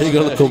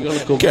സ്നേഹികൾക്കും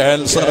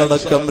ക്യാൻസർ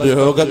അടക്കം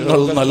രോഗങ്ങൾ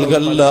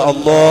നൽകല്ല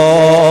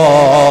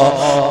അല്ലാഹ്.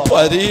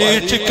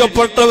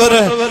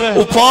 പരീക്ഷിക്കപ്പെട്ടവരെ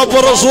ഉപ്പാപ്പ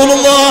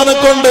റസൂലുള്ളാഹിനെ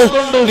കൊണ്ട്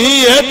നീ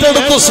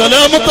ഏറ്റെടുത്ത്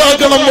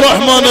സലാമത്താക്കണം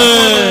റഹ്മാനേ.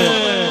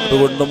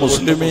 അതുകൊണ്ട്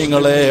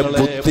മുസ്ലിമീങ്ങളെ,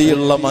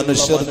 ബുദ്ധിയുള്ള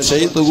മനുഷ്യർ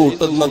ചെയ്തു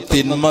കൂട്ടുന്ന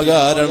തിന്മ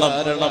കാരണം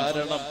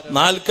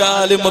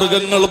നാൽക്കാലി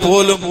മൃഗങ്ങൾ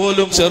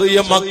പോലും ചെറിയ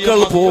മക്കൾ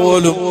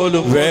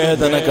പോലും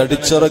വേദന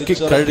കടിച്ചിറക്കി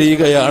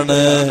കഴിയുകയാണ്.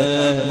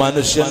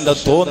 മനുഷ്യന്റെ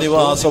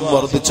തോന്നിവാസം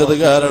വർദ്ധിച്ചത്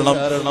കാരണം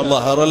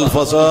ലഹറൽ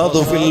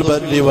ഫസാദു ഫിൽ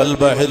ബർരി വൽ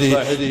ബഹരി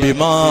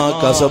ബിമാ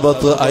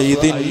കസബത്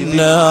ഐദിന്നാസ്.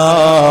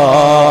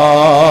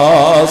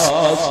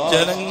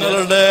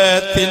 ജനങ്ങളുടെ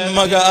തിന്മ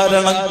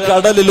കാരണം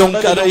കടലിലും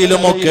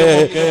കരയിലുമൊക്കെ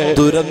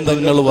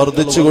ദുരന്തങ്ങൾ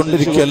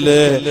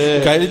വർദ്ധിച്ചുകൊണ്ടിരിക്കല്ലേ.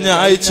 കഴിഞ്ഞ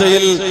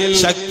ആഴ്ചയിൽ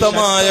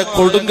ശക്തമായ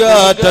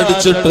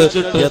കൊടുങ്കാറ്റടിച്ചിട്ട്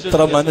എത്ര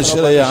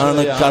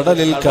മനുഷ്യരെയാണ്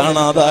കടലിൽ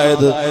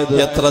കാണാതായത്,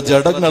 എത്ര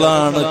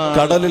ജഡങ്ങളാണ്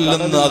കടലിൽ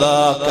നിന്ന് അതാ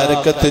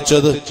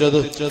കരക്കെത്തിച്ചത്.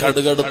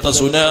 കടുകടുത്ത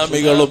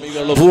സുനാമികളും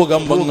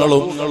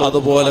ഭൂകമ്പങ്ങളും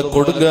അതുപോലെ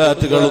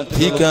കൊടുങ്കാറ്റുകളും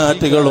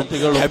തീക്കാറ്റുകളും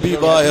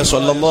ഹബീബായ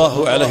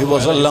സല്ലല്ലാഹു അലൈഹി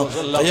വസല്ലം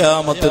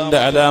ഖിയാമത്തിന്റെ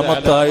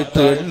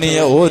അലാമത്തായിട്ട് എണ്ണിയ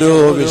ഓരോ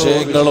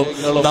വിഷയങ്ങളും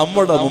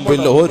നമ്മുടെ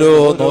മുമ്പിൽ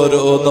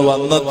ഓരോന്നോരോന്ന്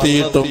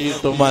വന്നെത്തിയിട്ടും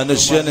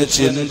മനുഷ്യന്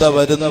ചിന്ത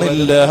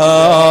വരുന്നില്ല.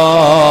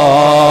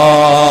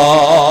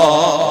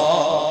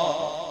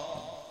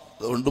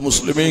 അതുകൊണ്ട്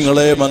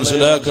മുസ്ലിമീങ്ങളെ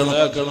മനസ്സിലാക്കണം,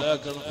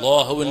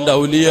 അല്ലാഹുവിന്റെ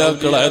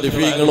ഔലിയാക്കൾ,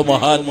 ആരിഫീങ്ങൾ,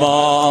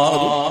 മഹാന്മാർ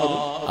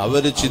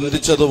അവര്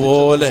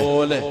ചിന്തിച്ചതുപോലെ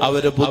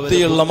അവര്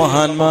ബുദ്ധിയുള്ള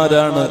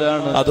മഹാന്മാരാണ്.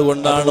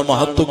 അതുകൊണ്ടാണ്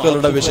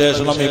മഹത്തുക്കളുടെ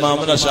വിശേഷണം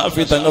ഇമാമുന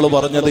ശാഫി തങ്ങൾ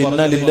പറഞ്ഞത്,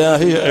 ഇന്ന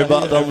ലില്ലാഹി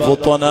ഇബാദൻ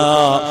ഫുത്തനാ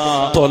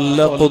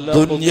തൊല്ലഖുദ്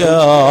ദുനിയാ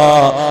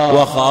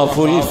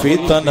വഖാഫുൽ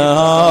ഫിതനാ.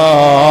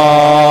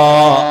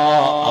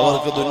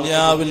 അവർക്ക്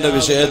ദുനിയാവിന്റെ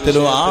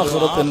വിഷയത്തിലും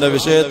ആഖിറത്തിന്റെ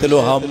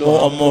വിഷയത്തിലും ഹമ്മു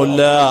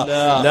അമ്മുല്ല,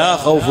 ലാ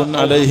ഖൗഫുൻ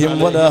അലൈഹിം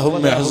വലാ ഹും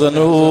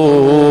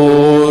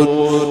യഹ്സനൂൻ.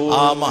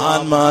 ആ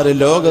മഹാന്മാര്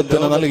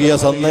ലോകത്തിന് നൽകിയ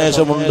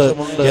സന്ദേശമുണ്ട്.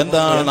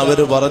 എന്താണ്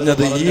അവര്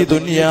പറഞ്ഞത്? ഈ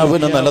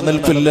ദുനിയാവിന്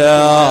നിലനിൽപ്പില്ല.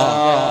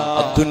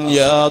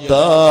 അദ്ദുനിയാ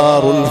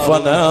ദാറുൽ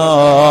ഫനാ.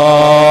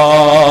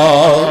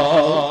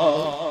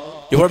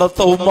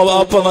 ഇവിടത്തെ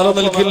ഉമ്മവാപ്പ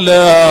നിലനിൽക്കില്ല,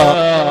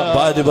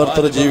 ഭാര്യ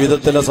ഭർത്തൃ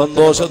ജീവിതത്തിലെ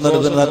സന്തോഷം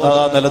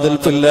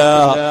നിലനിൽപ്പില്ല,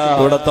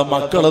 ഇവിടത്തെ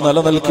മക്കള്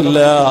നിലനിൽക്കില്ല,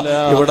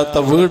 ഇവിടത്തെ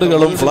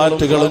വീടുകളും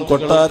ഫ്ളാറ്റുകളും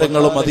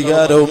കൊട്ടാരങ്ങളും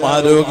അധികാരവും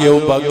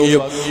ആരോഗ്യവും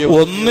ഭംഗിയും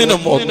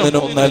ഒന്നിനും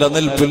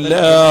നിലനിൽപ്പില്ല.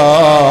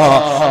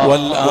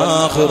 വൽ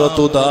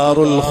ആഖിറതു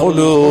ദാറുൽ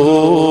ഖുലൂദ്.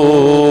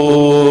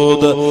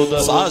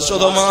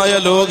 ശാശ്വതമായ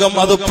ലോകം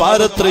അത്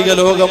പാരത്രിക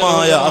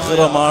ലോകമായ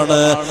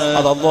ആഖിറമാണ്.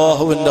 അത്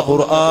അല്ലാഹുവിന്റെ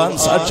ഖുർആൻ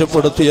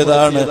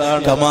സാക്ഷ്യപ്പെടുത്തിയതാണ്.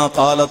 കമാ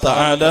ഖാല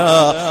തആല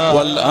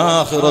വൽ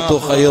ആഖിറതു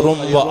ഖൈറും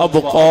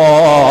വഅബ്ഖാ.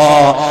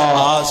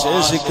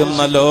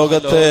 ശേഷിക്കുന്ന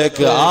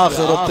ലോകത്തേക്ക്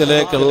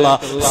ആഖിറത്തിലേക്കുള്ള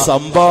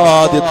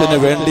സമ്പാദ്യത്തിന്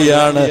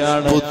വേണ്ടിയാണ്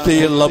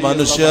ബുദ്ധിയുള്ള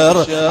മനുഷ്യർ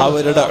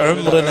അവരുടെ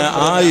ഉംറിനെ,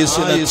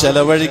 ആയുസ്സിനെ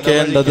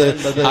ചെലവഴിക്കേണ്ടത്.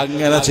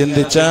 അങ്ങനെ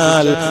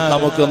ചിന്തിച്ചാൽ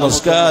നമുക്ക്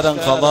നിസ്കാരം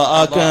ഖളാ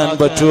ആക്കാൻ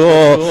പറ്റുമോ?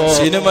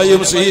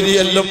 സിനിമയും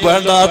സീരിയലും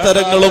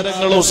വേണ്ടാത്തരങ്ങളും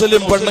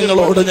മുസ്ലിം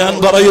പെണ്ണുങ്ങളോട് ഞാൻ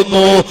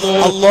പറയുന്നു,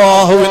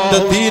 അല്ലാഹുവിന്റെ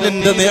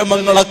ദീനിന്റെ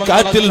നിയമങ്ങളെ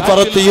കാറ്റിൽ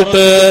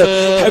പറത്തിയിട്ട്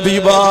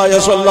ഹബീബായ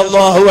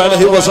സല്ലല്ലാഹു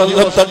അലൈഹി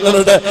വസല്ലം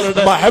തങ്ങളുടെ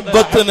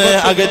മഹബ്ബത്തിനെ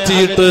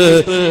അകറ്റിയിട്ട്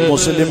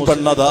മുസ്ലിം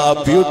പെണ്ണതാ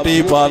ബ്യൂട്ടി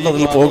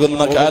പാർലറിൽ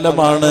പോകുന്ന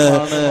കാലമാണ്,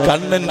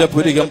 കണ്ണിന്റെ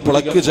പുരികം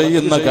പ്ലക്ക്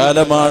ചെയ്യുന്ന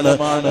കാലമാണ്.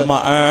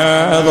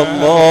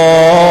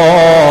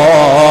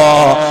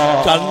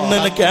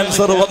 കണ്ണിന്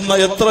ക്യാൻസർ വന്ന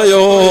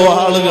എത്രയോ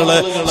ആളുകളെ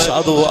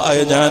സാധുവായ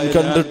ഞാൻ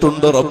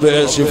കണ്ടിട്ടുണ്ട്. റബ്ബേ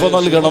ശിഫ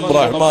നൽകണം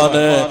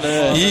റഹ്മാനെ.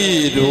 ഈ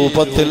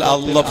രൂപത്തിൽ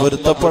അല്ലാഹ്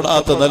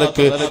പൊരുത്തപ്പെടാത്ത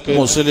നിലക്ക്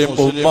മുസ്ലിം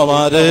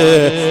ഉമ്മമാരെ,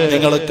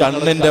 നിങ്ങൾ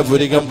കണ്ണിന്റെ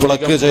പുരികം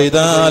പ്ലക്ക്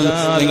ചെയ്താൽ,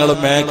 നിങ്ങൾ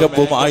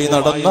മേക്കപ്പുമായി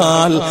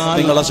നടന്നാൽ,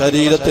 നിങ്ങളെ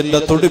ശരീരത്തിന്റെ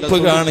തുടിപ്പ്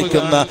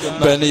കാണിക്കുന്ന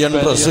ബനിയൻ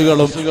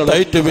ഡ്രസ്സുകളും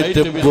ടൈറ്റ്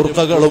വിറ്റും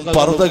ബുർഖകളും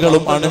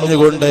പർദ്ദകളും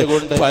അണിഞ്ഞുകൊണ്ട്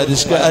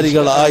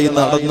പരിഷ്കാരികളായി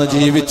നടന്ന്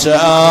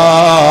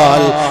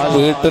ജീവിച്ചാൽ,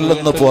 വീട്ടിൽ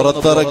നിന്ന്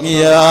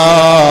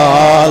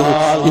പുറത്തിറങ്ങിയാൽ,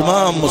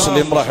 ഇമാം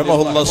മുസ്ലിം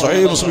റഹിമഹുല്ലാഹ്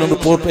സ്വഹീഹ് മുസ്ലിം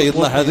റിപ്പോർട്ട്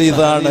ചെയ്യുന്ന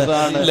ഹദീസാണ്,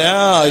 ലാ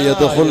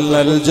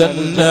യദ്ഖുൽനൽ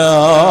ജന്ന.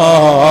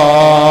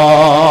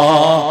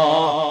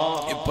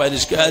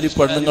 പരിഷ്കാരി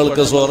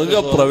പെണ്ണുങ്ങൾക്ക്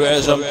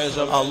സ്വർഗപ്രവേശം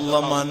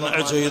അല്ലാഹ് മൻഅ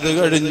ചെയ്തു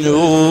കഴിഞ്ഞു.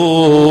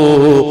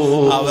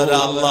 അവരെ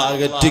അല്ലാഹ്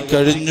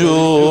അകറ്റിക്കഴിഞ്ഞു.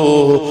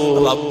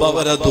 റബ്ബ്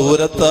അവരെ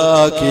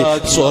ദൂരത്താക്കി,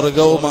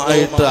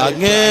 സ്വർഗവുമായിട്ട്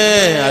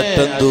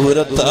അങ്ങേയറ്റം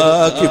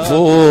ദൂരത്താക്കി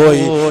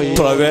പോയി.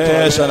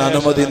 പ്രവേശന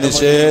അനുമതി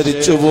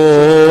നിഷേധിച്ചു പോയി.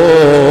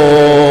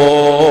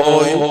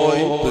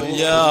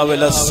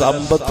 ദുനിയാവിലെ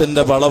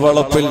സമ്പത്തിന്റെ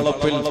വളവളപ്പിൽ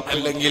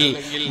അല്ലെങ്കിൽ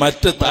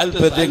മറ്റ്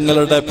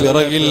താല്പര്യങ്ങളുടെ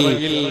പിറകിൽ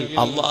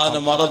അല്ലാഹനെ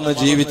മറന്ന്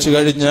ജീവിച്ചു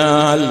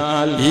കഴിഞ്ഞാൽ,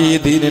 ഈ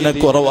ദീനിനെ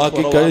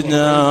കുറവാക്കി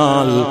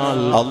കഴിഞ്ഞാൽ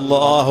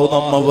അല്ലാഹു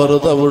നമ്മ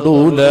വെറുതെ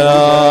വിടൂല.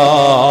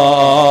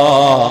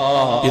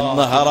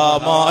 ഇന്ന്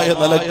ഹറാമായ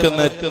നിലക്ക്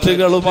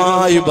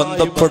നെറ്റുകളുമായി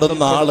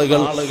ബന്ധപ്പെടുന്ന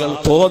ആളുകൾ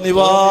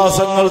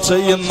തോന്നിവാസങ്ങൾ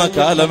ചെയ്യുന്ന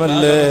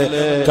കാലമല്ലേ,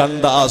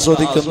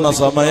 കണ്ടാസ്വദിക്കുന്ന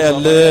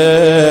സമയല്ലേ.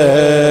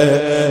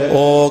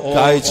 ഓ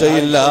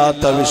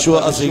കാഴ്ചയില്ലാത്ത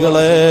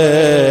വിശ്വാസികളെ,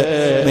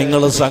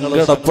 നിങ്ങൾ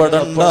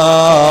സങ്കടപ്പെടണ്ട.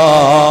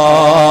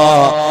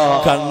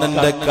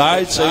 കണ്ണിന്റെ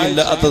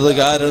കാഴ്ചയില്ലാത്തത്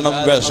കാരണം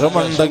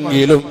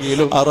വിഷമുണ്ടെങ്കിലും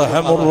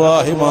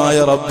അർഹമുർ-റഹീമായ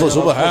റബ്ബ്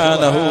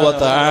സുബ്ഹാനഹു വ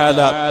തആല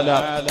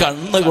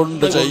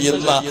കണ്ണുകൊണ്ട്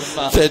ചെയ്യുന്ന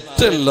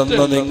തെറ്റിൽ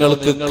നിന്ന്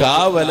നിങ്ങൾക്ക്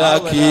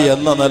കാവലാക്കി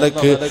എന്ന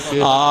നിലക്ക്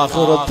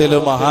ആഖിറത്തിൽ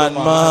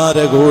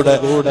മഹാന്മാരെ കൂടെ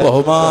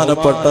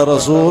ബഹുമാനപ്പെട്ട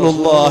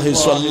റസൂലുള്ളാഹി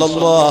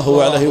സ്വല്ലല്ലാഹു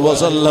അലൈഹി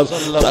വസല്ലം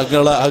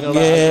തങ്ങളെ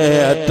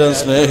അങ്ങേയറ്റം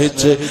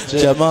സ്നേഹിച്ച്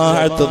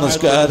ജമാഅത്ത്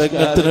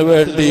നിസ്കാരത്തിന്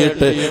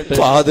വേണ്ടിയിട്ട്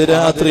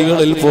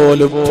പാതിരാത്രികളിൽ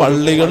പോലും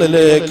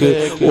പള്ളികളിലേക്ക്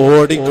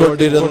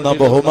ഓടിക്കൊണ്ടിരുന്ന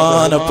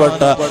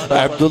ബഹുമാനപ്പെട്ട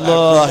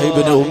അബ്ദുല്ലാഹി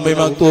ഇബ്നു ഉമ്മി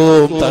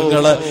മക്തൂം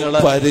തങ്ങളെ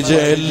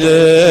പരിചയമില്ലേ?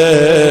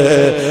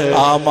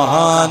 ആ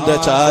മഹാന്റെ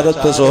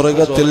ചാരത്ത്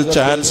സ്വർഗത്തിൽ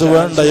ചാൻസ്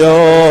വേണ്ടയോ?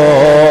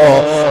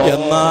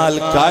 എന്നാൽ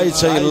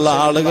കാഴ്ചയുള്ള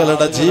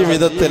ആളുകളുടെ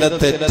ജീവിതത്തിലെ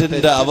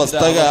തെറ്റിന്റെ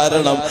അവസ്ഥ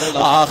കാരണം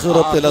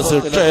ആഖിറത്തിലെ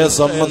ശിക്ഷയെ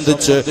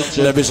സംബന്ധിച്ച്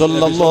നബി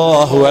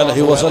സല്ലല്ലാഹു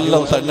അലൈഹി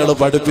വസല്ലം തങ്ങൾ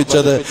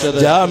പഠിപ്പിച്ചത്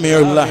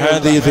ജാമിഉൽ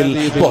ഹദീസിൽ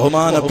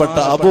ബഹുമാനപ്പെട്ട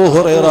അബൂ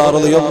ഹുറൈറ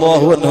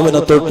റളിയല്ലാഹു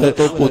അൻഹുവിനെ തൊട്ട്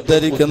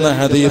ഉദ്ധരിക്കുന്ന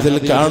ഹദീസിൽ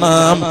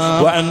കാണാം.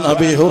 വഅൻ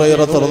അബീ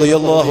ഹുറൈറ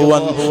റളിയല്ലാഹു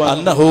അൻഹു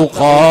അന്നഹു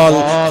ഖാൽ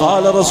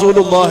ഖാല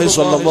റസൂലുള്ളാഹി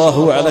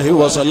സ്വല്ലല്ലാഹു അലൈഹി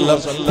വസല്ലം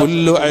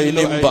കുല്ലു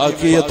ഐനിൻ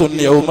ബാഖിയത്തുൻ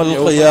യൗമൽ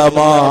ഖിയാമ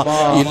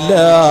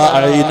ഇല്ലാ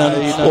ഐനൻ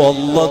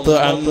വല്ലത്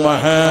അൻ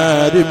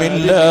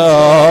മഹാരിമില്ലാഹ്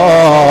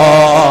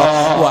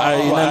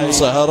وعينا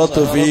سهرت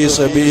في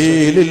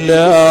سبيل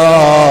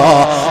الله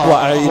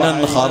وعينا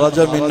خرج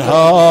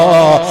منها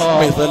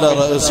مثل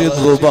رأس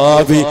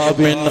الذباب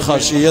من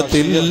خشية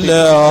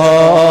الله.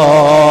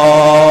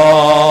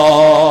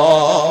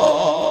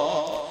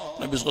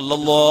 നബി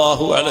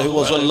സല്ലല്ലാഹു അലൈഹി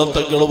വസല്ലം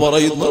തങ്ങൾ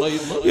പറയുന്നു,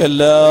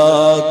 എല്ലാ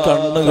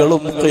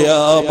കണ്ണുകളും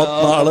ഖിയാമത്ത്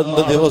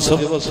നാളിന്റെ ദിവസം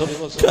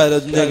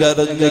കരഞ്ഞ്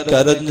കരഞ്ഞ്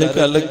കരഞ്ഞ്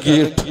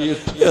കലക്കിയിട്ട്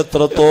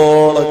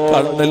എത്രത്തോളം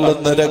കണ്ണിൽ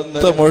നിന്ന്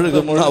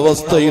രക്തമൊഴുകുന്ന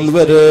അവസ്ഥയിൽ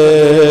വരെ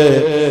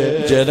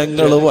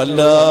ജനങ്ങൾ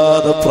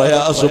വല്ലാതെ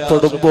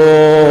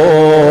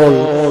പ്രയാസപ്പെടുമ്പോൾ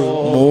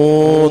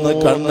 3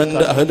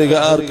 കണ്ണിന്റെ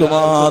അഹലുകാർക്ക്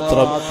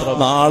മാത്രം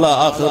നാളെ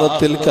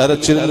ആഖിറത്തിൽ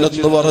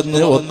കരച്ചില്ലെന്ന്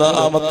പറഞ്ഞ്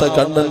ഒന്നാമത്തെ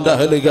കണ്ണിന്റെ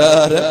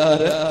അഹലുകാരെ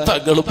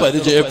തങ്ങൾ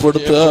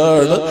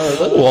പരിചയപ്പെടുത്തുകയാണ്.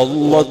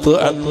 വല്ലത്ത്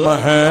അൻ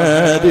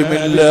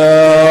മഹാരിമില്ലാഹ്,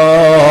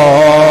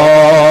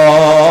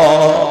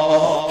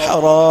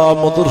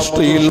 ഹറാം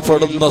ദൃഷ്ടിയിൽ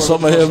പെടുന്ന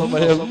സമയം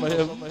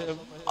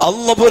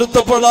അല്ലാഹു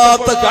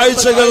പൊരുത്തപ്പെടാത്ത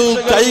കാഴ്ചകൾ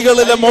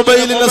കൈകളിലെ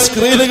മൊബൈലിലെ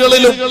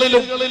സ്ക്രീനുകളിലും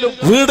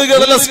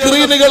വീടുകളിലെ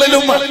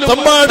സ്ക്രീനുകളിലും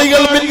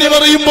തമ്മാടികൾ മിന്നി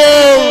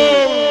പറയുമ്പോൾ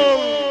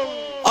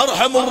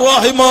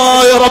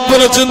അർഹമുർ-റഹീമായ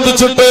റബ്ബിനെ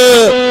ചിന്തിച്ചിട്ട്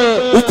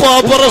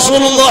ഉപ്പാപ്പ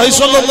റസൂലുള്ളാഹി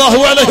സ്വല്ലല്ലാഹു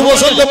അലൈഹി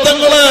വസല്ലം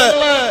തങ്ങളെ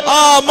ആ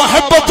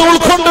മഹബ്ബത്ത്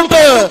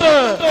ഉൾക്കൊണ്ടിട്ട്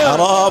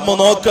ഹറാം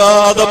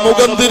നോക്കാതെ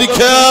മുഖം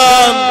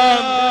തിരിക്കാൻ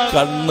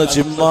കണ്ണ്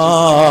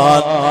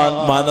ചിമ്മാൻ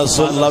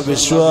മനസ്സുള്ള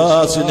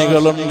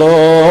വിശ്വാസിനികളുണ്ടോ?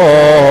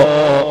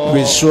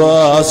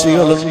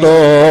 വിശ്വാസികളുണ്ടോ?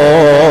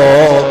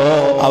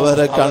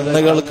 അവരെ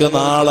കണ്ണുകൾക്ക്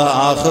നാളെ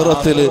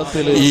ആഖിറത്തില്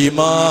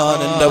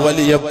ഈമാനിന്റെ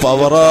വലിയ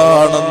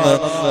പവറാണെന്ന്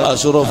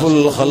അഷ്റഫുൽ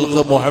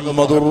ഖൽഖ്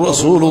മുഹമ്മദുർ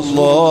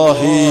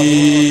റസൂലുള്ളാഹി.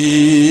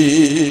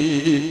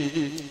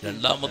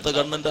 രണ്ടാമത്തെ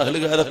കണ്ണിന്റെ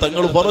അഹലുകാരെ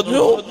തങ്ങൾ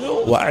പറഞ്ഞു,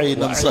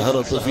 വഅൈനൻ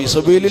സഹറത്ത് ഫീ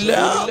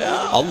സബീലില്ലാഹ്,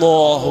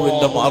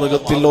 അല്ലാഹുവിന്റെ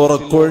മാർഗത്തിൽ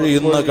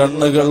ഉറക്കൊഴിയുന്ന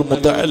കണ്ണുകൾ.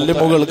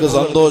 മുതഅല്ലിമുകൾക്ക്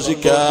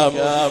സന്തോഷിക്കാം.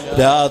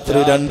 രാത്രി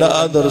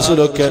 2-ാം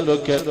ദർസിലൊക്കെ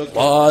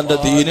ഖുർആന്റെ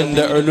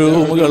ദീനിന്റെ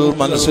ഉലൂമുകൾ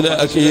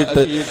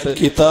മനസ്സിലാക്കിയിട്ട്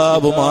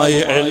കിതാബുമായി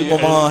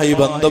ഇൽമുമായി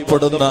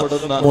ബന്ധപ്പെടുന്ന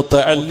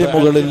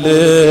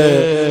മുതഅല്ലിമുകളില്ലേ,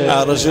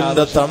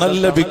 അർശിന്റെ തണൽ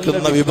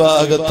ലഭിക്കുന്ന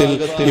വിഭാഗത്തിൽ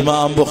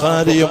ഇമാം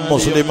ബുഖാരിയും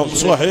മുസ്ലിമും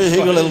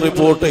സ്വഹീഹുകളിൽ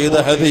റിപ്പോർട്ട് ചെയ്ത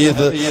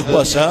ഹദീസ്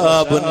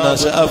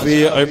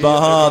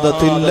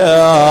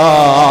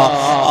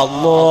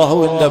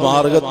അല്ലാഹുവിന്റെ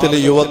മാർഗത്തിൽ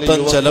യുവത്വം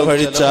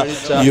ചെലവഴിച്ച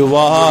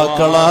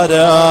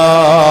യുവാക്കളാരാണ്?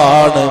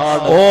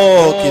 ഓ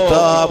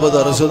കിതാബ്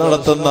ദർസ്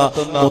നടത്തുന്ന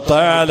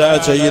മുതഅല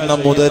ചെയ്യുന്ന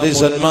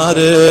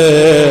മുദരിസന്മാരെ,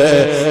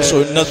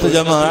 സുന്നത്ത്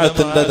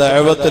ജമാഅത്തിന്റെ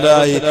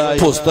ദഅവത്തിലായി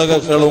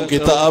പുസ്തകങ്ങളും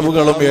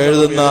കിതാബുകളും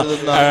എഴുതുന്ന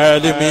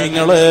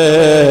ആലിമീങ്ങളെ,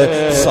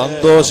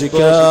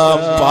 സന്തോഷിക്കാം.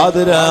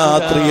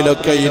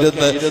 പാതിരാത്രിയിലൊക്കെ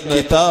ഇരുന്ന്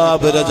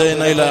കിതാബ്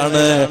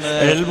രചനയിലാണ്,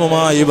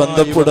 ഇൽമുമായി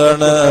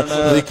ബന്ധപ്പെടാണ്,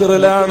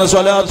 ദിക്റിലാണ്,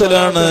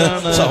 സ്വലാത്തിലാണ്.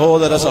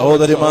 സഹോദര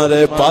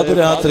സഹോദരിമാരെ,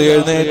 പാതിരാത്രി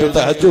എഴുന്നേറ്റ്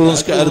തഹജ്ജുദ്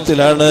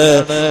നിസ്കാരത്തിലാണ്,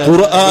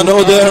 ഖുർആൻ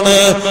ഓതുകയാണ്,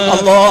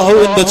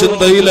 അല്ലാഹുവിന്റെ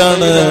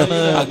ചിന്തയിലാണ്.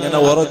 അങ്ങനെ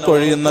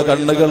ഉറക്കൊഴിയുന്ന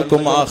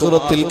കണ്ണുകൾക്കും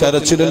ആഖിറത്തിൽ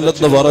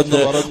കരച്ചിലില്ലെന്ന്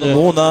പറഞ്ഞ്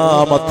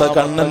മൂന്നാമത്തെ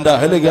കണ്ണിന്റെ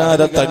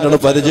അഹലുകാരെ തങ്ങൾ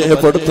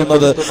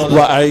പരിചയപ്പെടുത്തുന്നത്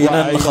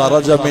വഅൈനൻ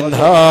ഖറജ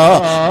മിൻഹാ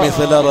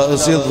മിസ്ല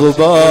റഅസി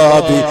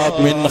ദുബാബി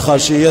മിൻ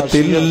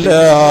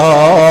ഖശിയത്തില്ലാഹ്.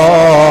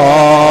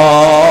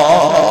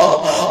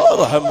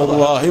 അർഹമുർ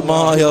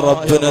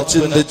റബ്ബിനെ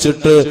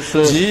ചിന്തിച്ചിട്ട്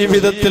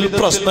ജീവിതത്തിൽ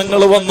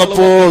പ്രശ്നങ്ങൾ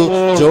വന്നപ്പോൾ,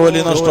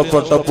 ജോലി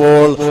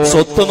നഷ്ടപ്പെട്ടപ്പോൾ,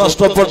 സ്വത്ത്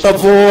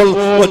നഷ്ടപ്പെട്ടപ്പോൾ,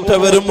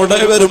 ഒറ്റവരും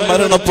ഉടയവരും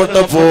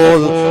മരണപ്പെട്ടപ്പോൾ,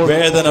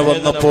 വേദന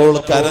വന്നപ്പോൾ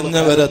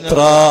കരഞ്ഞവരെത്ര.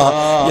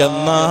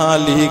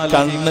 എന്നാൽ ഈ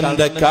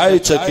കണ്ണിന്റെ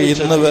കാഴ്ചക്ക്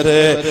ഇന്ന്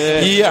വരെ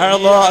ഈ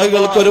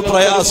ആളുകൾക്കൊരു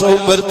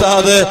പ്രയാസവും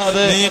വരുത്താതെ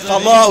നീ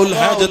ഖളാഉൽ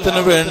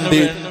ഹാജത്തിന്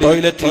വേണ്ടി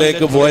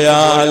ടോയ്ലറ്റിലേക്ക്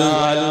പോയാൽ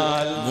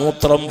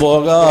മൂത്രം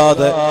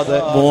പോകാതെ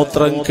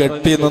മൂത്രം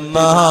കെട്ടി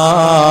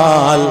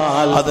നിന്നാൽ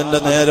അതിന്റെ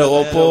നേരെ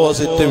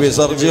ഓപ്പോസിറ്റ്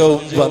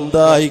വിസർജ്യവും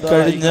ബന്ധായി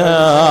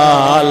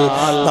കഴിഞ്ഞാൽ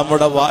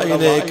നമ്മുടെ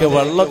വായിലേക്ക്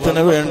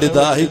വെള്ളത്തിന് വേണ്ടി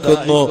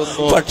ദാഹിക്കുന്നു.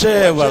 പക്ഷേ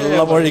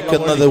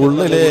വെള്ളമൊഴിക്കുന്നത്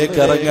ഉള്ളിലേക്ക്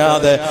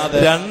ഇറങ്ങാതെ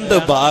രണ്ട്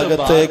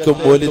ഭാഗത്തേക്കും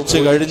ഒലിച്ചു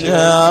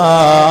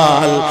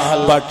കഴിഞ്ഞാൽ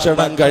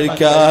ഭക്ഷണം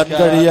കഴിക്കാൻ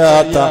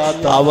കഴിയാത്ത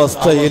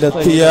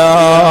അവസ്ഥയിലെത്തിയാൽ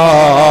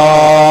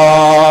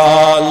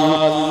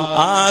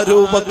ആ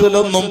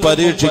രൂപത്തിലൊന്നും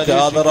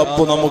പരീക്ഷിക്കാതെ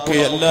റബ്ബ് നമുക്ക്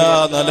എല്ലാ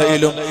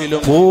നിലയിലും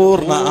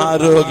പൂർണ്ണ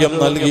ആരോഗ്യം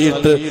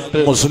നൽകിയിട്ട്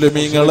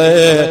മുസ്ലിമീങ്ങളെ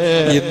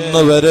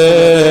ഇന്ന് വരെ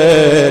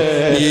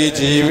ഈ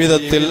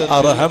ജീവിതത്തിൽ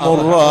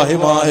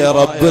അർഹമുർ-റഹീമായ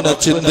റബ്ബിനെ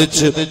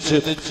ചിന്തിച്ച്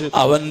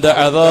അവന്റെ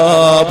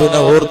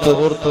അദാബിനെ ഓർത്ത്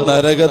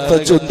നരകത്തെ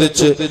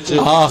ചിന്തിച്ച്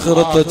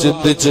ആഖിറത്തെ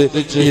ചിന്തിച്ച്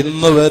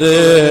ഇന്ന്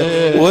വരെ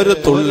ഒരു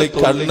തുള്ളി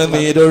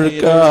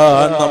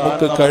കണ്ണുനീരൊഴുക്കാൻ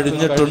നമുക്ക്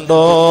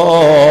കഴിഞ്ഞിട്ടുണ്ടോ?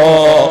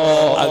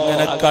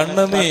 അങ്ങനെ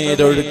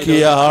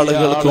കണ്ണുനീരൊഴുക്കിയ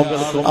ആളുകൾക്കും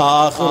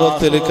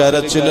ആഖിറത്തിൽ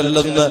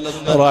കരച്ചിലല്ലെന്ന്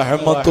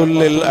റഹ്മത്തുൽ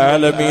ലിൽ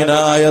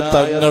ആലമീനായ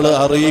തങ്ങൾ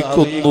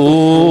അറിയിക്കുന്നു.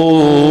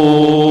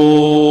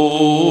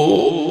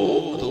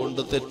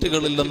 അതുകൊണ്ട്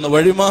തെറ്റുകളിൽ നിന്ന്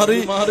വഴിമാറി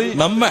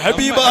നമ്മെ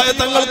ഹബീബായ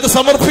തങ്ങൾക്ക്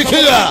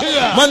സമർപ്പിക്കുക.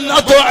 മൻ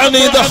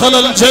അത്വഅനി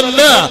ദഖലൽ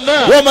ജന്ന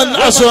വമൻ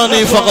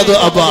അസ്വനി ഫഖദ്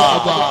അബാ.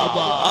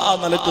 ആ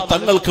നിലക്ക്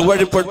തങ്ങൾക്ക്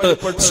വഴിപ്പെട്ട്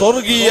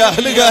സ്വർഗീയ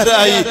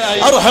അഹ്ലുകാരായി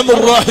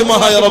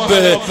അർഹമുർ-റഹീമായ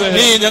റബ്ബേ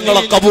നീ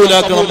ഞങ്ങളെ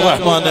കബൂലാക്കണം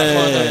റഹ്മാനേ.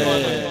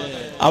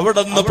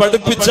 അവിടുന്ന്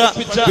പഠിപ്പിച്ച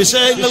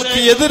വിഷയങ്ങൾക്ക്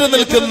എതിര്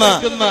നിൽക്കുന്ന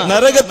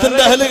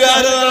നരകത്തിന്റെ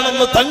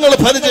അഹ്ലുകാരാണെന്ന് തങ്ങൾ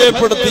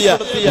പരിചയപ്പെടുത്തിയ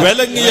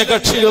വിലങ്ങിയ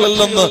കക്ഷികളിൽ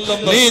നിന്ന്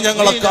നീ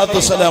ഞങ്ങളെ കാത്തു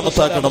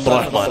സലാമത്താക്കണം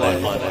റഹ്മാനേ.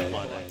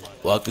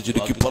 വാക്ക്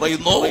ചുരുക്കി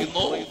പറയുന്നു,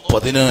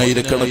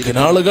 10,000-കണക്കിന്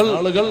ആളുകൾ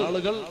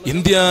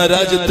ഇന്ത്യ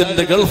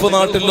രാജ്യത്തിന്റെ ഗൾഫ്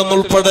നാട്ടിൽ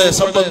നിന്നുൾപ്പെടെ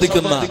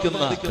സംബന്ധിക്കുന്ന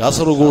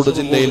കാസർഗോഡ്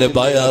ജില്ലയിലെ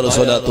ബായാർ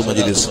സ്വലാത്ത്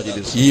മജ്ലിസ്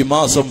ഈ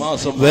മാസം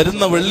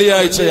വരുന്ന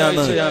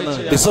വെള്ളിയാഴ്ചയാണ്,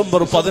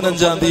 ഡിസംബർ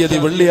 15-ാം തീയതി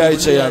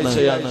വെള്ളിയാഴ്ചയാണ്.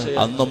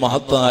 അന്ന്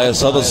മഹത്തായ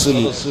സദസ്സിൽ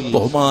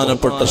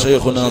ബഹുമാനപ്പെട്ട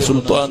ശൈഖുന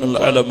സുൽത്താനുൽ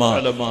അലമ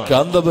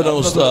കാന്തപുര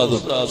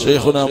ഉസ്താദും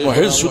ശൈഖുന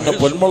മുഹൈസുന്ന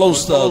പൊന്മള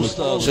ഉസ്താദും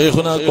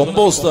ശൈഖുന കൊമ്പ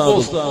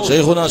ഉസ്താദും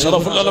ശൈഖുന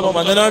ശറഫുൽ അലമ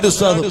മഞ്ഞനാടി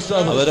ഉസ്താദും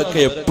അവരൊക്കെ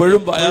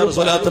എപ്പോഴും ബായാർ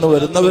സ്വലാത്തിന്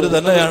വരുന്നവർ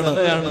തന്നെയാണ്.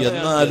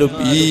 എന്നാലും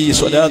ഈ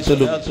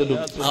സ്വലാത്തിലും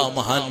ആ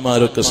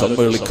മഹാന്മാരൊക്കെ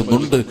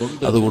സമ്മേളിക്കുന്നുണ്ട്.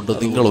 അതുകൊണ്ട്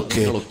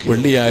നിങ്ങളൊക്കെ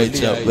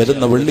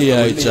വരുന്ന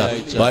വെള്ളിയാഴ്ച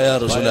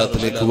ബായാർ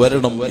സ്വലാത്തിലേക്ക്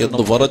വരണം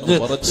എന്ന് പറഞ്ഞ്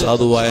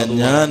സാധുവായ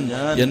ഞാൻ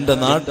എന്റെ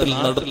നാട്ടിൽ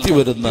നടത്തി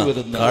വരുന്ന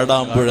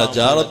കാടാമ്പുഴ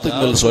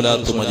ജാറത്തുങ്കൽ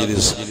സ്വലാത്ത്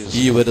മജ്ലിസ്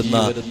ഈ വരുന്ന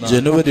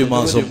ജനുവരി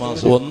മാസം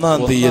 1-ാം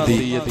തീയതി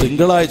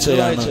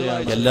തിങ്കളാഴ്ചയാണ്.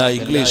 എല്ലാ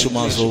ഇംഗ്ലീഷ്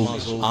മാസവും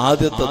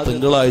ആദ്യത്തെ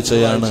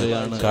തിങ്കളാഴ്ചയാണ്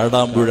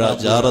കാടാമ്പുഴ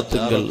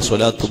ജാറത്തുങ്കൽ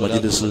സ്വലാത്ത്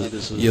മജ്ലിസ്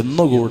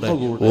എന്നുകൂടെ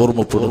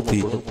ഓർമ്മപ്പെടുത്തി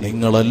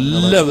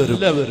നിങ്ങളെല്ലാവരും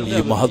ഈ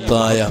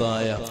മഹത്തായ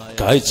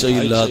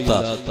കാഴ്ചയില്ലാത്ത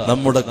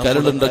നമ്മുടെ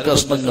കരളിന്റെ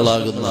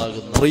കഷ്ണങ്ങളാകുന്ന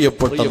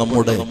പ്രിയപ്പെട്ട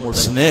നമ്മുടെ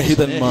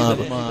സ്നേഹിതന്മാർ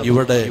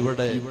ഇവിടെ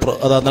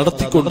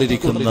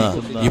നടത്തിക്കൊണ്ടിരിക്കുന്ന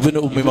ഇബ്നു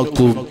ഉമ്മി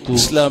മക്തൂം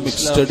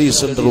ഇസ്ലാമിക് സ്റ്റഡി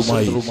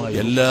സെന്ററുമായി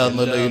എല്ലാ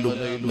നിലയിലും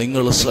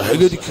നിങ്ങൾ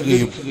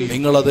സഹകരിക്കുകയും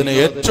നിങ്ങൾ അതിനെ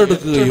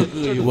ഏറ്റെടുക്കുകയും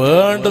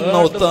വേണ്ടുന്ന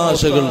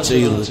ഒത്താശകൾ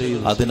ചെയ്ത്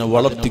അതിനെ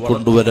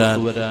വളർത്തിക്കൊണ്ടുവരാൻ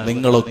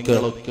നിങ്ങളൊക്കെ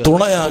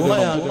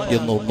തുണയാകണം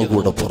എന്ന്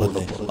ഒന്നുകൂടെ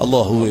പറഞ്ഞു.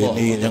 അല്ലാഹുവേ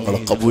നീ ഞങ്ങളെ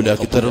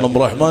കബൂലാക്കി തരണം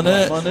റഹ്മാനെ.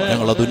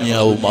 ഞങ്ങളെ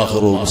ദുനിയാവും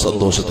ആഖിറവും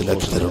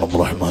സന്തോഷത്തിലാക്കി തരണം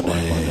റഹ്മാനെ.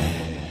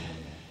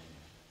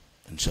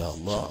 ഇൻഷാ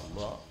അല്ലാഹ്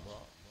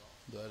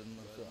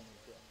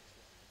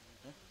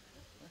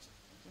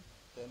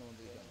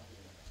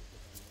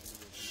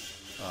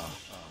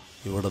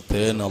ഇവിടെ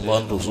തേൻ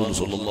അല്ലാഹു റസൂൽ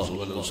സ്വല്ലല്ലാഹു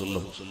അലൈഹി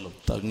വസല്ലം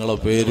തങ്ങളെ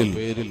പേരിൽ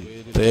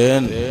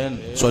തേൻ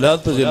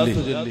സ്വലാത്ത് ചൊല്ലി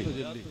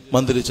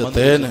മന്ത്രിച്ച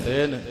തേൻ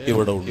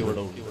ഇവിടെ ഉണ്ട്.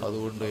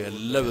 അതുകൊണ്ട്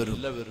എല്ലാവരും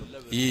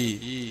ഈ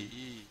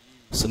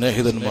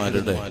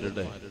സ്നേഹിതന്മാരുടെ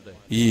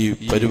ഈ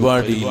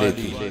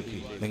പരിപാടിയിലേക്ക്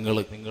നിങ്ങൾ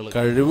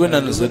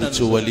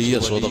കഴിവിനനുസരിച്ച് വലിയ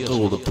സ്വതക്ക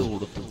കൊടുത്ത്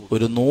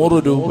ഒരു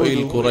 100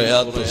 രൂപയിൽ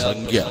കുറയാത്ത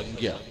സംഖ്യ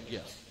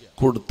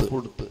കൊടുത്ത്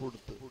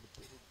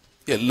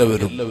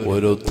എല്ലാവരും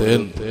ഓരോ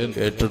തേൻ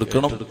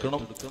ഏറ്റെടുക്കണം.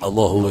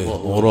 അല്ലാഹുവേ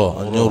 100,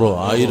 500,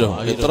 1000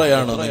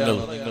 എത്രയാണ് നിങ്ങൾ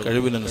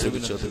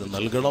കഴിവിനനുസരിച്ച് അതിന്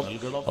നൽകണം.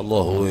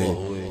 അല്ലാഹുവേ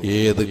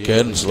ഏത്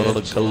ക്യാൻസർ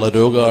അടക്കമുള്ള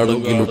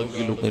രോഗമാണെങ്കിലും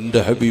നിന്റെ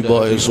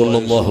ഹബീബായ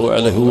സ്വല്ലല്ലാഹു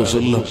അലൈഹി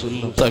വസല്ലം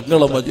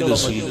തങ്ങളെ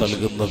മജ്ലിസിൽ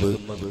നൽകുന്നത്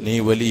നീ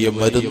വലിയ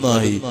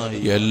മരുന്നായി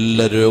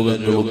എല്ലാ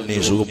രോഗങ്ങളും നീ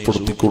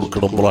സുഖപ്പെടുത്തി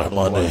കൊടുക്കണം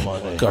റഹ്മാനെ.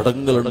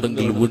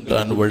 കടങ്ങളുണ്ടെങ്കിൽ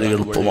വീട്ടാൻ വഴി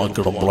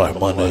എളുപ്പമാക്കണം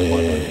റഹ്മാനെ.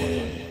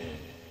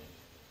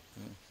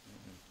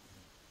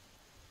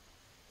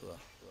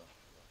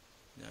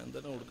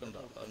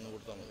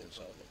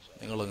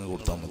 നിങ്ങളങ്ങ്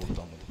കൊടുത്താൽ മതി.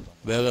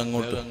 വേഗം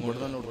അങ്ങോട്ട് തന്നെ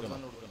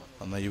കൊടുക്കണം.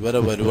 എന്നാ ഇവരെ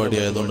പരിപാടി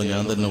ആയതുകൊണ്ട്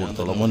ഞാൻ തന്നെ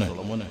കൊടുത്തോളാം. മോനെ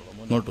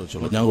ഇങ്ങോട്ട്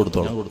വെച്ചോളൂ, ഞാൻ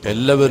കൊടുത്തോളാം.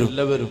 എല്ലാവരും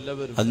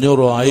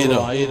 500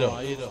 1000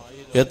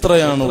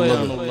 എത്രയാണ്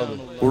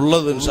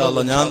ഉള്ളത് ഇൻഷാ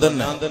അല്ലാഹ് ഞാൻ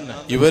തന്നെ,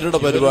 ഇവരുടെ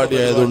പരിപാടി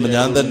ആയതുകൊണ്ട്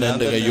ഞാൻ തന്നെ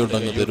എന്റെ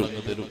കൈയോട്ടങ്ങ് തരും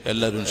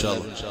എല്ലാവരും ഇൻഷാ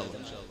അല്ലാഹ്.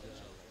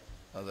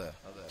 അതെ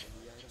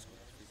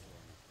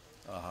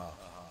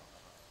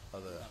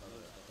അതെ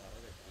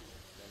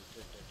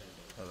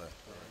അതെ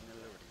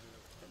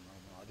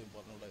ആദ്യം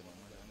പറഞ്ഞോണ്ടായിരുന്നു.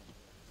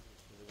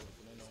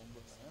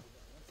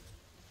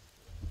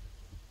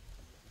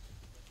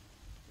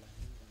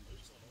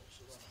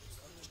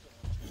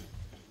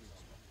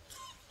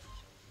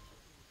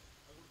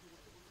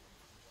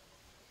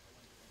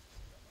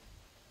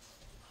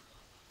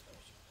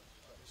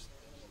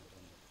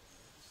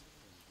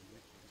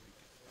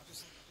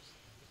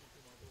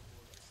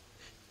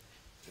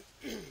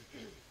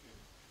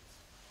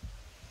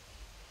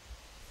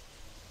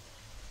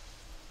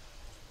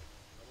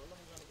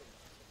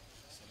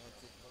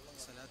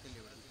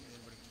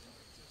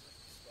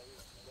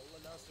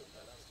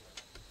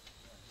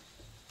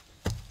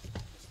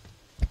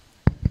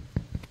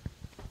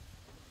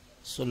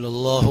 صلى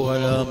الله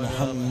على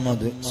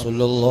محمد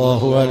صلى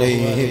الله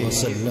عليه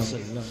وسلم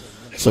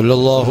صلى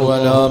الله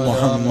على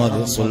محمد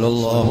صلى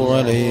الله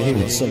عليه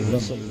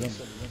وسلم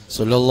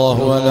صلى الله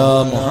على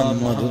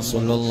محمد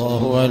صلى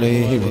الله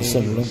عليه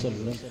وسلم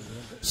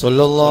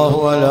صلى الله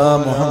على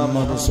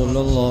محمد صلى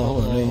الله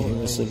عليه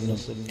وسلم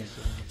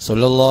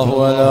صلى الله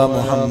على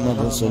محمد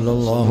صلى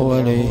الله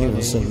عليه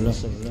وسلم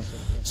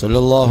صلى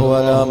الله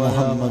على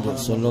محمد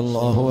صلى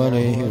الله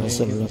عليه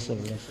وسلم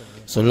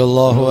صلى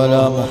الله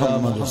على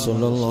محمد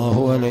صلى الله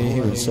عليه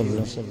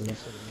وسلم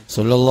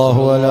صلى الله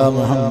على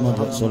محمد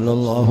صلى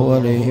الله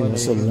عليه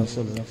وسلم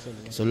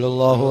صلى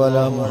الله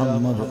على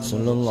محمد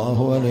صلى الله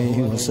عليه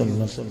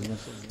وسلم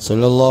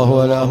صلى الله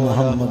على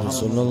محمد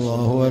صلى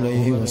الله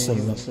عليه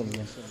وسلم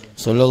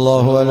صلى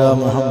الله على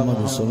محمد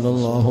صلى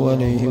الله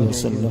عليه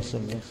وسلم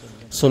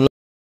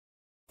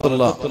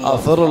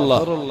അഫറുള്ള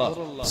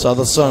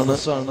സദസ്സാണ്.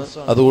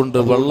 അതുകൊണ്ട്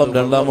വെള്ളം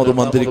രണ്ടാമത്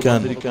മന്ത്രിക്കാൻ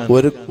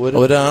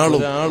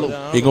ഒരാളും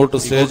ഇങ്ങോട്ട്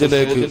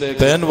സ്റ്റേജിലേക്ക്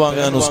തേൻ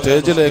വാങ്ങാനും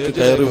സ്റ്റേജിലേക്ക്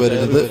കയറി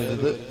വരരുത്.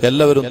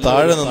 എല്ലാവരും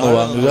താഴെ നിന്ന്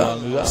വാങ്ങുക.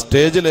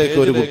 സ്റ്റേജിലേക്ക്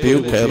ഒരു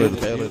കുട്ടിയും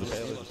കയറരുത്.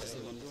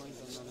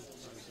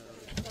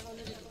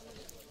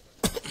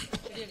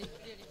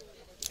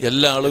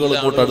 എല്ലാ ആളുകളും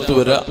ഇങ്ങോട്ട് അടുത്ത്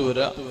വരാ.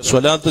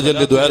 സ്വലാത്ത്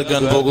ചൊല്ലി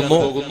ദുആർക്കാൻ പോകുന്നു.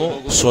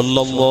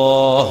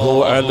 സ്വല്ലല്ലാഹു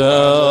അലാ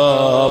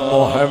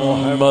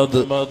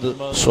മുഹമ്മദ്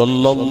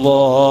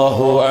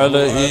സ്വല്ലല്ലാഹു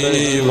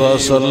അലൈഹി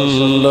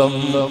വസല്ലം.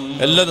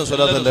 എല്ലാവരും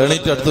സ്വലാത്ത് അല്ല,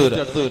 എണീറ്റ് അടുത്ത് വരാ.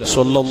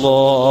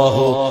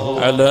 സ്വല്ലല്ലാഹു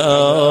അലാ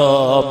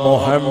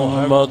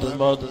മുഹമ്മദ്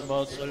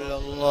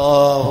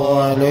സ്വല്ലല്ലാഹു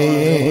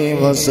അലൈഹി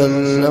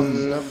വസല്ലം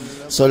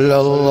صلى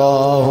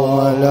الله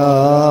على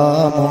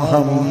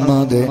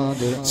محمد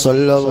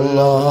صلى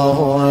الله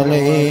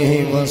عليه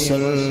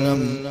وسلم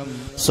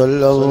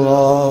صلى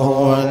الله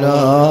على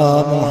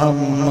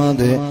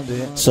محمد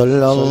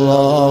صلى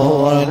الله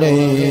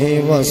عليه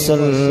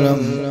وسلم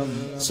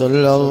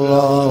صلى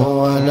الله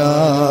على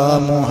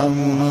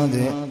محمد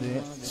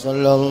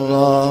صلى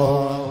الله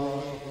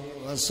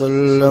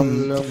وسلم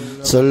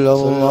صلى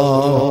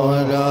الله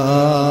على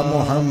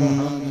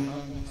محمد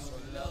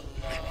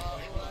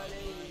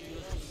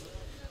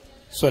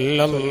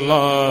صلى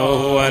الله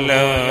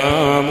على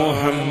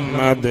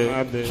محمد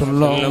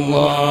صلى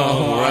الله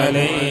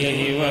عليه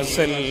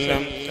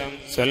وسلم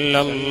صلى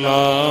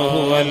الله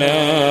على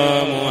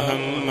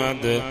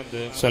محمد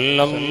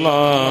صلى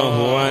الله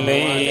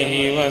عليه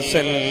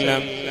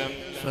وسلم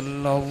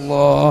صلى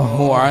الله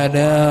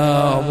على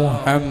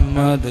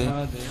محمد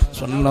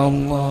صلى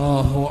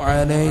الله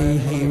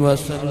عليه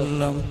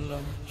وسلم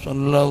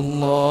صلى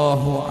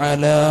الله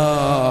على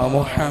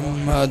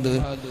محمد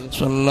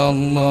صلى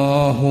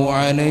الله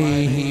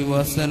عليه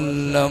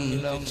وسلم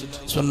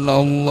صلى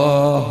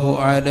الله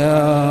على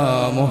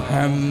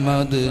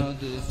محمد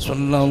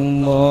صلى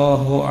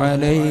الله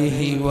عليه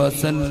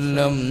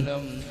وسلم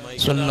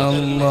صلى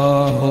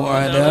الله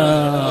على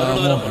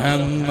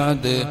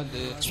محمد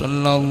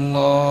صلى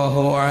الله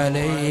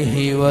عليه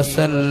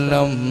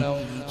وسلم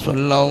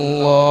صلى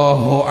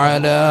الله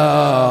على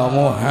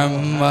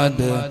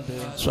محمد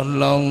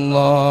صلى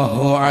الله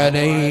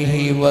عليه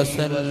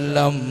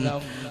وسلم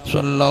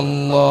صلى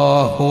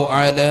الله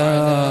على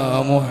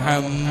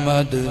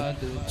محمد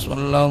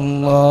صلى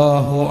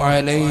الله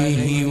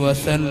عليه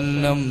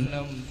وسلم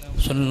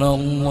صلى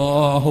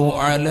الله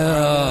على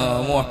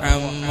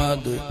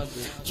محمد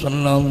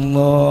صلى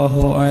الله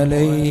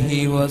عليه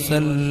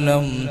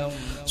وسلم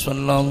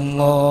صلى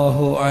الله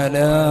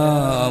على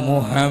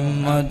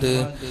محمد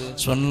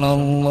صلى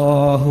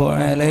الله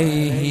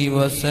عليه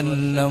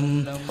وسلم.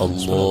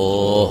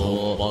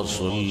 اللهم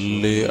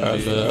صل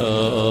على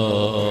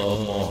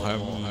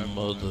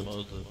محمد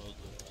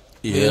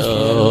يا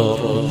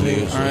رب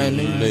صل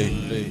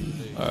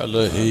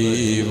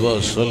عليه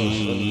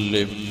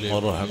وسلم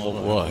ارحم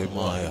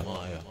الراحمين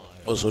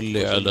وصل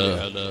على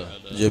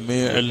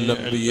جميع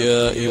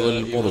الأنبياء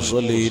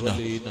والمرسلين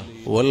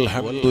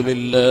والحمد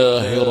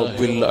لله رب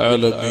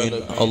العالمين.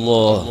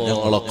 الله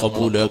يغلق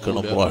قبولك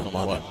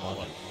الرحمن.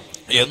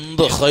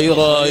 എന്ത്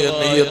ഖൈറായ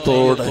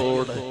നിയ്യത്തോടെ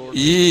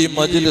ഈ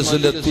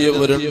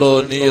മജ്ലിസിലെത്തിയവരുണ്ടോ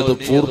നീ അത്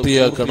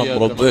പൂർത്തിയാക്കണം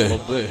റബ്ബേ.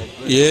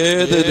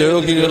 ഏത്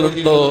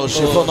രോഗികളുണ്ടോ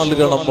ശിഫ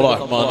നൽകണം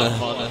റഹ്മാനെ.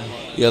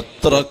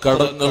 എത്ര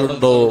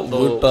കടങ്ങളുണ്ടോ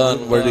വീട്ടാൻ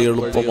വഴി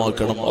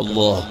എളുപ്പമാക്കണം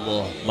അല്ലാഹ്.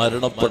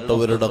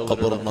 മരണപ്പെട്ടവരുടെ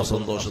ഖബറിനെ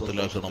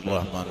സന്തോഷത്തിലാക്കണം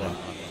റഹ്മാനെ.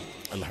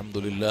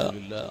 അൽഹംദുലില്ലാഹ്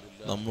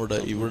നമ്മുടെ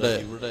ഇവിടെ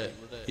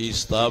ഈ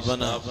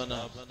സ്ഥാപന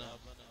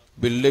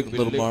ബിൽഡിംഗ്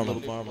നിർമ്മാണം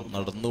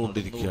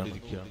നടന്നുകൊണ്ടിരിക്കുകയാണ്.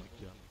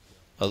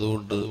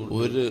 അതുകൊണ്ട്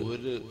ഒരു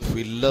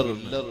ഫില്ലർ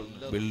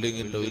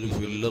ബിൽഡിങ്ങിന്റെ ഒരു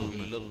ഫില്ലർ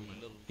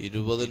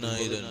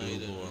 20,000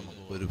 രൂപയാണ്.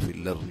 ഒരു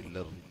ഫില്ലർ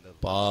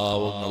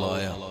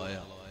പാവങ്ങളായ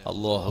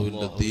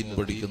അല്ലാഹുവിന്റെ ദീൻ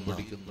പഠിക്കുന്ന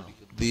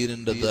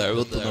ദീനിന്റെ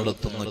ദഅവത്ത്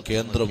നടത്തുന്ന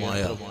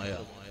കേന്ദ്രമായ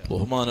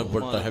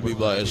ബഹുമാനപ്പെട്ട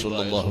ഹബീബായ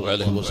സല്ലല്ലാഹു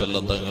അലൈഹി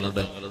വസല്ലം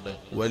തങ്ങളുടെ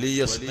വലിയ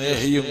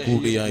സ്നേഹിയും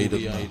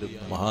കൂടിയായിരുന്ന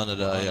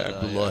മഹാനരായ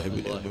അബ്ദുല്ലാഹി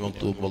ഇബ്നു ഉമ്മി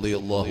മക്തൂം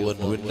റളിയല്ലാഹു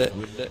അൻഹുവിന്റെ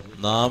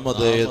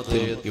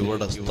നാമധേയത്തിൽ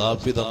ഇവിടെ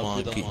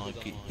സ്ഥാപിതമാക്കി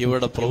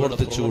ഇവിടെ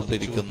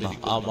പ്രവർത്തിച്ചുകൊണ്ടിരിക്കുന്ന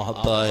ആ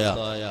മഹത്തായ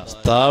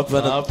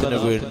സ്ഥാപനത്തിന്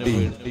വേണ്ടി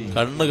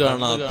കണ്ണു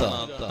കാണാത്ത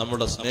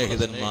നമ്മുടെ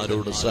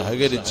സ്നേഹിതന്മാരോട്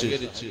സഹകരിച്ച്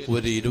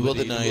ഒരു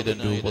 20,000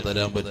 രൂപ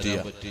തരാൻ പറ്റിയ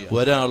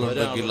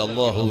ഒരാളുണ്ടെങ്കിൽ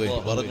അല്ലാഹുവേ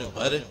പറഞ്ഞു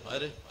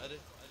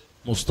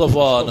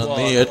മുസ്തഫാനെ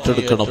നീ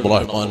ഏറ്റെടുക്കണം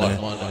റഹ്മാനെ,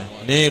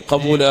 നീ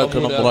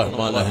കബൂലാക്കണം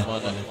റഹ്മാനെ.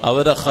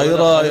 അവരെ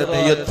ഖൈറായ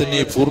നിയ്യത്ത്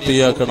നീ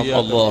പൂർത്തിയാക്കണം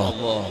അല്ലാഹ്.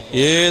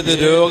 ഏത്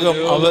രോഗം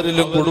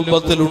അവരിലും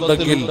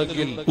കുടുംബത്തിലുണ്ടെങ്കിൽ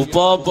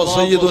ഉപ്പാപ്പ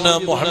സയ്യിദുനാ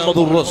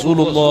മുഹമ്മദുർ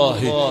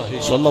റസൂലുള്ളാഹി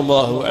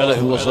സ്വല്ലല്ലാഹു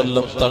അലൈഹി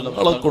വസല്ലം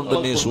തങ്ങളെ കൊണ്ട്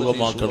നീ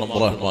സുഖമാക്കണം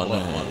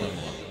റഹ്മാനെ.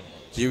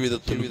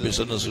 ജീവിതത്തിലും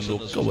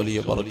ബിസിനസ്സിലും ഒക്കെ വലിയ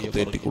ബറക്കത്ത്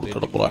ഏറ്റി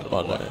കൊടുക്കണം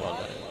റഹ്മാനെ.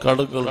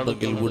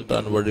 കടങ്ങളുണ്ടെങ്കിൽ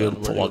വീട്ടാൻ വഴി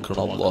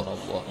എളുപ്പമാക്കണം അല്ലാഹ്.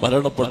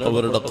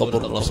 മരണപ്പെട്ടവരുടെ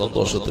ഖബറിനെ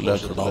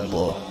സന്തോഷത്തിലാക്കണം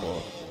അല്ലാഹ്.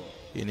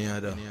 ഇനി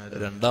ആരാ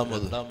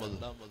രണ്ടാമത്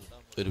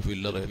ഒരു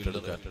ഫില്ലർ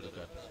ഏറ്റെടുക്കാൻ?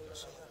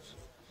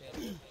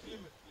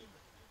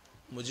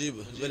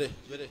 മുജീബ്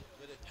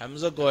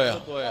ഹംസ കോയ.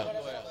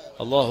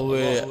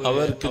 അല്ലാഹുവേ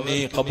അവർക്ക് നീ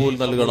ഖബൂൽ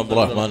നൽകണം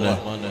റഹ്മാനെ.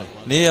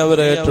 നീ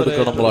അവരെ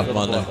ഏറ്റെടുക്കണം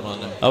റഹ്മാനെ.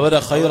 അവരെ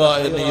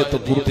ഖൈറായ നിയ്യത്ത്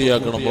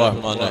പൂർത്തിയാക്കണം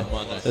റഹ്മാനെ.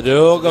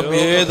 രോഗം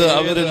ഏത്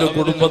അവരുടെ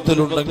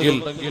കുടുംബത്തിലുണ്ടെങ്കിൽ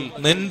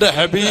നിന്റെ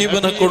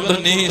ഹബീബിനെ കൊണ്ട്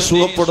നീ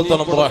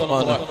സുഖപ്പെടുത്തണം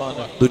റഹ്മാനെ.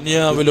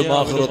 ദുനിയാവിലും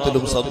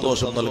ആഖിറത്തിലും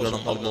സന്തോഷം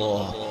നൽകണം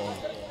അല്ലാഹ്.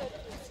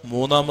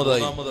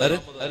 മൂന്നാമതായി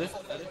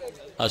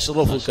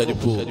അഷ്റഫ്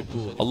കരിപ്പൂർ.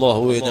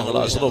 അല്ലാഹുവേ ഞങ്ങൾ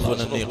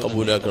അഷ്റഫിനെ നീ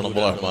ഖബൂലാക്കണം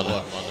റഹ്മാനെ.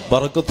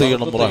 ബറക്കത്ത്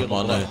ചെയ്യണം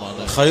റഹ്മാനെ.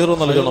 ഖൈർ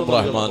നൽകണം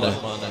റഹ്മാനെ.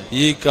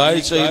 ഈ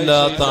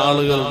കാഴ്ചയില്ലാത്ത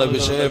ആളുകളുടെ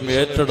വിഷയം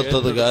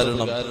ഏറ്റെടുത്തത്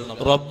കാരണം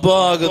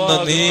റബ്ബാകുന്ന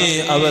നീ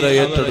അവരെ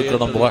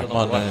ഏറ്റെടുക്കണം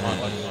റഹ്മാനെ.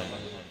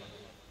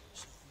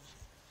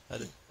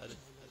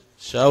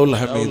 ഷാഉൽ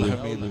ഹമീദ്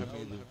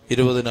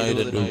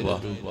 20,000 രൂപ.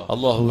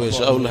 അല്ലാഹുവേ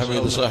ഷാഉൽ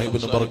ഹമീദ്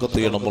സാഹിബിന് ബറക്കത്ത്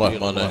ചെയ്യണം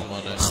റഹ്മാനെ.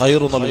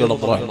 ഖൈർ നൽകണം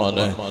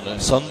റഹ്മാനെ.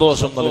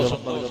 സന്തോഷം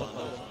നൽകണം.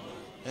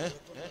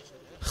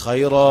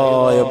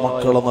 ഖൈറായ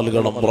മക്കളെ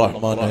നൽകണം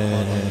റഹ്മാനെ.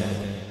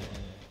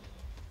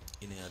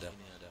 ഇനി ആരാ?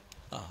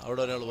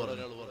 അവിടെ ഒരാൾ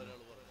പറഞ്ഞു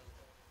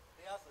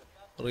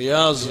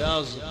റിയാസ്.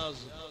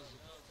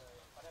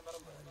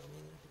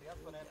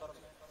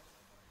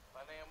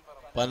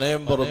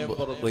 പനയംപറമ്പ്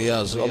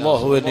റിയാസ്.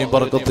 അല്ലാഹുവേ നീ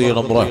ബറക്കത്ത്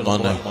ചെയ്യണം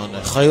റഹ്മാനെ.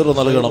 ഖൈർ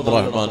നൽകണം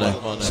റഹ്മാനെ.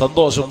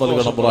 സന്തോഷം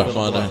നൽകണം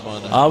റഹ്മാനെ.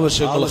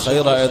 ആവശ്യങ്ങൾ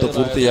ഖൈറായത്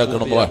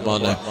പൂർത്തിയാക്കണം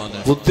റഹ്മാനെ.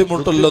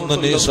 ബുദ്ധിമുട്ടില്ലെന്ന്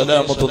നീ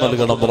സലാമത്ത്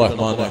നൽകണം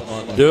റഹ്മാനെ.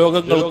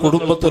 രോഗങ്ങൾ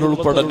കുടുംബത്തിൽ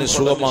ഉൾപ്പെടെ നീ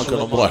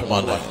സുഖമാക്കണം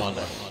റഹ്മാനെ.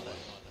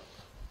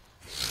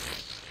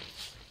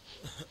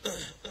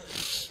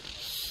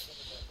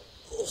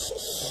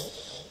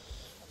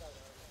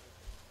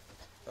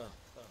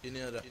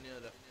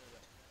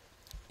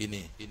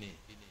 ഇനി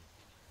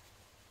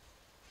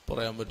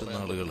പറയാൻ പറ്റുന്ന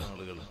ആളുകൾ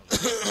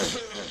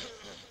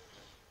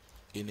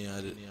ഇനി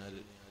ആര്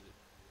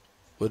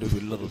ഒരു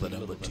ഫില്ലർ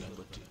തരാൻ പറ്റി?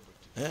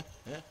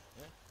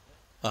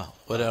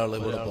 ഒരാള്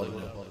ഇവിടെ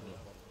പറഞ്ഞു.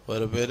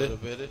 ഓരോ പേര്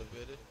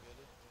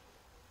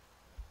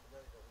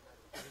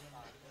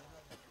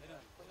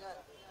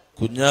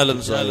കുഞ്ഞാലൻ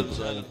സാഹിബ്.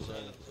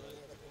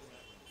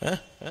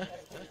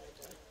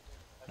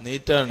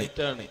 നീറ്റാണി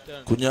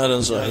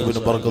കുഞ്ഞാലൻ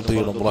സാഹിബിന് ബർക്കത്ത്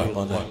ചെയ്യണം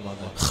റഹ്മാനെ.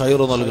 ഖൈർ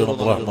നൽകണം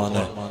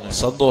റഹ്മാനെ.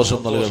 സന്തോഷം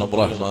നൽകണം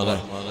റഹ്മാനെ.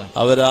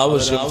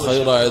 അവരാവശ്യം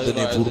ഖൈറായത്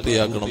നീ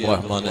പൂർത്തിയാക്കണം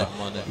റഹ്മാനെ.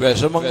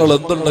 വിഷമങ്ങൾ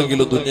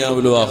എന്തുണ്ടെങ്കിലും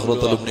ദുനിയാവിലും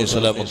ആഖിറത്തിലും നീ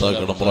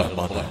സലാമത്താക്കണം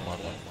റഹ്മാനെ.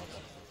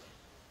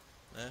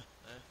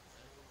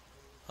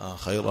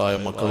 ഖൈറായ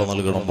മക്കളെ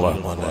നൽകണം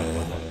റഹ്മാനെ.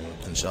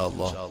 ഇൻഷാ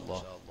അല്ലാഹ്.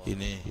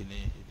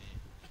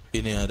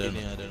 ഇനി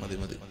ആരാണ്? മതി.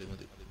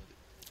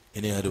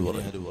 ഇനി ആര്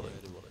പറയും?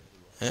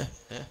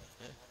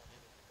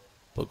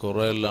 ഇപ്പൊ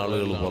കുറെ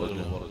ആളുകൾ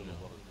പറഞ്ഞു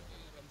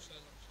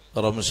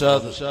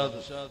റംഷാദ്.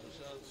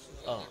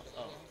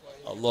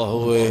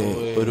 അല്ലാഹുവേ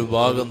ഒരു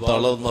ഭാഗം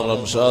തളർന്ന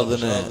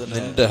റംഷാദിനെ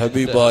നിന്റെ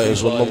ഹബീബായ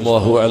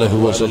സല്ലല്ലാഹു അലൈഹി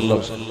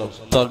വസല്ലം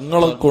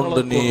തങ്ങളെ കൊണ്ട്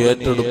നീ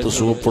ഏറ്റെടുത്ത്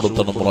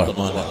സുഖപ്പെടുത്തണം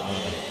റഹ്മാനെ.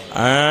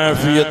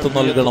 ആഫിയത്ത്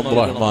നൽകണം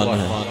റഹ്മാനെ.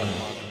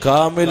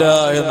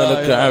 കാമിലായ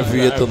നിലക്ക്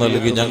ആഫിയത്ത്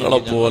നൽകി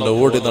ഞങ്ങളെപ്പോലെ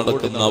ഓടി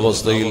നടക്കുന്ന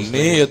അവസ്ഥയിൽ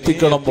നീ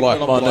എത്തിക്കണം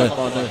റഹ്മാനെ.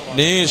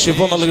 നീ ശിഫ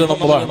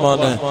നൽകണം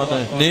റഹ്മാനെ.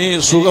 നീ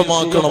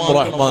സുഖമാക്കണം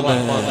റഹ്മാനെ.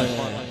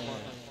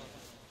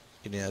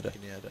 ഇനി ആരാ?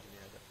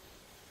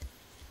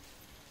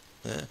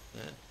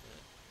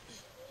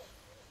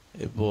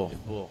 ഇപ്പോ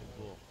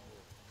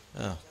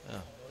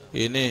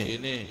ഇനി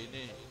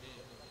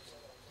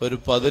ഒരു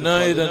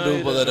 10,000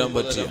 രൂപ തരാൻ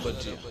പറ്റിയ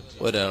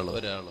ഒരാള്,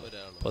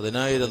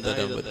 10,000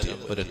 തരാൻ പറ്റിയ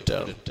ഒരൊറ്റ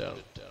ആള്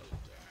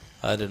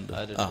ആരുണ്ട്?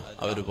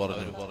 അവര്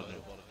പറഞ്ഞു,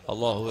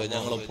 അല്ലാഹുവേ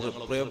ഞങ്ങളെ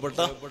പ്രിയപ്പെട്ട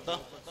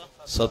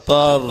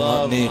സത്താർ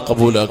നീ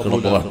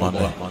കബൂലാക്കണം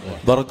റഹ്മാനെ,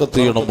 ബർക്കത്ത്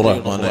ചെയ്യണം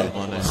റഹ്മാനെ,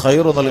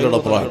 ഖൈർ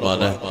നൽകണം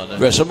റഹ്മാനെ,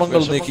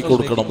 വിഷമങ്ങൾ നീക്കി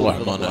കൊടുക്കണം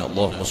റഹ്മാനെ.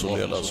 അല്ലാഹുമ്മ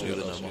സ്വല്ലി അലാ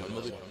സയ്യിദിനാ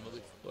മുഹമ്മദ്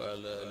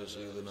വഅലാ ആലി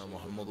സയ്യിദിനാ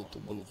മുഹമ്മദ്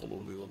തുബ്ബൽ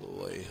ഖുലൂബി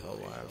വദവായിഹാ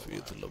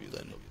വആഫിയത്തുൽ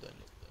അബ്ദാൻ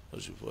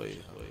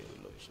വശിഫായിഹാ.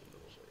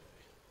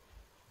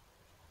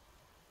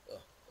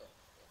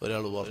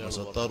 ഒരാൾ പറഞ്ഞു,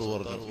 സത്താർ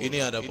പറഞ്ഞു, ഇനി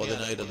ആരാ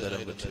 10,000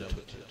 തരാൻ പറ്റിയ?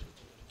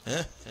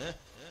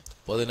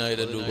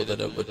 10,000 രൂപ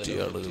തരാൻ പറ്റിയ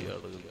ആളുകൾ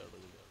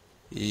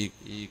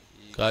ഈ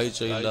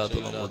കാഴ്ചയില്ലാത്ത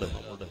നമ്മുടെ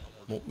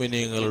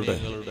മുഅ്മിനീങ്ങളുടെ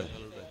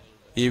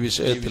ഈ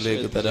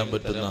വിഷയത്തിലേക്ക് തരാൻ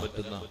പറ്റുന്ന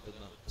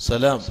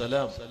സലാം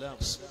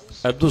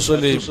അബ്ദുൽ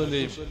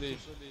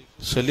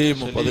സലീം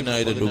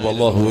 10,000 രൂപ.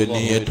 അല്ലാഹുവേ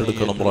നീ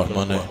ഏറ്റെടുക്കണം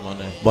റഹ്മാനെ,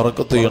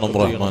 ബർക്കത്ത് ചെയ്യണം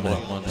റഹ്മാനെ,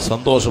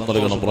 സന്തോഷം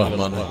നൽകണം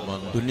റഹ്മാനെ,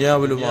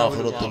 ദുനിയാവിലും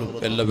ആഖിറത്തിലും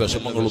എല്ലാ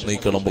വിഷമങ്ങളും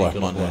നീക്കണം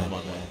റഹ്മാനെ.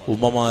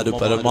 ഉമ്മമാര്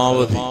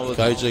പരമാവധി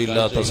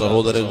കാഴ്ചയില്ലാത്ത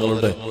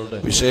സഹോദരങ്ങളുടെ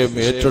വിഷയം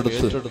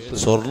ഏറ്റെടുത്ത്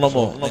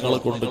സ്വർണമോ നിങ്ങളെ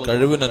കൊണ്ട്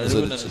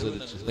കഴിവിനനുസരിച്ച്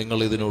നിങ്ങൾ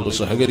ഇതിനോട്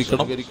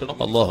സഹകരിക്കണം.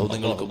 അള്ളാഹു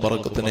നിങ്ങൾക്ക്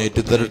ബർക്കത്തിനെ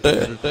ഏറ്റിത്തരട്ടെ,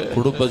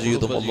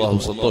 കുടുംബജീവിതം അള്ളാഹു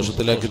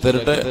സന്തോഷത്തിലാക്കി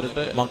തരട്ടെ,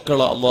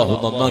 മക്കളെ അള്ളാഹു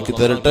നന്നാക്കി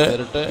തരട്ടെ,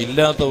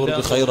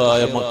 ഇല്ലാത്തവർക്ക്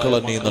ഖൈറായ മക്കളെ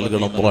നീ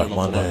നൽകണം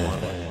റഹ്മാനെ.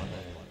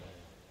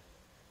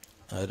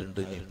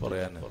 ആരുണ്ട് നീ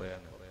പറയാൻ?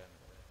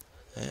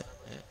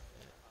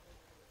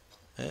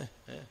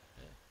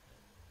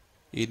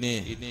 ഇനി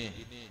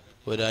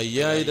ഒരു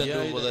 5,000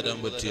 രൂപ തരാൻ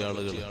പറ്റിയ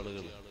ആളുകൾ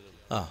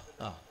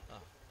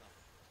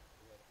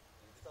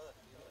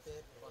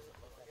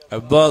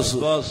അബ്ബാസ്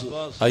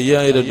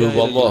 5,000 രൂപ.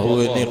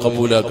 അല്ലാഹുവേ നീ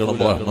കബൂലാക്കണം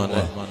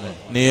റഹ്മാനെ,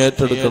 നീ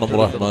ഏറ്റെടുക്കണം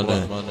റഹ്മാനെ,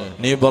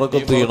 നീ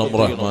ബർക്കത്ത് ചെയ്യണം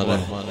റഹ്മാനെ,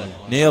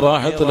 നീ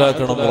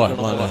റാഹത്തിലാക്കണം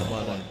റഹ്മാനെ.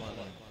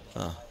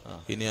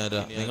 ഇനി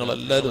ആരാ?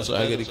 നിങ്ങളെല്ലാരും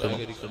സഹകരിക്കണം.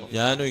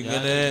 ഞാനും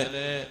ഇങ്ങനെ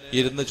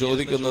ഇരുന്ന്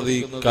ചോദിക്കുന്നത് ഈ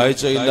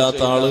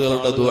കാഴ്ചയില്ലാത്ത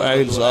ആളുകളുടെ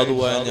ദുആയിൽ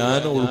സാധുവായ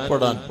ഞാനും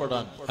ഉൾപ്പെടാൻ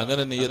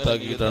അങ്ങനെ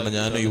നിയ്യത്താക്കിയിട്ടാണ്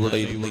ഞാനും ഇവിടെ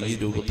ഇരുന്ന് ഈ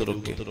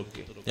രൂപത്തിലൊക്കെ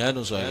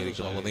ഞാനും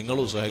സഹകരിക്കണം.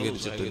 നിങ്ങളും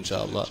സഹകരിച്ചിട്ട് ഇൻഷാ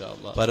അല്ലാഹ്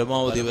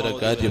പരമാവധി വരെ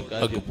കാര്യം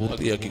ഒക്കെ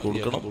പൂർത്തിയാക്കി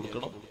കൊടുക്കണം.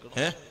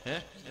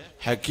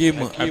 ഹക്കീം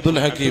അബ്ദുൽ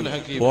ഹക്കീം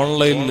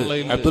ഓൺലൈനിൽ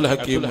അബ്ദുൽ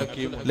ഹക്കീം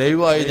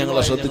ലൈവായി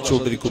ഞങ്ങളെ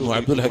ശ്രദ്ധിച്ചുകൊണ്ടിരിക്കുന്നു.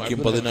 അബ്ദുൽ ഹക്കീം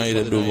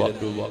 10,000 രൂപ.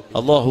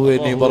 അല്ലാഹുവേ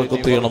നീ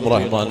ബർക്കത്ത് ചെയ്യണം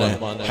റഹ്മാനെ,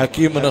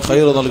 ഹക്കീമിന്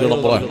ഖൈർ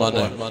നൽകണം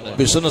റഹ്മാനെ,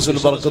 ബിസിനസ്സിൽ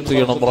ബർക്കത്ത്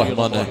ചെയ്യണം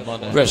റഹ്മാനെ,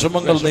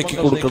 വിഷമങ്ങൾ നീക്കി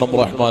കൊടുക്കണം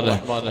റഹ്മാനെ,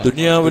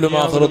 ദുനിയാവിലും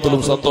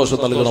ആഖിറത്തിലും സന്തോഷം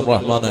നൽകണം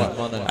റഹ്മാനെ.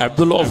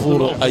 അബ്ദുൽ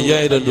ഗഫൂർ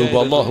 5,000 രൂപ.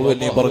 അല്ലാഹുവേ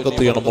നീ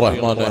ബർക്കത്ത് ചെയ്യണം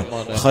റഹ്മാനെ,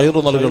 ഖൈർ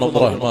നൽകണം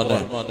റഹ്മാനെ,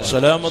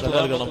 സലാമത്ത്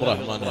നൽകണം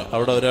റഹ്മാനെ.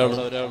 അവിടെ ഒരാൾ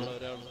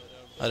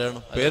ആരാണ്?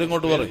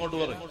 പേരിങ്ങോട്ട് പറയും.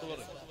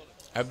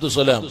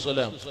 അബ്ദുസലാം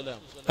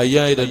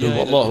 5,000 രൂപ.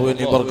 അല്ലാഹുവേ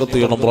നീ ബർക്കത്ത്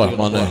ചെയ്യണം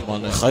റഹ്മാനെ,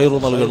 ഖൈർ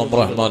നൽകണം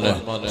റഹ്മാനെ,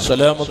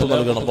 സലാമത്ത്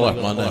നൽകണം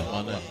റഹ്മാനെ.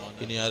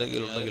 ഇനി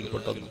ആരെങ്കിലും ഉണ്ടെങ്കിൽ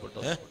പെട്ടെന്ന്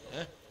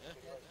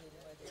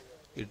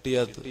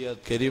ഇട്ടിയാത്ത്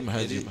കരീം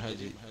ഹാജി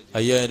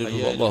 5,000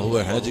 രൂപ.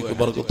 അല്ലാഹുവേ ഹാജിക്ക്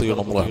ബർക്കത്ത്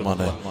ചെയ്യണം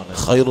റഹ്മാനെ,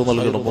 ഖൈർ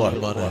നൽകണം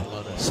റഹ്മാനെ,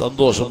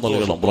 സന്തോഷം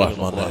നൽകണം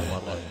റഹ്മാനെ.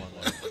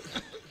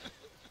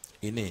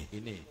 ഇനി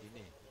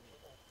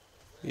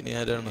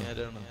ആരാണ്?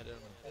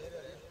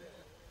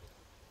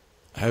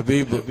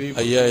 ഹബീബ്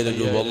 5,000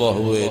 രൂപ.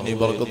 അല്ലാഹുവേ നീ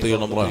ബർക്കത്ത്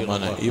ചെയ്യണം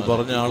റഹ്മാനെ. ഈ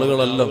പറഞ്ഞ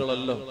ആളുകളെല്ലാം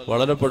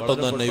വളരെ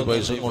പെട്ടെന്ന് തന്നെ ഈ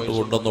പൈസ കൊണ്ട്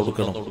കൊണ്ടുവന്ന്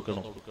കൊടുക്കണം.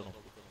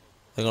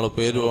 നിങ്ങളെ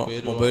പേരും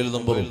മൊബൈൽ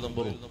നമ്പറും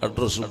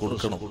അഡ്രസ്സും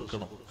കൊടുക്കണം.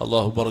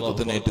 അല്ലാഹു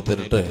ബർക്കത്തിനെ ഏറ്റി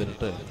തരട്ടെ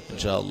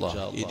ഇൻഷാ അല്ലാഹ്.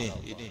 ഇനി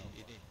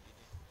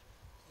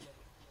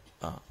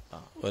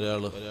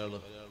ഒരാള്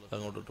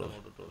അങ്ങോട്ടിട്ടോ.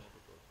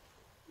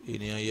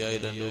 ഇനി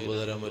 5,000 രൂപ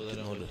തരാൻ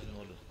പറ്റുന്നോല്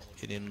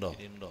ഇനി ഉണ്ടോ?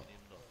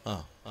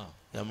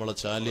 നമ്മളെ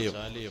ചാലിയം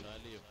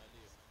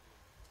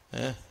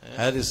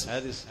ഹാരിസ്.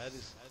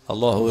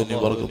 അല്ലാഹുവേ നീ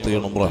ബർക്കത്ത്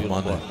ചെയ്യണം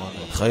റഹ്മാനെ,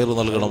 ഖൈർ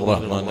നൽകണം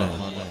റഹ്മാനെ.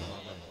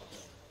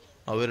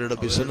 അവരുടെ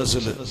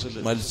ബിസിനസ്സിൽ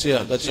മത്സ്യ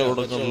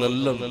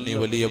കച്ചവടങ്ങളിലെല്ലാം നീ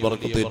വലിയ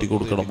ബർക്കത്ത് ഏറ്റി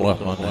കൊടുക്കണം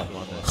റഹ്മാനെ,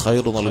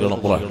 ഖൈർ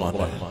നൽകണം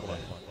റഹ്മാനെ.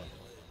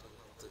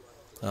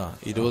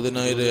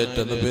 20,000 ഏറ്റ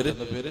എന്ന പേര്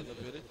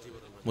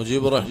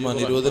മുജീബ് റഹ്മാൻ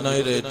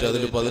 20,000 ഏറ്റ.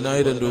 അതിൽ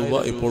 10,000 രൂപ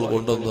ഇപ്പോൾ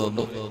കൊണ്ടുവന്നു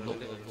തന്നു.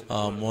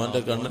 മോന്റെ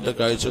കണ്ണിന്റെ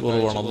കാഴ്ച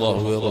കുറവാണ്.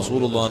 അല്ലാഹുവേ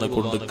റസൂലുള്ളാഹിനെ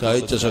കൊണ്ട്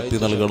കാഴ്ച ശക്തി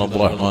നൽകണം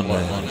റഹ്മാനെ.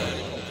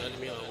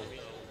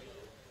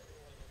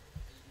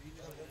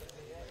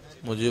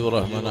 മുജീബ്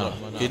റഹ്മാനാണ്.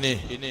 ഇനി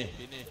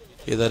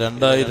ഇത്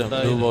 2,000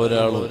 രൂപ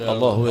ഒരാള്.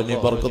 അല്ലാഹുവേ നീ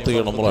ബർക്കത്ത്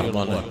ചെയ്യണം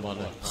റഹ്മാനെ,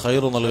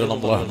 ഖൈർ നൽകണം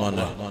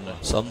റഹ്മാനെ,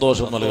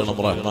 സന്തോഷം നൽകണം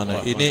റഹ്മാനെ.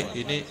 ഇനി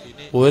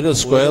 1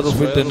 സ്ക്വയർ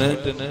ഫീറ്റിന്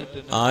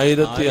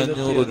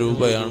 1,500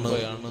 രൂപയാണ്.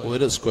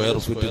 1 സ്ക്വയർ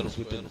ഫീറ്റിന്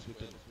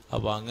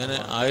അപ്പൊ അങ്ങനെ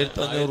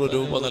 1500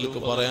 രൂപ നിലക്ക്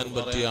പറയാൻ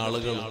പറ്റിയ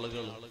ആളുകൾ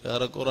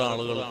ഏറെക്കുറെ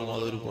ആളുകൾക്കും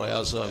അതൊരു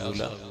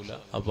പ്രയാസമാകില്ല.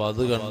 അപ്പൊ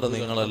അത് കണ്ട്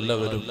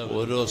നിങ്ങളെല്ലാവരും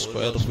ഓരോ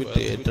സ്ക്വയർ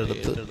ഫീറ്റ്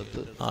ഏറ്റെടുത്ത്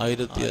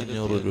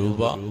 1500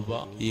 രൂപ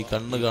ഈ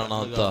കണ്ണ്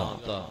കാണാത്ത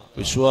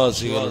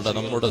വിശ്വാസികളുടെ,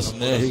 നമ്മുടെ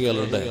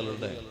സ്നേഹികളുടെ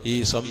ഈ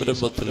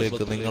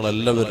സംരംഭത്തിലേക്ക്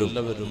നിങ്ങളെല്ലാവരും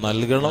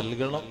നൽകണം.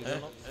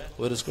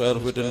 ഒരു സ്ക്വയർ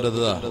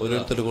ഫീറ്റിൻ്റെത്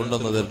ഓരോരുത്തർ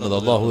കൊണ്ടുവന്ന് തരുന്നത്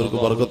അള്ളാഹുവിற்கு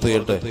ബർക്കത്ത്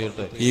ചെയ്യട്ടെ.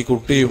 ഈ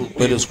കുട്ടിയും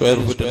ഒരു സ്ക്വയർ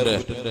ഫീറ്റിന്റെ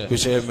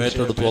വിഷയം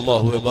ഏറ്റെടുത്തു.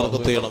 അള്ളാഹുവെ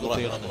ബർക്കത്ത് ചെയ്യണം.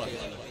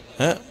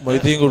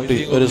 മൈദീൻ കുട്ടി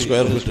ഒരു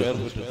സ്ക്വയർ ഫീറ്റ്,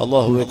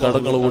 അള്ളാഹുവെ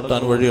കടങ്ങൾ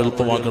വീട്ടാൻ വഴി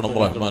എളുപ്പമാക്കണം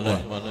റഹ്മാനെ.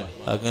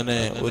 അങ്ങനെ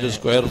ഒരു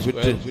സ്ക്വയർ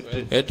ഫീറ്റ്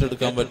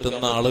ഏറ്റെടുക്കാൻ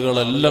പറ്റുന്ന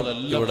ആളുകളെല്ലാം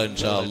ഇവിടെ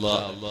ഇൻഷാ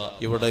അല്ലാഹ്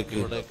ഇവിടേക്ക്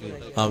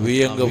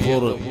VM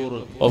ഗഫൂർ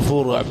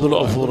അബ്ദുൽ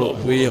ഗഫൂർ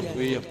VM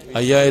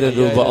 5000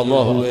 രൂപ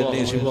അള്ളാഹുവെ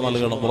നീ ശിഫ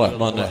നൽകണം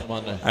റഹ്മാനെ,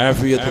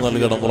 ആഫിയത്ത്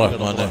നൽകണം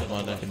റഹ്മാനെ.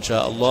 ഇൻഷാ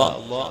അല്ലാഹ്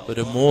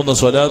ഒരു 3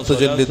 സ്വലാത്ത്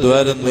ചൊല്ലി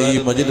ദ്വാരം ഈ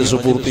മജ്ലിസ്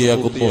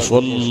പൂർത്തിയാക്കുന്നു.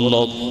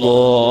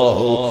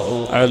 സ്വല്ലല്ലാഹു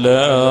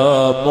അലാ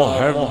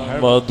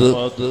മുഹമ്മദ്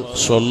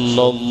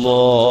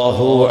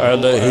സ്വല്ലല്ലാഹു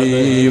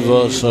അലൈഹി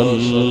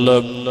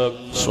വസല്ലം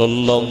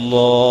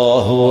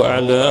സ്വല്ലല്ലാഹു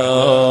അലാ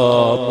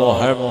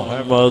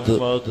മുഹമ്മദ്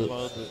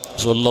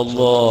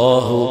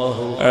സ്വല്ലല്ലാഹു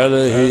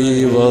അലൈഹി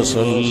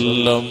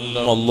വസല്ലം.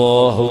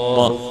 അല്ലാഹുമ്മ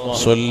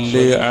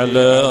സ്വല്ലി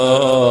അലാ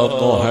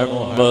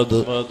മുഹമ്മദ്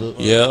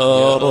യാ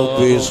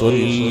റബ്ബി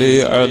സ്വല്ലി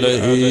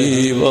അലൈഹി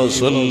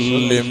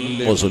വസല്ലം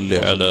വസല്ലി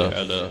അലാ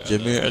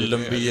ജമീഅൽ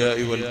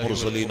അംബിയാഇ വൽ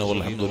മുർസലീൻ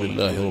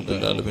വൽഹംദുലില്ലാഹി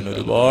റബ്ബിൽ ആലമീൻ.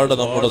 ഒരുപാട്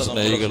നമ്മുടെ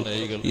സ്നേഹികൾ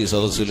ഈ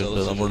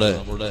സദസ്സിലുണ്ട്. നമ്മുടെ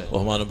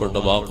ബഹുമാനപ്പെട്ട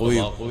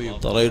ബാഖുവിയും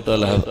തറയിട്ട്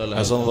അൽ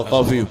ഹസൻ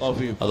ഖാഫിയും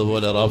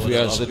അതുപോലെ റാഫി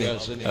ഹസനി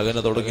അങ്ങനെ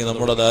തുടങ്ങി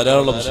നമ്മുടെ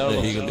ധാരാളം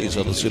സ്നേഹികൾ ഈ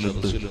സദസ്സിലുണ്ട്.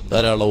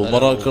 ധാരാളം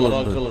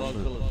ഉമറാക്കളുണ്ട്.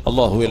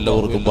 അള്ളാഹു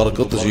എല്ലാവർക്കും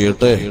ബർക്കത്ത്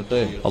ചെയ്യട്ടെ,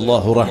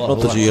 അള്ളാഹു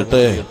റഹ്മത്ത്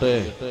ചെയ്യട്ടെ.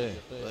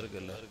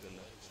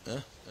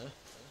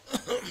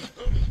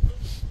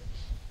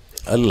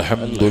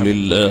 الحمد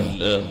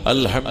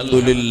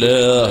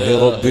لله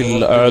رب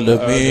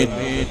العالمين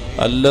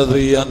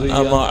الذي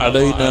أنعم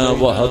علينا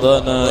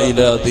وهدانا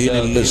إلى دين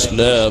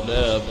الإسلام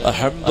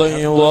حمدا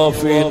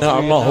يوافي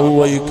نعمه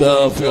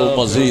ويكافئ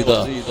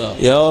مزيدا.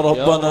 يا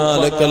ربنا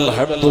لك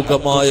الحمد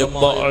كما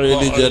ينبغي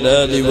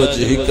لجلال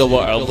وجهك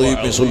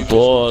وعظيم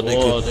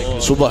سلطانك.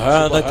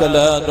 سبحانك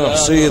لا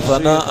نحصي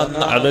ثناء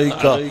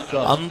عليك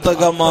أنت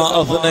كما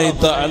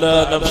أثنيت على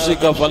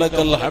نفسك فلك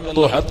الحمد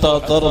حتى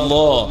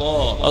ترضى.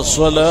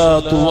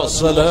 الصلاة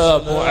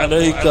والسلام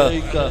عليك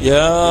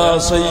يا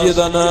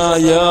سيدنا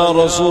يا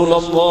رسول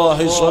الله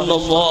صلى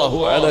الله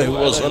عليه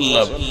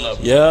وسلم،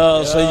 يا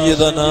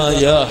سيدنا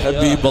يا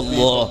حبيب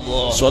الله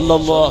صلى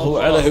الله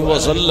عليه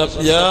وسلم،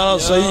 يا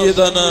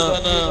سيدنا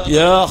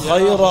يا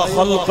خير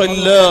خلق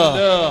الله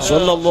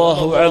صلى الله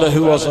عليه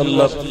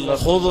وسلم.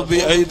 خذ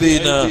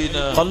بأيدينا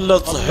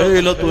قلت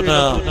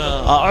حيلتنا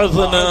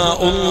أعذنا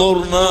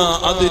انظرنا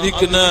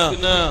أدركنا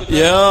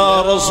يا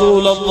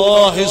رسول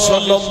الله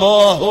صلى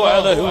الله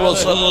عليه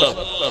وسلم.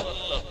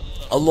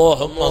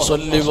 اللهم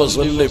صل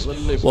وسلم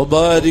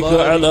وبارك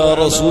على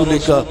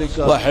رسولك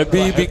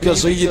وحبيبك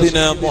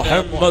سيدنا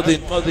محمد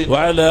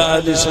وعلى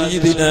آل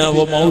سيدنا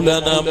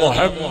ومولانا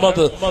محمد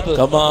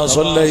كما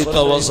صليت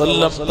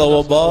وسلمت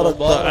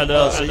وباركت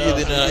على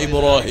سيدنا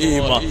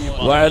إبراهيم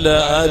وعلى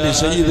آل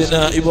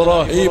سيدنا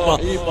إبراهيم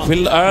في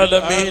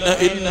العالمين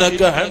إنك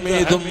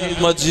حميد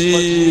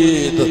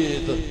مجيد.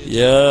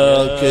 يا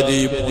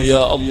كريم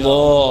يا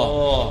الله،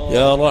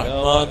 يا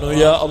رحمن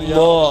يا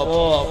الله،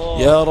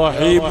 يا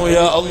رحيم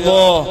يا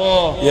الله،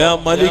 يا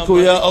ملك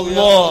يا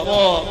الله،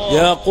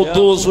 يا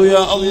قدوس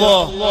يا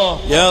الله،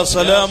 يا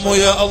سلام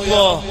يا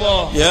الله،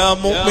 يا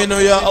مؤمن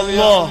يا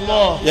الله،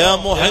 يا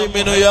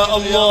مهيمن يا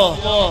الله،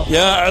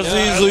 يا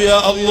عزيز يا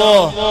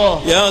الله،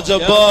 يا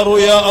جبار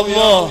يا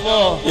الله،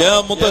 يا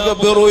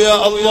متكبر يا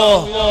الله،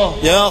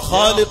 يا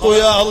خالق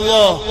يا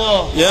الله،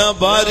 يا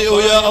بارئ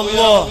يا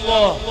الله،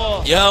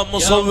 يا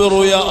مصور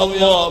يا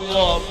الله،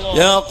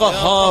 يا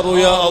قهار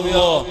يا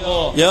الله،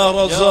 يا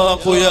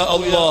رزاق يا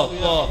الله،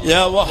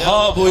 يا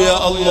وهاب يا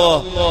الله،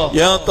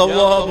 يا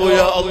تواب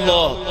يا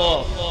الله،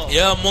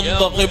 يا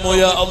منتقم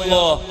يا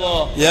الله،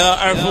 يا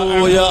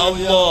عفو يا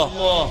الله،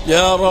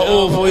 يا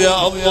رؤوف يا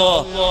الله،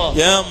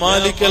 يا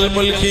مالك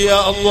الملك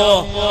يا الله،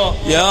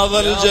 يا ذا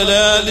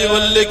الجلال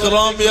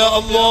والإكرام يا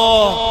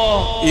الله.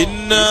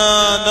 إنا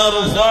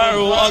نرفع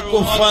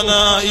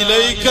أكفنا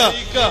إليك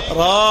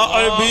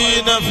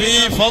راعبين في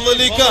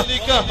فضلك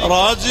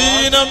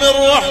راجين من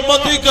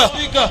رحمتك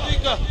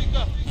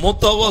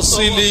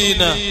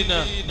متوسلين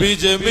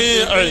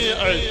بجميع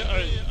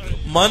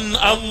من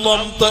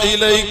عظمت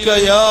إليك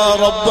يا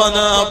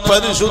ربنا.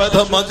 പരിശുദ്ധ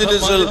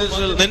മജ്ലിസിൽ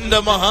നിന്റെ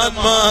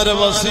മഹാന്മാരെ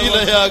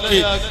വസീലയാക്കി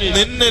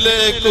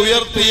നിന്നിലേക്ക്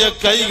ഉയർത്തിയ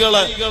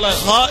കൈകളെ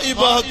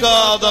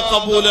ഖായിബാക്കാതെ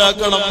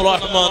ഖബൂലാക്കണം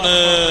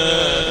റഹ്മാനേ.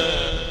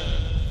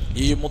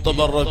 ഈ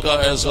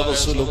മുതബറക്കായ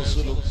സദസ്സിലും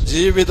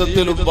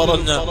ജീവിതത്തിലും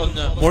പറഞ്ഞ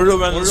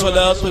മുഴുവൻ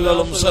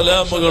സ്വലാത്തുകളും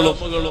സലാമുകളും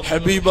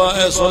ഹബീബായ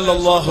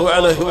സ്വല്ലല്ലാഹു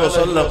അലൈഹി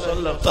വസല്ലം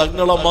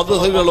തങ്ങളെ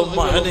മദ്ഹുകളും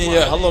മഹനീയ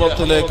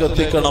ഹളറത്തിലേക്ക്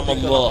എത്തിക്കണം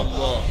അല്ലാഹ്.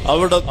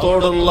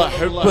 അവിടത്തോടുള്ള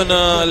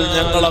ഹബ്ബിനാൽ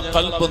ഞങ്ങളെ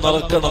ഖൽബ്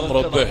നിറക്കണം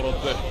റബ്ബേ.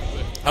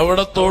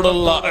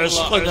 അവിടത്തോടുള്ള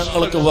ഇഷ്ഖ്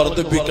ഞങ്ങൾക്ക്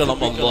വർദ്ധിപ്പിക്കണം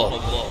അല്ലാഹ്.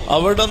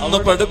 അവിടുന്ന്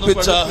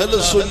പഠിപ്പിച്ച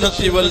അഹ്ലുസ്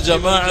സുന്നത്തി വൽ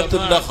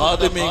ജമാഅത്തിന്റെ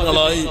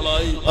ഖാദിമീങ്ങളായി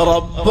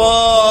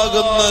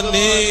റബ്ബാകുന്ന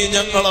നീ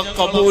ഞങ്ങളെ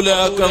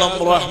ഖബൂലാക്കണം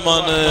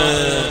റഹ്മാനേ.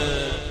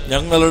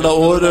 ഞങ്ങളുടെ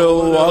ഓരോ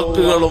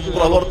വാക്കുകളും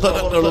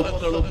പ്രവർത്തനങ്ങളും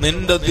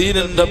നിന്റെ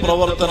ദീനിന്റെ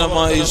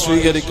പ്രവർത്തനമായി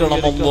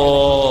സ്വീകരിക്കണം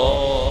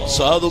അല്ലാഹ്.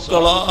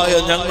 സാധുക്കളായ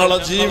ഞങ്ങളെ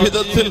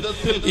ജീവിതത്തിൽ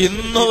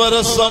ഇന്ന്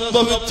വരെ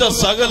സംഭവിച്ച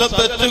സകല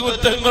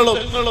തെറ്റുകുറ്റങ്ങളും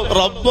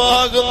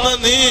റബ്ബാകുന്ന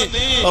നീ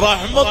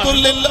റഹ്മത്തുൽ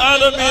ലിൽ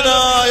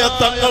ആലമീനായ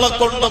തങ്ങളെ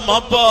കൊണ്ട്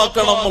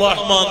മാപ്പാക്കണം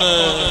റഹ്മാനേ.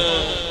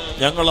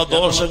 ഞങ്ങളെ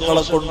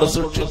ദോഷങ്ങളെ കൊണ്ട്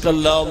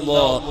ശിക്ഷിക്കല്ല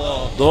അല്ലാഹ്.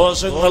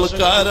 ദോഷങ്ങൾ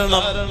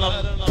കാരണം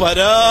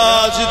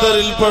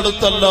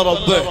പരാജിതരിൽപ്പെടുത്തല്ല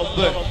റബ്ബേ.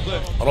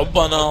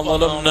 റബ്ബനാ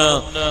ളലംനാ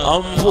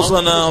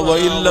അൻഫുസനാ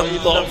വഇൻ ലം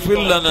തഗ്ഫിർ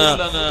ലനാ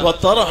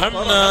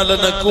വതർഹംനാ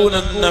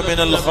ലനകൂനന്ന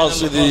മിനൽ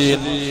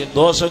ഖാസിരീൻ.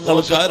 ദോഷങ്ങൾ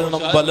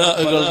കാരണം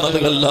ബലാഅകൾ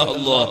നൽകല്ല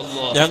അല്ലാഹ്.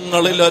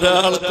 ഞങ്ങളിൽ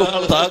ഒരാൾക്കും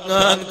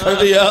താങ്ങാൻ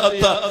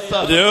കഴിയാത്ത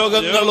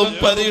രോഗങ്ങളും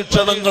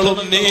പരീക്ഷണങ്ങളും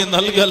നീ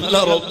നൽകല്ല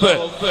റബ്ബേ.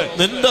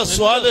 നിന്റെ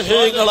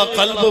സ്വാലിഹീങ്ങളെ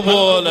ഖൽബ്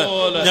പോലെ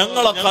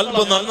ഞങ്ങളെ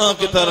ഖൽബ്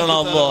നന്നാക്കി തരണം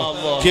അല്ലാഹ്.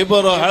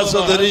 കിബ്ർ,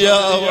 ഹസദ്, റിയാ,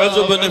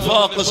 ഉജ്ബ്,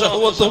 നിഫാഖ്,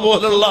 ശഹ്വത്ത്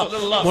പോലുള്ള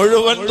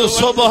മുഴുവൻ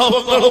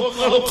ദുസ്വഭാവങ്ങളും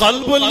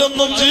ഖൽബിൽ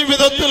നിന്നും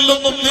ജീവിതത്തിൽ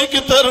നിന്നും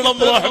നീക്കി തരണം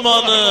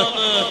റഹ്മാനേ.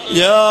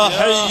 യാ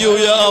ഹയ്യു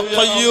യാ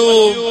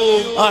ഖയ്യൂം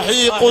അഹീ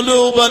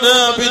ഖുലൂബനാ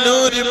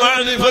ബിനൂരി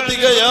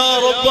മഅരിഫതിക യാ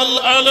റബ്ബൽ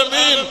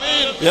ആലമീൻ.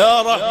 യാ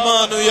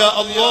റഹ്മാനു യാ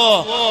അല്ലാഹ്,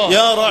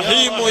 യാ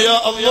റഹീമു യാ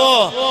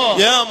അല്ലാഹ്,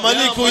 യാ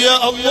മലികു യാ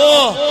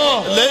അല്ലാഹ്.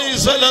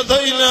 ലൈസ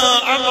ലദൈനാ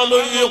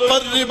അമലുൻ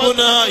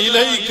യുഖർരിബുനാ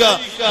ഇലൈക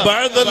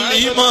ബഅദൽ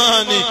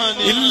ഈമാനി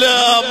ഇല്ലാ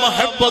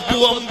മഹബ്ബത്തു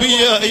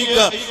അംബിയാഇക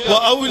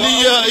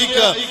വഔലിയാഇക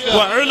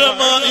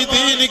വഉലമാഇ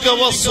ദീനിക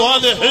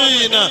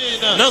വസ്സാലിഹീന.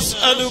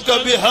 നസ്അലുക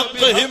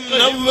ബിഹഖ്ഹിം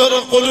നവ്വിർ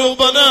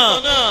ഖുലൂബനാ.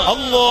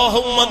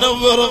 اللهم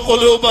نور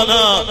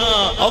قلوبنا،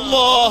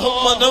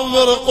 اللهم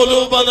نور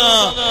قلوبنا،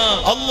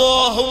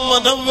 اللهم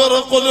نور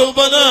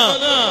قلوبنا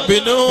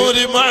بنور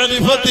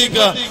معرفتك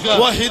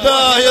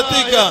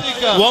وهدايتك،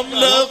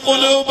 واملأ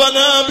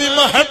قلوبنا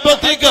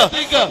بمحبتك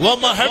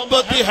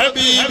ومحبة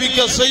حبيبك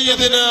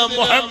سيدنا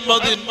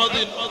محمد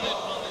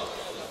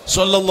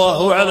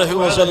സല്ലല്ലാഹു അലൈഹി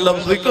വസല്ലം.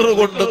 ദിക്ർ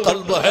കൊണ്ട്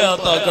ഖൽബ്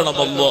ഹയാത്താക്കണം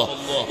അല്ലാഹ്.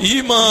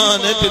 ഈമാൻ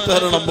ഏറ്റി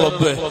തരണം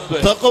റബ്ബേ.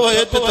 തഖ്വ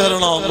ഏറ്റി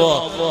തരണം അല്ലാഹ്.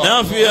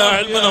 നാഫിയ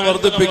ഇൽമിനെ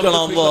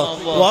വർദ്ധിപ്പിക്കണം അല്ലാഹ്.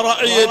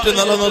 വറഇയത്ത്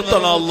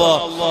നിലനിർത്തണം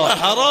അല്ലാഹ്.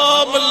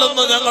 ഹറാമിൽ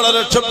നിന്ന് ഞങ്ങളെ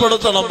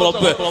രക്ഷപ്പെടുത്തണം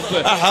റബ്ബേ.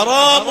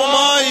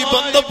 ഹറാമുമായി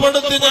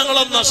ബന്ധപ്പെടുത്തി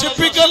ഞങ്ങളെ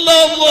നശിപ്പിക്കല്ല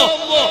അല്ലാഹ്.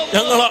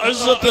 ഞങ്ങളെ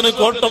ഇസ്സത്തിന്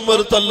കോട്ടം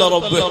വരുത്തല്ല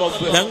റബ്ബേ.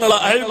 ഞങ്ങളെ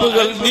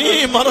അയ്ബുകൾ നീ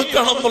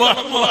മറക്കണം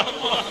റഹ്മാൻ.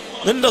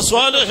 നിന്റെ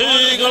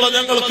സ്വാലിഹീങ്ങളെ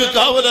ഞങ്ങൾക്ക്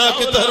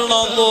കാവലാക്കി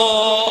തരണം അല്ലാഹ്.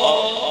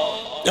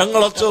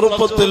 ഞങ്ങളെ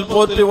ചെറുപ്പത്തിൽ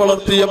പോറ്റി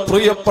വളർത്തിയ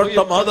പ്രിയപ്പെട്ട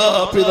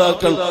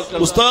മാതാപിതാക്കൾ,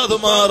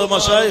 ഉസ്താദുമാർ,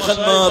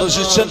 മശായിഖന്മാർ,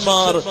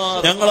 ശിഷ്യന്മാർ,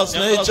 ഞങ്ങളെ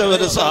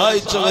സ്നേഹിച്ചവര്,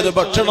 സഹായിച്ചവര്,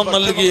 ഭക്ഷണം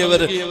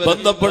നൽകിയവര്,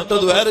 ബന്ധപ്പെട്ട്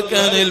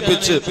ദ്വാരക്കാൻ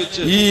ഏൽപ്പിച്ച്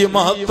ഈ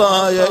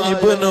മഹത്തായ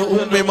ഇബ്നു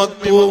ഉമ്മി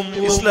മക്തൂം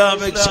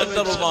ഇസ്ലാമിക്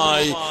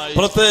സെന്ററുമായി,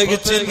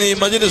 പ്രത്യേകിച്ച് ഈ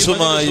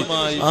മജ്ലിസുമായി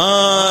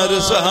ആര്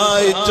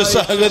സഹായിച്ച്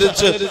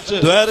സഹകരിച്ച്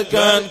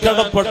ദ്വാരക്കാൻ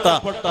കടപ്പെട്ട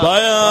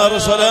ബയാർ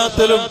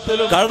സ്വലാത്തിലും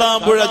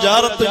കാടാമ്പുഴ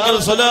ജാറത്തിങ്കൽ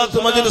സ്വലാത്ത്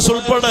മജ്ലിസ്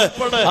ഉൾപ്പെടെ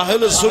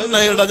അഹ്ലു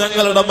സുന്നയുടെ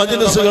ഞങ്ങളുടെ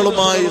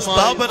മജ്ലിസുകളുമായി,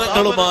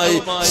 സ്ഥാപനങ്ങളുമായി,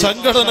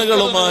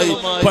 സംഘടനകളുമായി,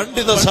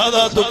 പണ്ഡിത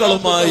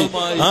സാദാത്തുക്കളുമായി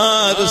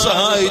ആര്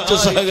സഹായിച്ച്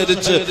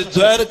സഹകരിച്ച്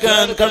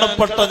ദ്വാരക്കാൻ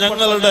കടപ്പെട്ട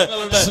ഞങ്ങളുടെ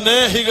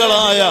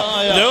സ്നേഹികളായ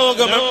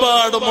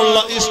ലോകമെമ്പാടുമുള്ള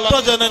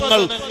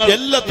ഇഷ്ടജനങ്ങൾ,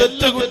 എല്ലാ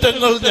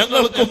തെറ്റുകുറ്റങ്ങൾ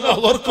ഞങ്ങൾക്കും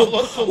അവർക്കും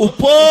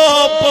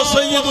ഉപ്പാപ്പ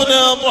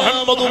സയ്യിദുനാ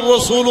മുഹമ്മദുർ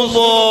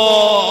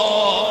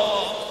റസൂലുള്ളാഹ്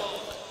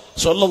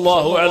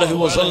സല്ലല്ലാഹു അലൈഹി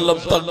വസല്ലം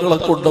തങ്ങളെ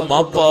കൊണ്ട്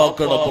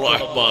മാപ്പാക്കണം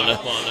റഹ്മാനെ.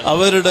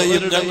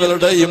 അവരുടെയും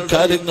ഞങ്ങളുടെയും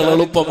കാര്യങ്ങൾ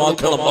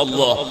എളുപ്പമാക്കണം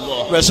അല്ലാഹ്.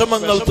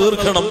 വിഷമങ്ങൾ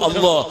തീർക്കണം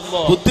അല്ലാഹ്.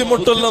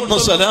 ബുദ്ധിമുട്ടിൽ നിന്ന്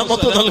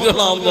സലാമത്ത്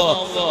നൽകണം അല്ലാഹ്.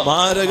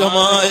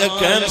 മാരകമായ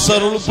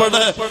ക്യാൻസർ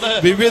ഉൾപ്പെടെ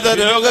വിവിധ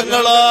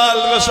രോഗങ്ങളാൽ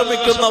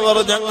വിഷമിക്കുന്നവർ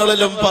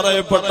ഞങ്ങളിലും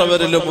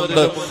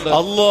പറയപ്പെട്ടവരിലുമുണ്ട്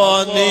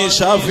അല്ലാഹ്. നീ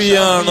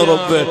ഷാഫിയാണ്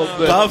റബ്ബേ,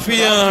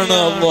 കാഫിയാണ്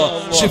അല്ലാഹ്.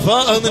 ശിഫാ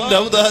നിന്റെ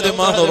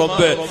ഔദാര്യമാണ്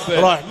റബ്ബേ.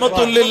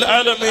 റഹ്മത്തുൽ ലിൽ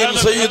ആലമീൻ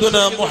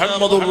സയ്യിദുനാ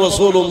മുഹമ്മദുർ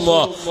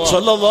റസൂലുള്ളാഹ്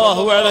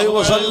സ്വല്ലല്ലാഹു അലൈഹി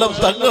വസല്ലം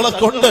തങ്ങളെ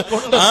കൊണ്ട്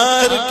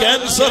ആര്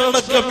ക്യാൻസർ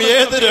അടക്കം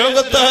ഏത്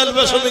രോഗത്താൽ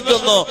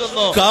വിഷമിക്കുന്നു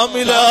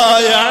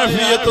കാമിലായ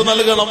ആഫിയത്ത്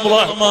നൽകണം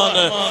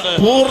റഹ്മാനെ.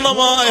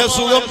 പൂർണ്ണമായ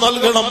സുഖം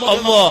നൽകണം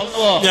അല്ലാഹ്.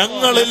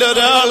 ഞങ്ങളിൽ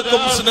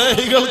ഒരാൾക്കും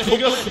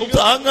സ്നേഹികൾക്കും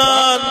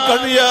താങ്ങാൻ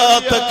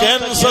കഴിയാത്ത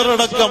ക്യാൻസർ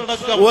അടക്കം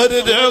ഒരു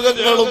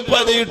രോഗങ്ങളും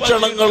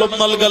പരീക്ഷണങ്ങളും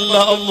നൽകല്ല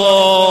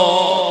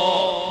അല്ലാഹ്.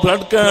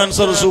 ബ്ലഡ്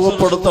ക്യാൻസർ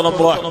സുഖപ്പെടുത്തണം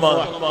റഹ്മാൻ.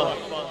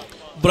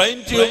 ബ്രെയിൻ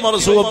ട്യൂമർ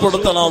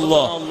സുഖപ്പെടുത്തണം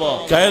അല്ലാ.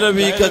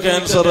 കയലവീക്ക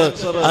ക്യാൻസർ,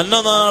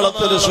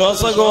 അന്നനാളത്തില്,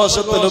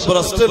 ശ്വാസകോശത്തില്,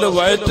 ബ്രസ്റ്റില്,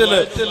 വയറ്റില്,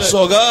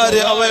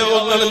 സ്വകാര്യ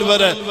അവയവങ്ങളിൽ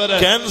വരെ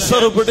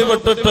ക്യാൻസർ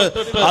പിടിപെട്ടിട്ട്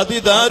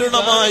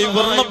അതിദാരുണമായി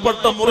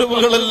വ്രണപ്പെട്ട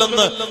മുറിവുകളിൽ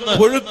നിന്ന്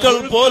പുഴുക്കൾ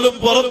പോലും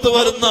പുറത്തു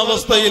വരുന്ന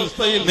അവസ്ഥയിൽ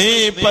നീ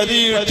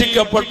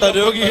പരീക്ഷിക്കപ്പെട്ട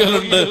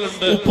രോഗികളുണ്ട്.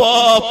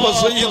 ഉപ്പാപ്പ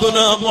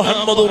സയ്യിദുനാ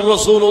മുഹമ്മദുർ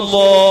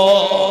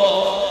റസൂലുള്ളാഹ്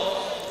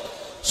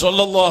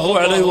സ്വല്ലല്ലാഹു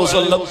അലൈഹി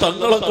വസല്ലം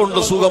തങ്ങളെ കൊണ്ട്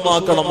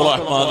സുഖമാക്കണം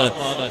റഹ്മാനെ.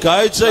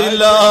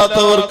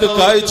 കാഴ്ചയില്ലാത്തവർക്ക്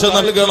കാഴ്ച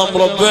നൽകണം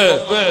റബ്ബേ.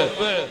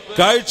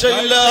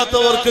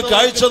 കാഴ്ചയില്ലാത്തവർക്ക്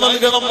കാഴ്ച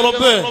നൽകണം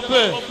റബ്ബേ.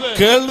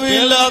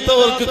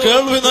 കേൾവിയില്ലാത്തവർക്ക്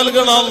കേൾവി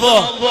നൽകണം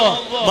അല്ലാഹ്.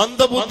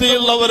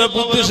 മന്ദബുദ്ധിയുള്ളവരെ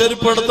ബുദ്ധി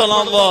ശരിപ്പെടുത്തണം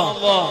അല്ലാഹ്.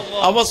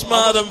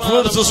 അവസ്മാരം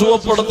ഫ്ലൂയിഡ്സ്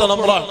സുഖപ്പെടുത്തണം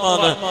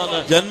റഹ്മാനെ.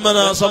 ജന്മന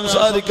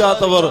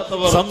സംസാരിക്കാത്തവർ,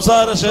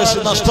 സംസാരശേഷി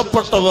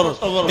നഷ്ടപ്പെട്ടവർ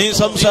നീ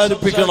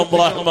സംസാരിപ്പിക്കണം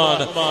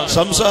റഹ്മാനെ.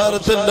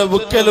 സംസാരത്തിന്റെ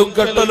വിക്കലും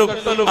കെട്ടലും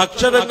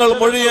അക്ഷരങ്ങൾ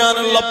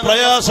മൊഴിയാനുള്ള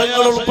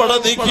പ്രയാസങ്ങൾ ഉൾപ്പെടെ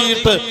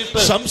നീക്കിയിട്ട്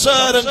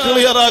സംസാരം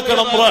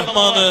ക്ലിയറാക്കണം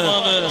റഹ്മാന്.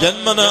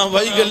 ജന്മന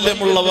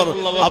വൈകല്യമുള്ളവർ,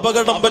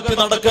 അപകടം പറ്റി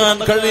നടക്കാൻ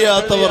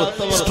കഴിയാത്തവർ,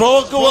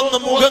 സ്ട്രോക്ക് വന്ന്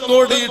മുഖം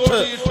കോടിയിട്ട്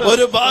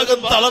ഒരു ഭാഗം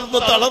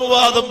തളർന്ന്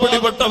തളർവാദം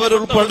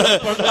പിടിപെട്ടവരുൾപ്പെടെ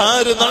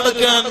ആര്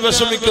നടക്കാൻ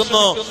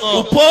വിഷമിക്കുന്നു,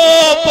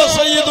 ഉപ്പാപ്പ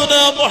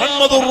സയ്യിദുനാ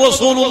മുഹമ്മദുർ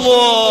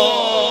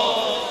റസൂലുള്ളാഹ്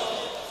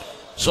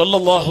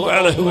സ്വല്ലല്ലാഹു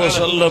അലൈഹി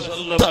വസല്ലം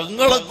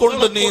തങ്ങളെ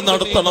കൊണ്ട് നീ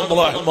നടത്തണം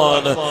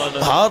റഹ്മാന്.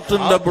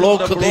 ഹാർട്ടിന്റെ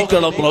ബ്ലോക്ക്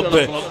നീക്കണം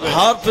റബ്ബേ.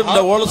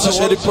 ഹാർട്ടിന്റെ ഓൾസ്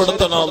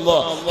ശരിപ്പെടുത്തണം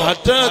അല്ലാഹ്.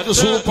 അറ്റാക്ക്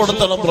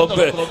സുഖപ്പെടുത്തണം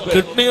റബ്ബേ.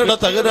 കിഡ്നിയുടെ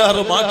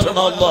തകരാറ് മാറ്റണം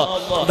അല്ലാഹ്.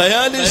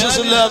 ഡയാലിസിസ്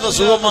ഇല്ലാതെ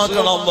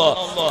സുഖമാക്കണം അല്ലാഹ്.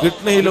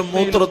 കിഡ്നിയിലും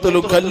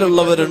മൂത്രത്തിലും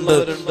കല്ലുള്ളവരുണ്ട്,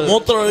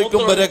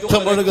 മൂത്രമൊഴിക്കുമ്പോ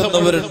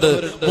രക്തമൊഴുകുന്നവരുണ്ട്,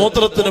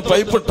 മൂത്രത്തിന്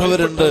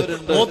പൈപ്പിട്ടവരുണ്ട്,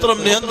 മൂത്രം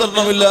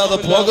നിയന്ത്രണമില്ലാതെ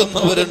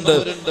പോകുന്നവരുണ്ട്.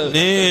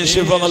 നീ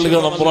ശിഫ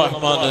നൽകണം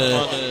റഹ്മാന്.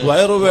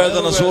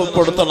 വയറുവേദന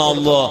സുഖപ്പെടുത്തണം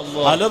അല്ലാഹ്.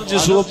 അലർജി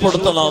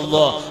സുഖപ്പെടുത്തണം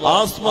അല്ലാഹ്.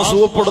 ആസ്മ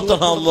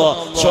സുഖപ്പെടുത്തണം അല്ലാഹ്.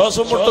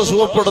 ശ്വാസമുട്ട്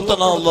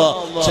സുഖപ്പെടുത്തണം അല്ലാഹ്.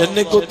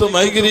 ചെന്നിക്കുത്ത്,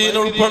 മൈഗ്രീൻ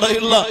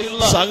ഉൾപ്പെടെയുള്ള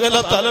സകല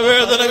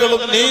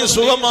തലവേദനകളും നീ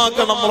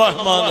സുഖമാക്കണം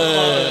റഹ്മാനെ.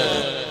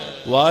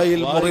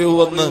 വായിൽ മുറിവ്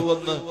വന്ന്,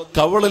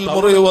 കവളിൽ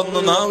മുറിവ് വന്ന്,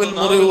 നാവിൽ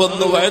മുറിവ്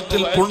വന്ന്,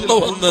 വയറ്റിൽ പുണ്ണു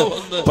വന്ന്,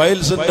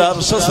 പൈൽസിന്റെ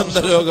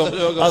അർശസിന്റെ രോഗം,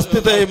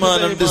 അസ്ഥി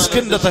തേയ്മാനം,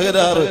 ഡിസ്കിന്റെ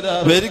തകരാറ്,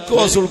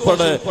 വെരിക്കോസ്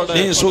ഉൾപ്പെടെ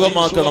നീ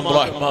സുഖമാക്കണം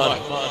റഹ്മാൻ.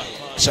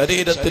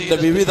 ശരീരത്തിന്റെ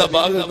വിവിധ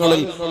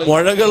ഭാഗങ്ങളിൽ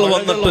മുഴകൾ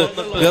വന്നിട്ട്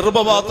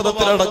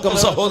ഗർഭപാത്രത്തിലടക്കം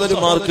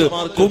സഹോദരിമാർക്ക്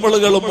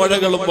കുമിളുകളും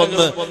മുഴകളും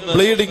വന്ന്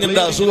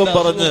ബ്ലീഡിങ്ങിന്റെ അസുഖം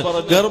പറഞ്ഞ്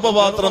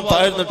ഗർഭപാത്രം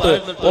താഴ്ന്നിട്ട്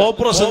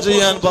ഓപ്പറേഷൻ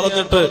ചെയ്യാൻ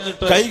പറഞ്ഞിട്ട്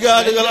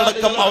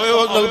കൈകാലുകളടക്കം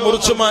അവയവങ്ങൾ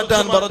മുറിച്ചു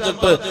മാറ്റാൻ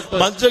പറഞ്ഞിട്ട്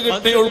മജ്ജ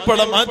കിഡ്നി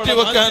ഉൾപ്പെടെ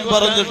മാറ്റിവെക്കാൻ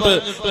പറഞ്ഞിട്ട്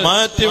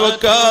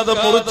മാറ്റിവെക്കാതെ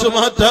മുറിച്ചു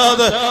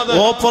മാറ്റാതെ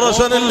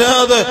ഓപ്പറേഷൻ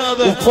ഇല്ലാതെ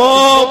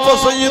ഉപ്പാപ്പ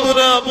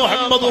സയ്യിദുനാ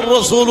മുഹമ്മദുർ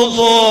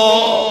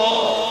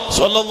റസൂലുള്ളാഹ്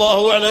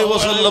സ്വല്ലല്ലാഹു അലൈഹി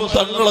വസല്ലം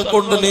തങ്ങളെ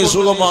കൊണ്ട് നീ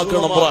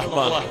സുഖമാക്കണം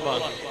റഹ്മാൻ.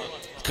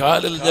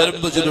 കാലിൽ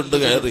ഞരമ്പ് ചുരുണ്ട്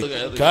കയറി,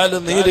 കാല്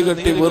നീര്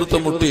കെട്ടി വീർത്ത്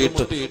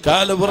മുട്ടിയിട്ട്,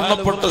 കാല്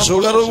വ്രണപ്പെട്ട്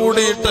ഷുഗർ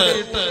കൂടിയിട്ട്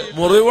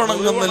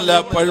മുറിവണങ്ങുന്നില്ല,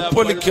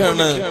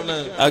 പഴുപ്പൊലിക്കാണ്.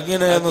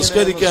 അങ്ങനെ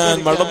നിസ്കരിക്കാൻ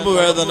മടമ്പ്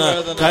വേദന,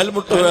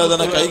 കാൽമുട്ട്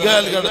വേദന,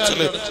 കൈകാൽ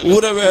കടച്ചില്,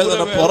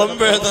 ഊരവേദന, പുറം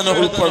വേദന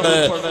ഉൾപ്പെടെ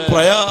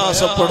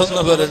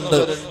പ്രയാസപ്പെടുന്നവരുണ്ട്.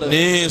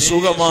 നീ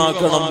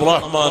സുഖമാക്കണം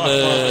റഹ്മാനെ.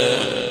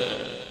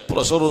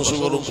 പ്രഷറും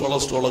ഷുഗറും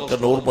കൊളസ്ട്രോളൊക്കെ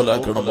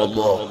നോർമലാക്കണം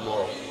അല്ലാഹ്.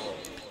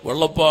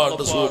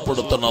 വെള്ളപ്പാട്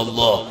സുഖപ്പെടുത്തണം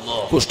അല്ലാഹ്.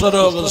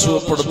 കുഷ്ഠരോഗം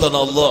സുഖപ്പെടുത്തണം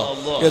അല്ലാഹ്.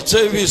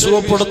 HIV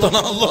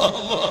സുഖപ്പെടുത്തണം അല്ലാഹ്.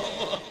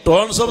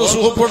 ടോൺസർ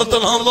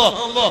സുഖപ്പെടുത്തണം അല്ലാഹ്.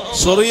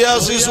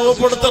 സോറിയാസിസ്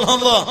സുഖപ്പെടുത്തണം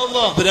അല്ലാഹ്.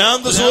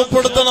 ഭ്രാന്ത്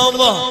സുഖപ്പെടുത്തണം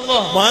അല്ലാഹ്.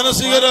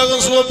 മാനസിക രോഗം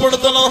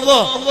സുഖപ്പെടുത്തണം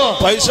അല്ലാഹ്.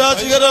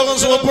 പൈശാചിക രോഗം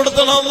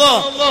സുഖപ്പെടുത്തണം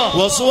അല്ലാഹ്.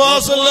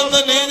 വസ്വാസിൽ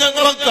നിന്ന് നീ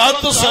ഞങ്ങളെ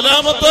കാത്തു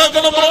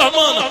സലാമത്താക്കണം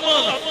റഹ്മാൻ.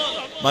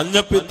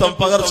 മഞ്ഞപ്പിത്തം,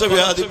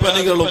 പകർച്ചവ്യാധി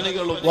പനികളും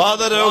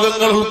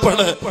വാതരോഗങ്ങൾ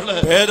ഉൾപ്പെടെ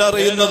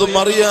പേരറിയുന്നതും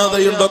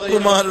അറിയാതെയും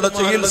ഡോക്ടർമാരുടെ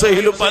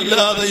ചികിത്സയിലും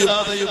അല്ലാതെയും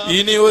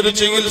ഇനി ഒരു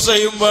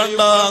ചികിത്സയും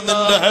വേണ്ട.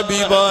 നിന്റെ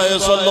ഹബീബായ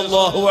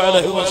സ്വല്ലല്ലാഹു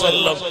അലൈഹി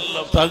വസല്ലം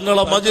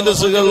തങ്ങളെ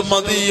മജ്ലിസുകൾ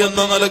മതി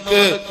എന്ന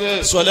നിലക്ക്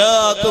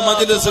സ്വലാത്ത്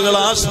മജ്ലിസുകൾ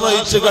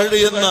ആശ്രയിച്ച്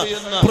കഴിയുന്ന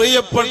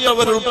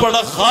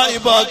പ്രിയപ്പെട്ടവരുൾപ്പെടെ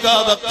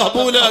ഖായിബാക്കാതെ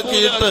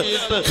കബൂലാക്കിയിട്ട്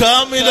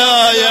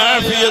കാമിലായ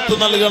ആഫിയത്ത്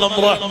നൽകണം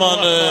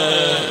റഹ്മാനെ.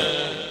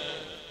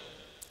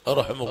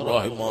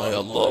 റഹ്മാനായ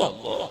അല്ലാഹ്,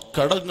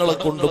 കടങ്ങളെ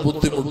കൊണ്ട്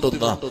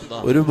ബുദ്ധിമുട്ടുന്ന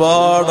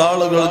ഒരുപാട്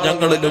ആളുകൾ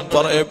ഞങ്ങളിലും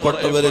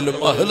പറയപ്പെട്ടവരിലും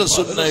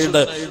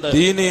അഹ്ലുസുന്നയുടെ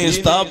ദീനീ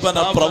സ്ഥാപന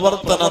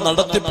പ്രവർത്തന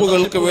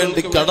നടത്തിപ്പുകൾക്ക്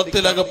വേണ്ടി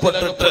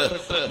കടത്തിലകപ്പെട്ടിട്ട്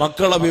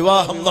മക്കളെ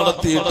വിവാഹം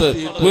നടത്തിയിട്ട്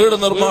വീട്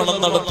നിർമ്മാണം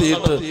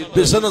നടത്തിയിട്ട്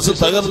ബിസിനസ്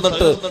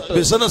തകർന്നിട്ട്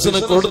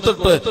ബിസിനസിന്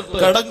കൊടുത്തിട്ട്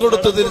കടം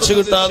കൊടുത്ത് തിരിച്ചു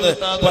കിട്ടാതെ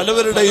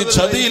പലവരുടെയും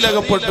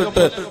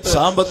ചതിയിലകപ്പെട്ടിട്ട്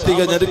സാമ്പത്തിക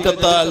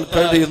ഞെരുക്കത്താൽ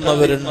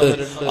കഴിയുന്നവരുണ്ട്.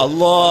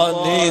 അല്ലാഹ്,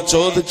 നീ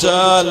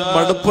ചോദിച്ചാൽ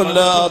മടുപ്പില്ല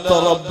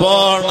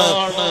റബ്ബാണ്,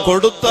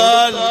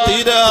 കൊടുത്താൽ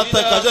തീരാത്ത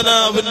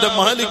ഖജനാവിന്റെ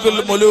മാലിക്കുൽ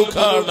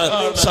മുലൂക്കാണ്.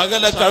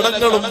 സകല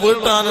കടങ്ങളും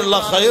വീട്ടാനുള്ള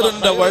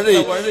ഖൈറിന്റെ വഴി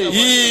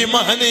ഈ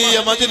മഹനീയ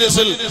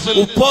മജ്ലിസിൽ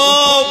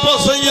ഉപ്പാപ്പ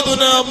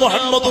സയ്യിദുനാ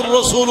മുഹമ്മദുർ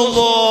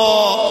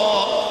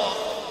റസൂലുള്ളാഹ്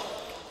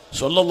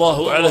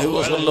സല്ലല്ലാഹു അലൈഹി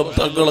വസല്ലം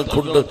തങ്ങളെ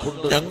കൊണ്ട്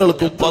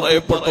ഞങ്ങൾക്കും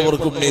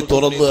പറയപ്പെട്ടവർക്കും നീ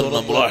തുറന്നു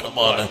തരണം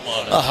റഹ്മാനെ.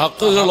 ആ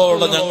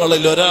ഹക്കുകളോടെ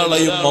ഞങ്ങളിൽ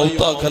ഒരാളെയും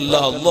മൗത്താക്കല്ല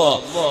അല്ലാ.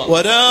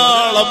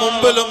 ഒരാളെ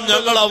മുമ്പിലും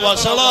ഞങ്ങളെ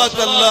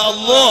വഷളാക്കല്ല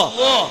അല്ലാ.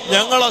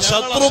 ഞങ്ങളെ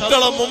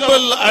ശത്രുക്കളെ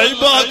മുമ്പിൽ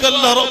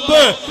അയ്ബാക്കല്ല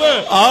റബ്ബേ.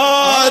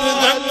 ആര്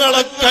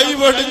ഞങ്ങളെ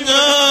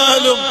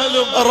കൈവടിഞ്ഞാലും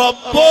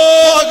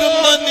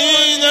റബ്ബാകുന്ന നീ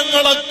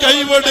ഞങ്ങളെ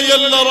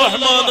കൈവടിയല്ല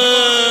റഹ്മാനെ.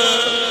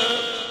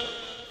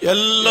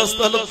 എല്ലാ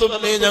സ്ഥലത്തും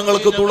നീ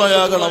ഞങ്ങൾക്ക്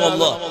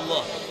തുണയാകണമല്ല.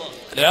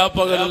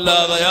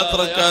 രാപ്പകലില്ലാതെ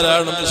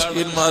യാത്രക്കാരാണ്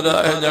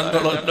മിസ്കീന്മാരായ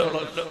ഞങ്ങളുണ്ട്.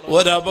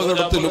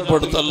 ഒരപകടത്തിലും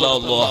പെടുത്തല്ല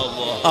അല്ലാ.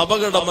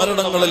 അപകട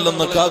മരണങ്ങളിൽ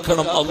നിന്ന്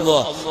കാക്കണം അല്ലാ.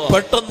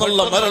 പെട്ടെന്നുള്ള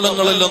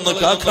മരണങ്ങളിൽ നിന്ന്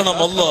കാക്കണം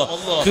അല്ലാ.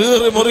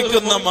 കീറി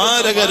മുറിക്കുന്ന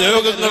മാരക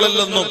രോഗങ്ങളിൽ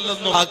നിന്നും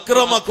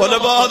അക്രമ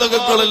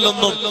കൊലപാതകങ്ങളിൽ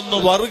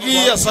നിന്നും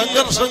വർഗീയ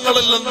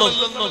സംഘർഷങ്ങളിൽ നിന്നും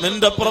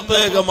നിന്റെ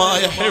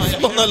പ്രത്യേകമായ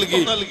ഹിഫ്ള്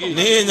നൽകി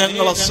നീ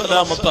ഞങ്ങളെ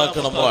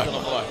സലാമത്താക്കണം.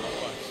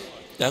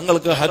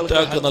 ഞങ്ങൾക്ക്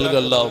ഹറ്റാക്ക്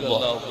നൽകല്ല അല്ലാ.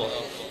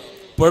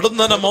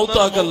 പെടുന്നനെ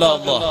മൗത്താക്കല്ല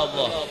അല്ലാ.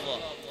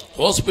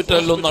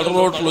 ഹോസ്പിറ്റലിലും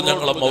നടുറോട്ടിലും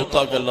ഞങ്ങളെ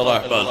മൗത്താക്കല്ല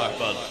റഹ്മാൻ.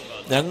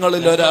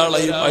 ഞങ്ങളിൽ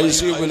ഒരാളെയും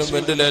ICUവിലും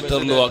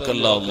വെന്റിലേറ്ററിലും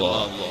ആക്കല്ല അല്ലാ.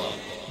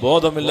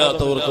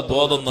 ബോധമില്ലാത്തവർക്ക്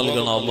ബോധം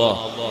നൽകണം അല്ലാ.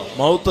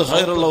 മൗത്ത്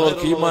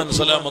ഖൈറുള്ളവർക്ക് ഈമാൻ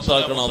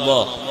സലാമത്താക്കണം അല്ലാ.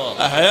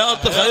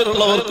 ഹയാത്ത്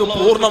ഖൈറുള്ളവർക്ക്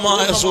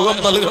പൂർണ്ണമായ സുഖം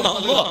നൽകണം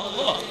അല്ലാ.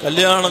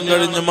 കല്യാണം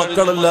കഴിഞ്ഞ്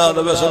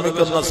മക്കളില്ലാതെ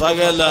വിഷമിക്കുന്ന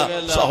സകല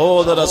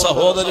സഹോദര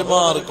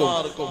സഹോദരിമാർക്കും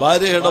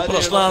ഭാര്യയുടെ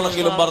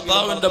പ്രശ്നമാണെങ്കിലും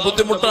ഭർത്താവിന്റെ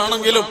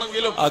ബുദ്ധിമുട്ടാണെങ്കിലും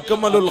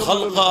അക്മലുൽ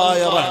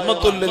ഖൽഖായ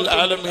റഹ്മത്തുൽ ലിൽ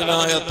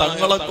ആലമീനായ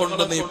തങ്ങളെ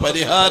കൊണ്ട് നീ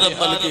പരിഹാരം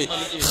നൽകി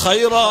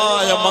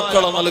ഖൈറായ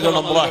മക്കളെ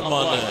നൽകണം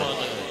റഹ്മാനെ.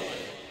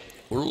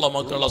 ഉള്ള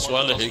മക്കളെ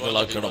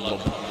സ്വാലിഹീകളാക്കണം.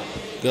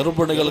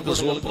 ഗർഭിണികൾക്ക്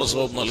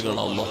സുഖപ്രസവം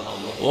നൽകണം അല്ലാ.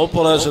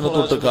 ഓപ്പറേഷന്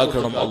തൊട്ട്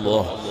കാക്കണം അല്ലാ.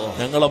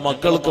 ഞങ്ങളെ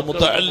മക്കൾക്ക്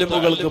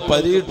മുതഅല്ലിമുകൾക്ക്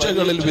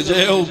പരീക്ഷകളിൽ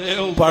വിജയവും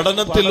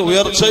പഠനത്തിൽ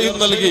ഉയർച്ചയും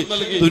നൽകി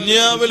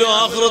ദുനിയാവിലും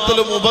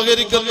ആഖിറത്തിലും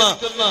ഉപകരിക്കുന്ന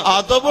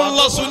അദബുള്ള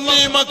സുന്നി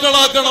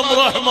മക്കളാക്കണം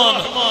റഹ്മാൻ.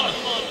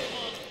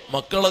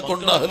 മക്കളെ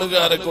കൊണ്ട്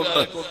അഹ്ലുകാരെ കൊണ്ട്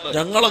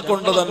ഞങ്ങളെ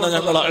കൊണ്ട് തന്നെ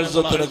ഞങ്ങളെ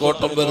ഇസ്സത്തിന്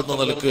കോട്ടം വരുന്ന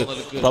നിലക്ക്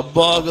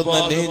റബ്ബാകുന്ന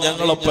നീ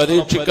ഞങ്ങളെ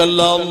പരീക്ഷിക്കല്ല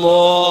അല്ലാ.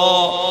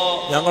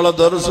 ഞങ്ങളെ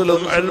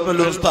ദർസിലും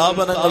ഇൽമിലും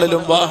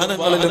സ്ഥാപനങ്ങളിലും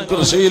വാഹനങ്ങളിലും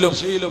കൃഷിയിലും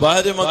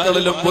ഭാര്യ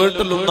മക്കളിലും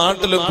വീട്ടിലും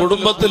നാട്ടിലും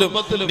കുടുംബത്തിലും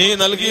നീ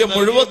നൽകിയ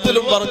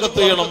മുഴുവത്തിലും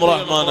ബർക്കത്ത് ചെയ്യണം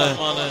റഹ്മാനെ.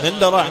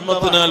 നിന്റെ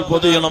റഹ്മത്തിനാൽ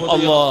പൊതിയണം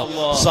അല്ലാ.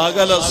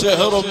 സകല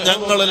സിഹറും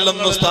ഞങ്ങളിൽ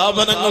നിന്ന്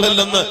സ്ഥാപനങ്ങളിൽ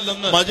നിന്ന്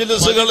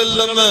മജ്ലിസുകളിൽ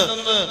നിന്ന്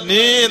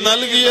നീ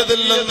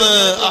നൽകിയതിൽ നിന്ന്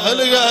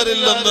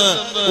അഹ്ലുകാരിൽ നിന്ന്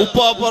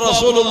ഉപ്പാപ്പ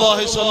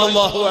റസൂലുള്ളാഹി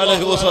സ്വല്ലല്ലാഹു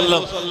അലൈഹി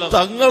വസല്ലം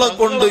തങ്ങളെ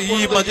കൊണ്ട് ഈ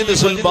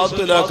മജ്ലിസിൽ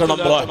ബാത്തിലാക്കണം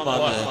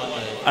റഹ്മാനെ.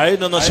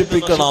 അയിനെ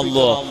നശിപ്പിക്കണം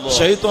അല്ലാ.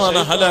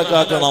 ശൈത്വാനെ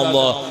ഹലാക്കാക്കണം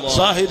അല്ലാ.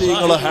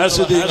 സാഹിദീങ്ങള്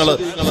ഹാസിദീങ്ങള്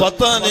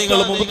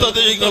ഫത്താനീങ്ങള്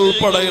മുബ്തദീങ്ങൾ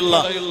ഉൾപ്പെടെയുള്ള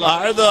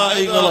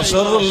അഅദാഇകളെ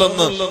ശർറിൽ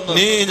നിന്ന്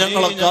നീ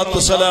ഞങ്ങളെ കാത്തു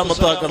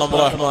സലാമത്താക്കണം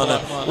റഹ്മാനെ.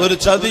 ഒരു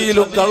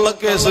ചതിയിലും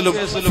കള്ളക്കേസിലും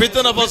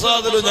ഫിത്ന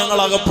ഫസാദിലും ഞങ്ങൾ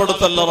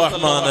അകപ്പെടുത്തല്ല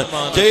റഹ്മാനെ.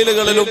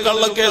 ജയിലുകളിലും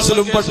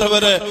കള്ളക്കേസിലും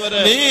പെട്ടവരെ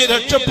നീ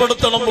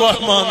രക്ഷപ്പെടുത്തണം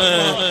റഹ്മാനെ.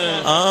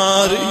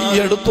 ആര് ഈ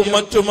അടുത്തും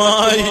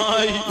മറ്റുമായി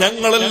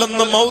ഞങ്ങളിൽ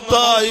നിന്ന്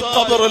മൗത്തായി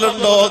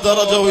ഖബറിലുണ്ടോ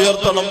ദറജ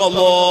ഉയർത്തണം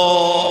അല്ലാ.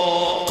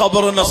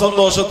 ഖബറിനെ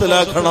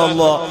സന്തോഷത്തിലാക്കണം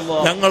അല്ലാ.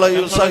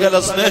 ഞങ്ങളെയും സകല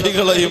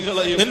സ്നേഹികളെയും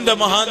നിന്റെ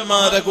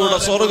മഹാന്മാരെ കൂടെ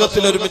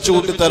സ്വർഗത്തിൽ ഒരുമിച്ച്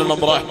കൂട്ടിത്തരണം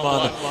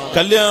റഹ്മാൻ.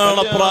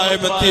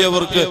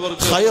 കല്യാണപ്രായമെത്തിയവർക്ക്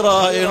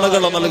ഖൈറായ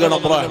ഇണകളെ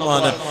നൽകണം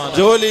റഹ്മാൻ.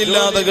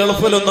 ജോലിയില്ലാതെ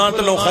ഗൾഫിലും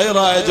നാട്ടിലും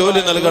ഖൈറായ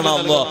ജോലി നൽകണം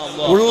അല്ലാ.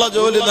 ഉള്ള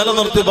ജോലി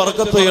നിലനിർത്തി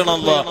ബർക്കത്ത് ചെയ്യണം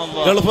അല്ലാ.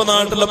 ഗൾഫ്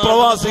നാട്ടിലെ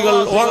പ്രവാസികൾ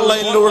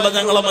ഓൺലൈനിലൂടെ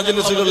ഞങ്ങളെ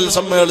മജ്ലിസുകളിൽ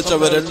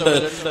സമ്മേളിച്ചവരുണ്ട്.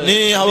 നീ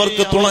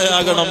അവർക്ക്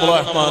തുണയാകണം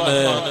റഹ്മാനെ.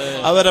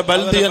 അവരെ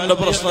ബൽദിയന്റെ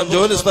പ്രശ്നം,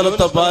 ജോലി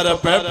സ്ഥലത്തെ ഭാര,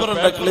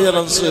 പേപ്പറിന്റെ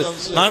ക്ലിയറൻസ്,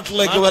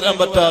 നാട്ടിലേക്ക് വരാൻ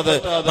പറ്റാതെ,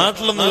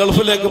 നാട്ടിൽ നിന്ന്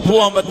ഗൾഫിലേക്ക്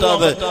പോവാൻ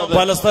പറ്റാതെ,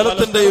 പല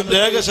സ്ഥലത്തിന്റെയും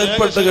രേഖ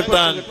ശരിപ്പെട്ട്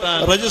കിട്ടാൻ,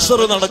 രജിസ്റ്റർ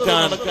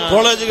നടക്കാൻ,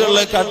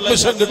 കോളേജുകളിലേക്ക്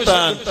അഡ്മിഷൻ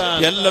കിട്ടാൻ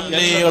എല്ലാം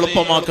നീ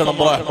എളുപ്പമാക്കണം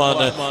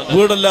റഹ്മാനെ.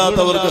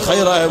 വീടില്ലാത്തവർക്ക്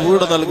ഖൈറായ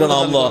വീട് നൽകണം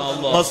അല്ലാ.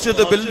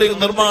 മസ്ജിദ് ബിൽഡിംഗ്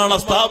നിർമ്മാണ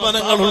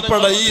സ്ഥാപനങ്ങൾ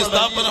ഉൾപ്പെടെ ഈ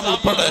സ്ഥാപനം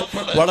ഉൾപ്പെടെ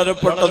വളരെ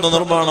പെട്ടെന്ന്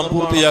നിർമ്മാണം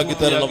പൂർത്തിയാക്കി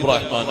തരണം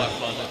റഹ്മാനെ.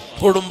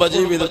 കുടുംബ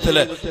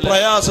ജീവിതത്തിലെ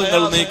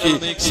പ്രയാസങ്ങൾ നീക്കി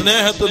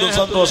സ്നേഹത്തിലും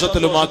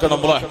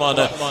സന്തോഷത്തിലുമാക്കണം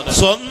റഹ്മാനെ.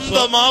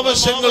 സ്വന്തം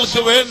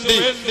ആവശ്യങ്ങൾക്ക് വേണ്ടി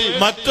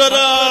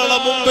മറ്റൊരാളെ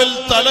മുമ്പിൽ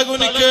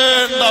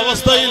തലകുനിക്കേണ്ട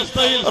അവസ്ഥയിൽ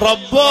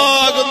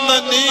റബ്ബാകുന്ന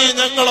നീ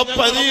ഞങ്ങളെ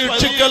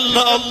പരീക്ഷിക്കല്ല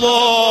അല്ലാ.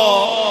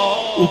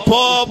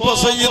 ഉപ്പാപ്പ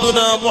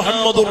സയ്യിദുനാ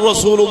മുഹമ്മദുർ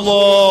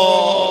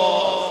റസൂലുള്ളാഹ്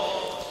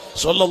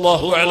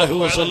സ്വല്ലല്ലാഹു അലൈഹി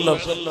വസല്ലം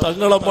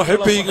തങ്ങളെ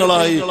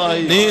മുഹബ്ബീങ്ങളായി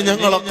നീ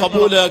ഞങ്ങളെ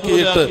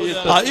കബൂലാക്കിയിട്ട്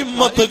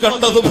അയിമ്മത്ത്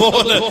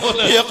കണ്ടതുപോലെ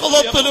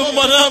യഖ്ളത്തിലും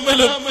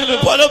മനാമിലും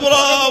പല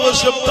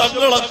പ്രാവശ്യം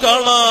തങ്ങളെ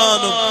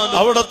കാണാനും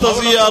അവിടുത്തെ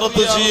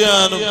സിയാറത്ത്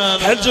ചെയ്യാനും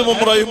ഹജ്ജും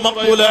ഉംറയും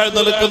മഖ്ബൂലായ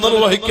നിലക്ക്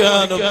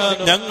നിർവഹിക്കാനും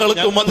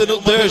ഞങ്ങൾക്കും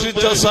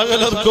അതിനുദ്ദേശിച്ച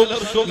സകലർക്കും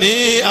നീ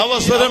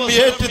അവസരം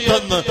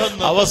ഏറ്റിത്തന്ന്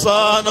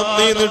അവസാനം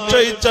നീ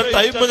നിശ്ചയിച്ച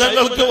ടൈം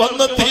ഞങ്ങൾക്ക്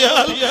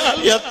വന്നെത്തിയാൽ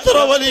എത്ര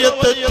വലിയ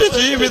തെറ്റ്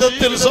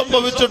ജീവിതത്തിൽ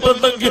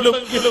സംഭവിച്ചിട്ടുണ്ടെങ്കിൽ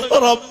ഉണ്ടെങ്കിലും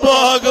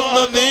റബ്ബാകുന്ന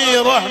നീ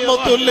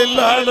റഹ്മത്തുൽ ലിൽ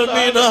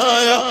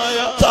ആലമീനായ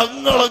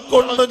തങ്ങളെ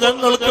കൊണ്ട്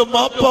ഞങ്ങൾക്ക്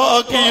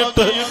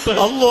മാപ്പാക്കിയിട്ട്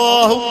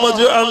അല്ലാഹുമ്മ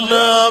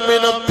ജഅൽനാ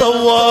മിനത്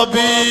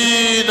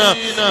തവ്വാബീന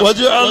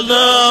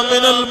വജഅൽനാ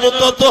മിനൽ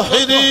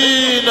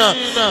മുതതഹിരീന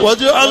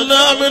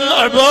വജഅൽനാ മിൻ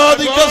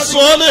ഇബാദികസ്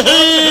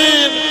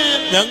സ്വാലിഹീൻ.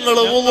 ഞങ്ങൾ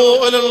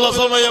വുളൂഇലുള്ള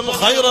സമയം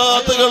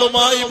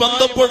ഖൈറാത്തുകളുമായി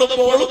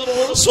ബന്ധപ്പെടുമ്പോൾ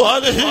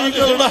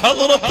സ്വാലിഹീങ്ങളുടെ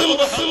ഹദ്റത്തിൽ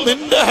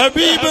നിന്റെ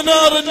ഹബീബിനെ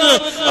അറിഞ്ഞ്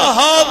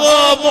അഹാദാ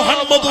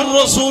മുഹമ്മദുർ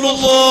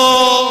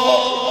റസൂലുള്ളാഹ്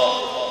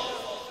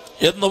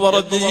എന്ന്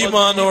പറഞ്ഞ്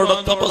ഈമാനോടെ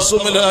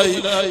തപസ്സുമിലായി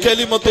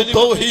കലിമത്തു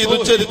തൗഹീദ്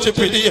ഉച്ചരിച്ച്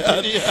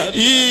പിരിയാൻ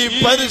ഈ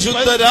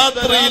പരിശുദ്ധ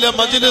രാത്രിയിലെ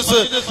മജ്ലിസ്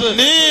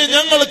നീ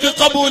ഞങ്ങൾക്ക്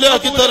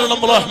കബൂലാക്കി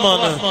തരണം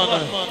റഹ്മാനെ.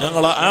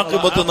 ഞങ്ങളെ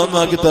ആഖിബത്ത്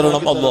നന്നാക്കി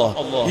തരണം അല്ലാഹ്.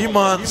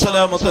 ഈമാൻ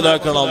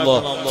സലാമത്തിലാക്കണം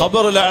അല്ലാഹ്.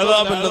 ഖബറിലെ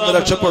അദാബിൽ നിന്ന്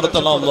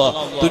രക്ഷപ്പെടുത്തണം അല്ലാഹ്.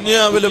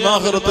 ദുനിയാവിലും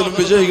ആഖിറത്തിലും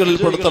വിജയികളിൽ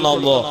പെടുത്തണം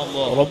അല്ലാഹ്.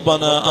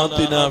 റബ്ബനാ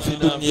ആതിനാ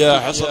ഫിദ്ദുനിയാ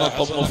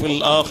ഹസനതൻ വഫിൽ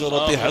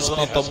ആഖിറതി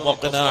ഹസനതൻ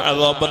വഖിനാ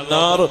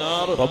അദാബന്നാർ.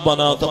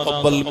 റബ്ബനാ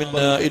തഖബ്ബൽ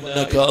മിന്നാ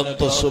ഇന്നക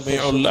أنت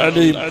السميع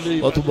العليم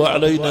وتب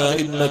علينا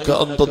إنك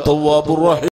أنت التواب الرحيم.